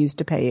of what they used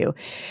to pay you.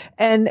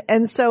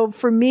 And so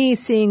for me,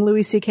 seeing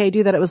Louis C.K.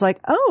 do that, it was like,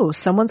 oh,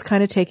 someone's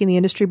kind of taking the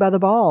industry by the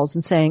balls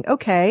and saying,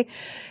 okay,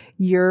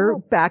 you're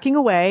backing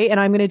away and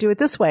I'm going to do it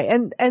this way.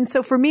 And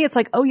so for me, it's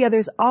like, oh yeah,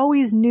 there's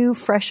always new,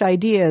 fresh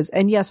ideas.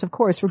 And yes, of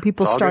course, for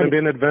people starting. It's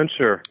all going to be an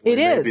adventure. We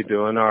may be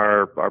doing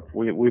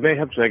we may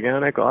have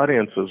gigantic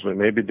audiences. We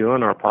may be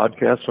doing our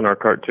podcasts and our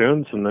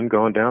cartoons and then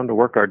going down to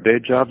work our day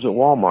jobs at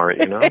Walmart,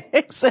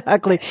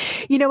 Exactly.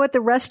 You know what? The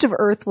rest of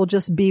Earth will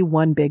just be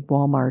one big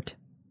Walmart.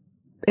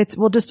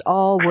 We'll just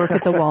all work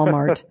at the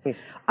Walmart.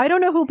 I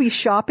don't know who'll be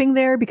shopping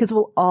there because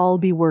we'll all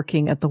be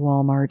working at the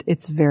Walmart.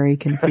 It's very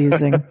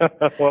confusing.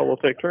 Well, we'll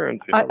take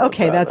turns.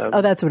 Okay,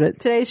 that's what it.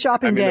 Today's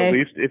shopping day. At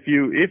least if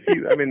you,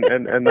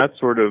 and that's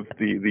sort of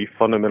the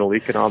fundamental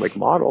economic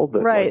model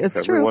that if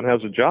everyone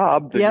has a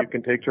job, then you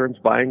can take turns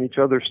buying each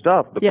other's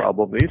stuff. The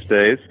problem these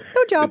days is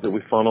that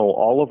we funnel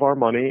all of our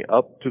money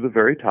up to the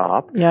very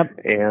top. Yep.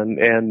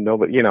 And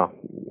nobody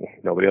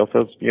else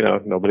has,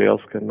 nobody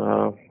else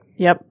can.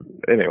 Yep.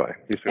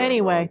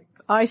 Anyway,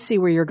 I see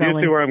where you're going.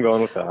 You see where I'm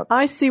going with that.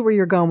 I see where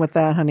you're going with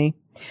that, honey.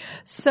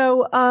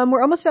 So,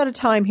 we're almost out of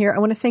time here. I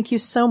want to thank you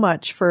so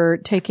much for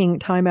taking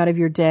time out of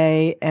your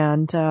day.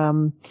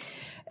 And,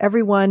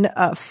 everyone,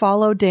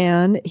 follow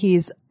Dan.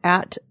 He's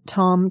at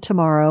Tom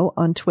Tomorrow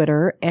on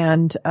Twitter,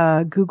 and,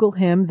 Google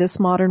him, This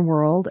Modern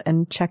World,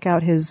 and check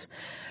out his,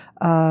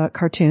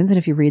 cartoons. And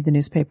if you read the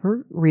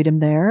newspaper, read him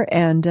there.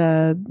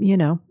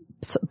 And,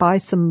 buy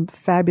some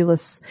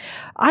fabulous.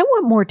 I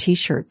want more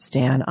T-shirts,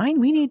 Dan.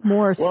 We need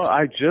more.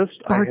 Well,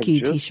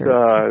 sparky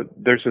T-shirts.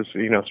 There's this,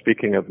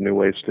 speaking of new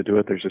ways to do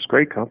it, there's this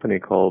great company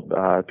called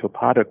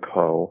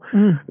Topatico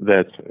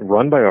that's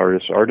run by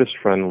artists, artist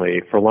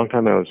friendly. For a long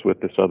time, I was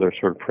with this other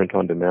sort of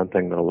print-on-demand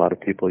thing that a lot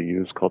of people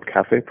use called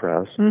Cafe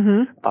Press.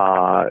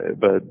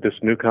 But this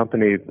new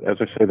company, as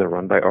I say, they're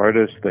run by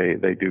artists.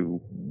 They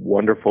do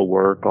wonderful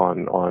work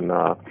on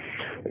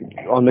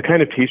the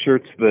kind of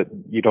T-shirts that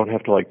you don't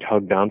have to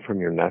tug down from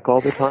your neck all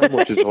the time,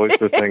 which is always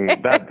the thing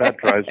that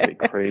drives me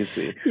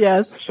crazy.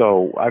 Yes.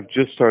 So I've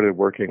just started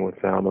working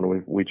with them,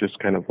 and we just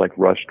kind of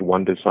rushed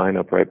one design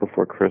up right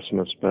before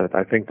Christmas. But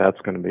I think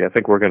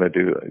we're going to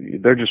do.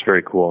 They're just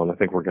very cool, and I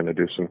think we're going to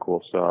do some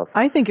cool stuff.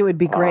 I think it would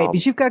be great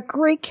because you've got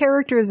great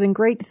characters and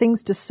great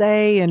things to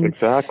say, and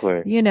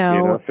exactly.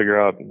 Figure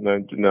out.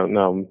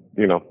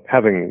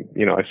 Having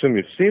I assume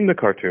you've seen the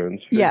cartoons.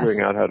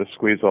 Figuring out how to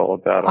squeeze all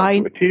of that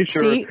onto a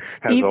T-shirt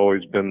has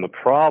always been the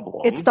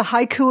problem. It's the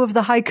haiku of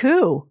the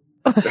haiku.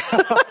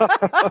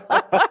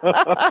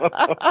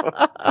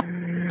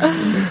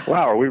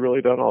 Wow, are we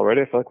really done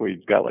already? I feel like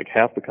we've got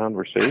half the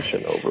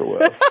conversation over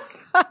with.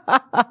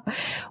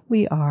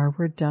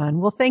 We're done.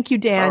 Well, thank you,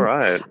 Dan. All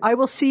right. I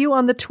will see you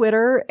on the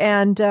Twitter,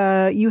 and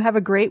you have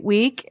a great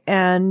week,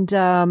 and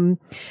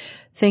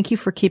thank you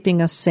for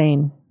keeping us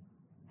sane.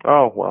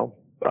 Oh, well,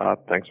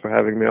 thanks for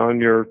having me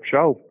on your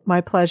show.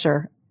 My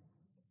pleasure.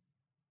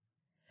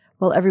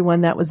 Well,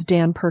 everyone, that was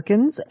Dan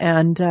Perkins.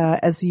 And,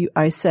 I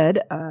said,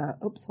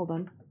 hold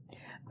on.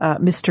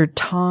 Mr.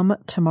 Tom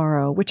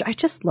Tomorrow, which I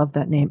just love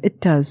that name. It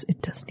does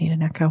need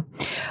an echo.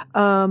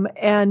 I'm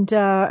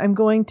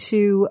going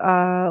to,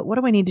 what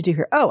do I need to do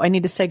here? Oh, I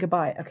need to say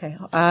goodbye. Okay.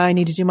 I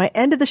need to do my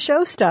end of the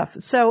show stuff.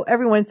 So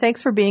everyone,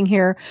 thanks for being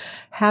here.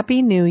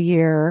 Happy New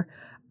Year.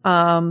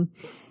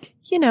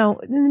 You know,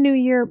 in the new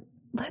year,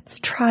 let's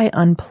try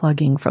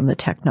unplugging from the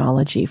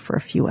technology for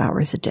a few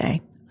hours a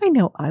day. I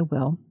know I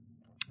will.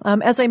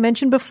 As I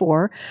mentioned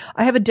before,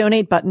 I have a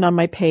donate button on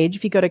my page.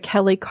 If you go to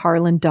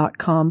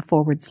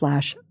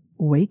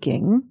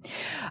kellycarlin.com/waking,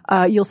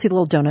 you'll see the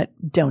little donut.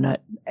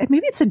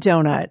 Maybe it's a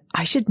donut.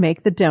 I should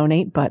make the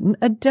donate button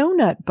a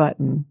donut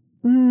button.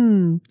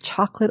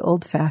 Chocolate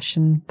old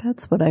fashioned.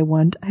 That's what I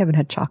want. I haven't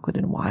had chocolate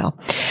in a while.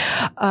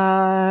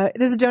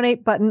 There's a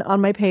donate button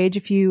on my page.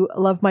 If you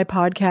love my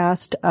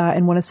podcast,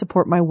 and want to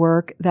support my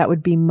work, that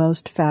would be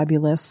most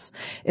fabulous.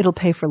 It'll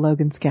pay for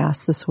Logan's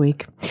gas this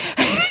week.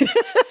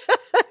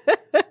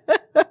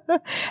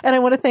 And I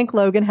want to thank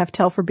Logan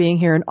Heftel for being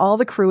here and all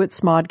the crew at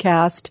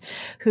Smodcast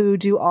who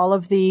do all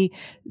of the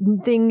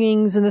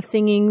thingings and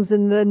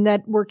the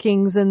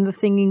networkings and the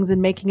thingings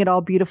and making it all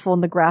beautiful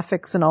and the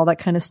graphics and all that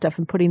kind of stuff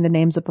and putting the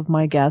names up of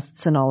my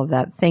guests and all of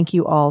that. Thank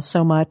you all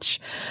so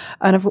much.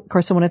 And of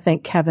course, I want to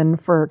thank Kevin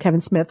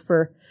Smith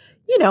for,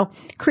 you know,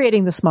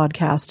 creating the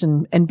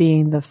Smodcast and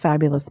being the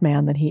fabulous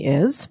man that he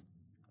is.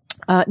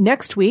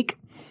 Next week,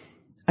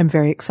 I'm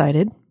very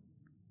excited.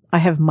 I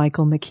have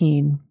Michael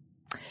McKean.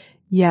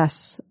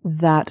 Yes,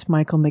 that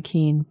Michael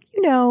McKean,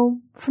 you know,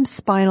 from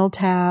Spinal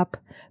Tap,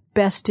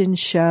 Best in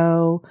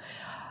Show,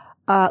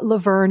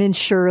 Laverne and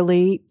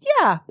Shirley.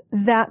 Yeah,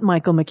 that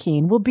Michael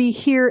McKean will be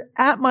here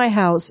at my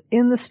house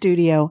in the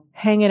studio,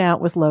 hanging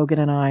out with Logan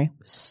and I.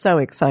 So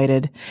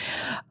excited.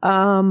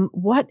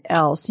 What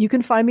else? You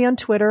can find me on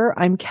Twitter.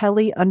 I'm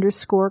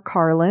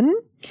Kelly_Carlin.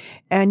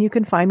 And you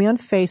can find me on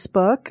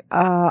Facebook.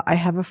 I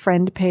have a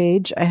friend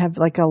page. I have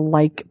like a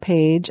like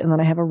page and then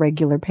I have a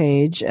regular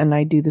page and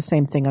I do the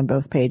same thing on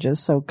both pages.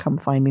 So come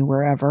find me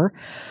wherever.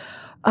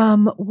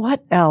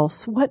 What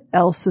else? What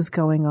else is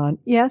going on?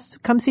 Yes.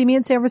 Come see me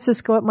in San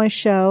Francisco at my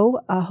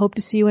show. Hope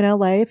to see you in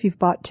LA if you've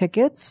bought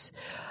tickets.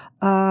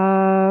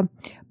 My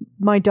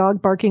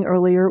dog barking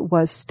earlier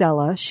was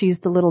Stella. She's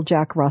the little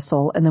Jack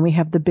Russell. And then we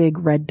have the big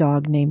red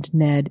dog named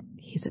Ned.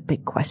 He's a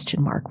big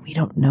question mark. We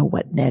don't know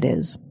what Ned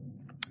is.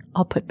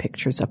 I'll put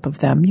pictures up of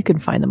them. You can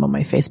find them on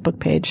my Facebook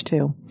page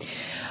too.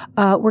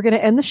 We're going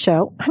to end the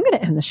show. I'm going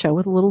to end the show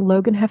with a little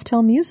Logan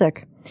Heftel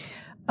music.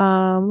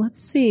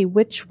 Let's see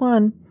which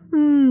one.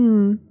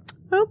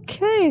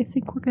 Okay. I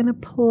think we're going to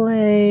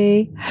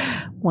play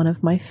one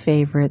of my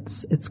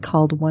favorites. It's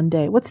called One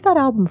Day. What's that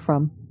album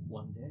from?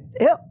 One Day.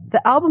 Yeah,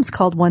 the album's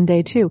called One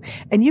Day too.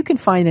 And you can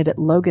find it at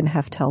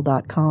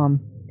loganheftel.com.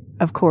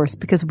 Of course,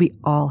 because we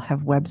all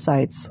have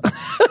websites.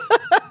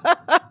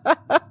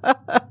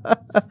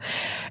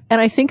 And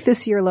I think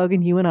this year,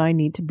 Logan, you and I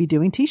need to be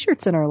doing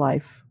t-shirts in our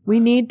life. We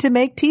need to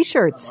make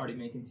t-shirts. I'm already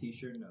making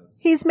t-shirt notes.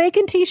 He's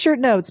making t-shirt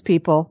notes,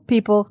 people.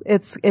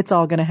 It's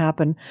all going to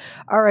happen.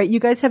 All right. You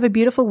guys have a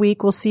beautiful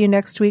week. We'll see you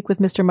next week with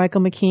Mr.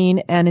 Michael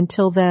McKean. And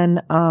until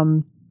then,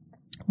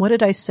 what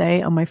did I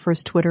say on my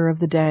first Twitter of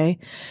the day?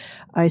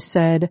 I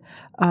said,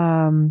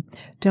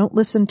 don't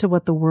listen to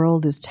what the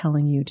world is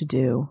telling you to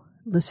do.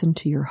 Listen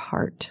to your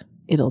heart.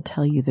 It'll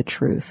tell you the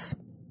truth.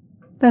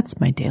 That's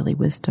my daily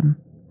wisdom.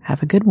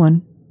 Have a good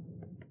one.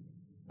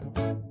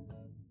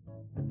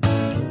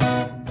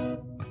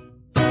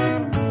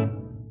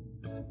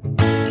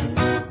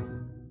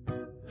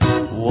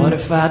 What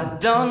if I'd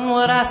done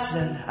what I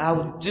said I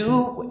would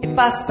do? If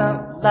I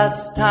spent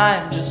less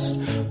time just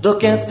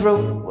looking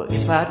through? What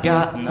if I'd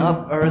gotten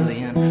up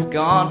early and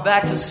gone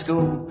back to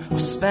school? Or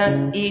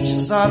spent each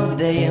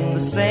Sunday in the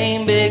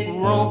same big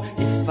room?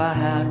 If I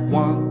had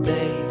one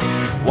day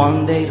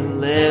to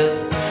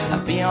live,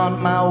 I'd be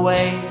on my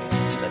way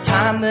to the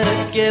time that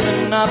I'd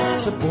given up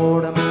to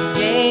boredom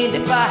again.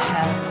 If I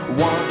had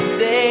one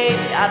day,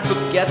 I'd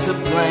forget to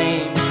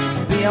blame.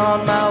 Be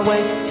on my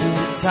way to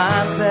the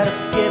times that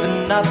I've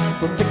given up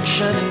for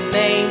fiction and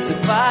names.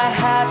 If I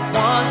had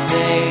one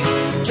day,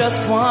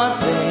 just one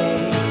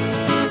day.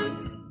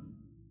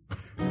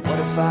 What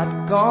if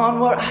I'd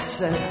gone where I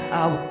said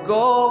I would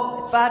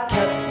go? If I'd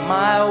kept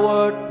my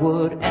word,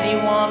 would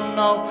anyone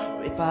know?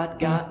 If I'd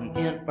gotten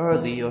in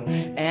early or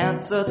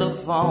answered the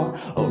phone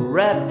or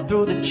read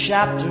through the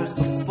chapters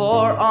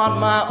before on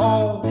my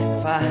own.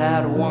 If I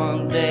had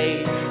one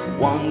day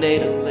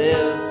to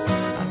live,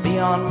 I'd be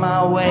on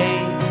my way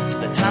to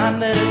the time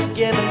that I'd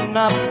given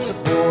up to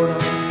boredom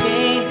and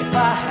pain. If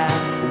I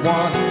had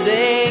one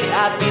day,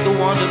 I'd be the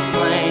one to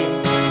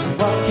blame.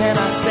 What can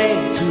I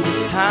say to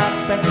the time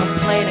spent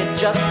complaining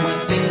just when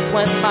things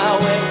went my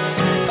way?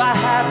 If I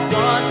had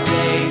one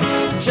day,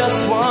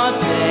 just one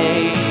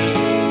day.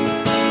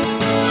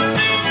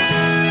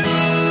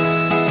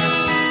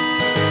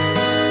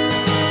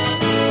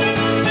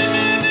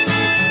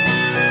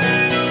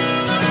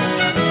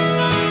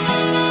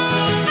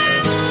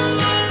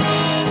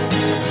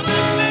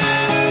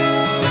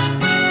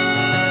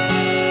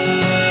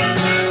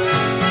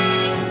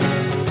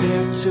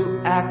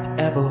 Act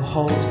ever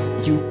holds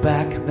you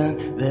back,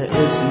 then there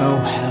is no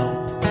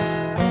help.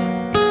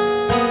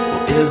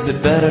 Or is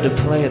it better to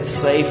play it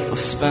safe or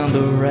spend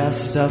the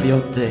rest of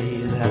your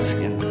days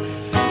asking,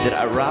 did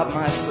I rob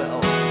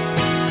myself?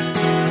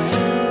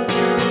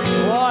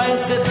 Or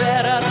is it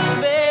better to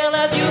fail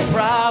as you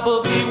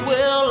probably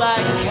will,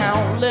 like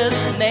countless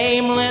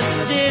nameless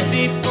did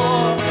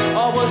before.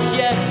 Or was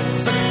yet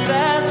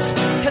success,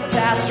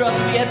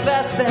 catastrophe at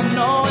best, then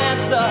no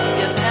answer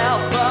is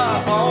ever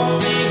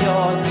only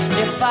yours.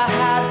 If I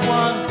had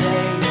one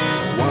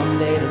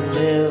day to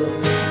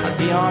live, I'd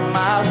be on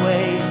my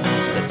way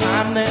to the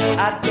time that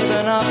I'd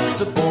given up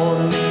to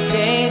boredom and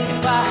pain.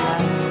 If I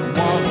had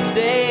one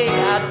day,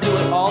 I'd do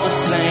it all the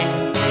same.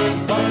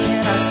 What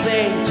can I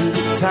say to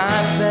the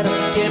times that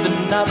I've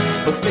given up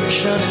for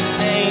fiction and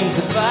names?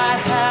 If I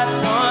had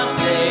one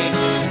day,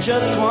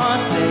 just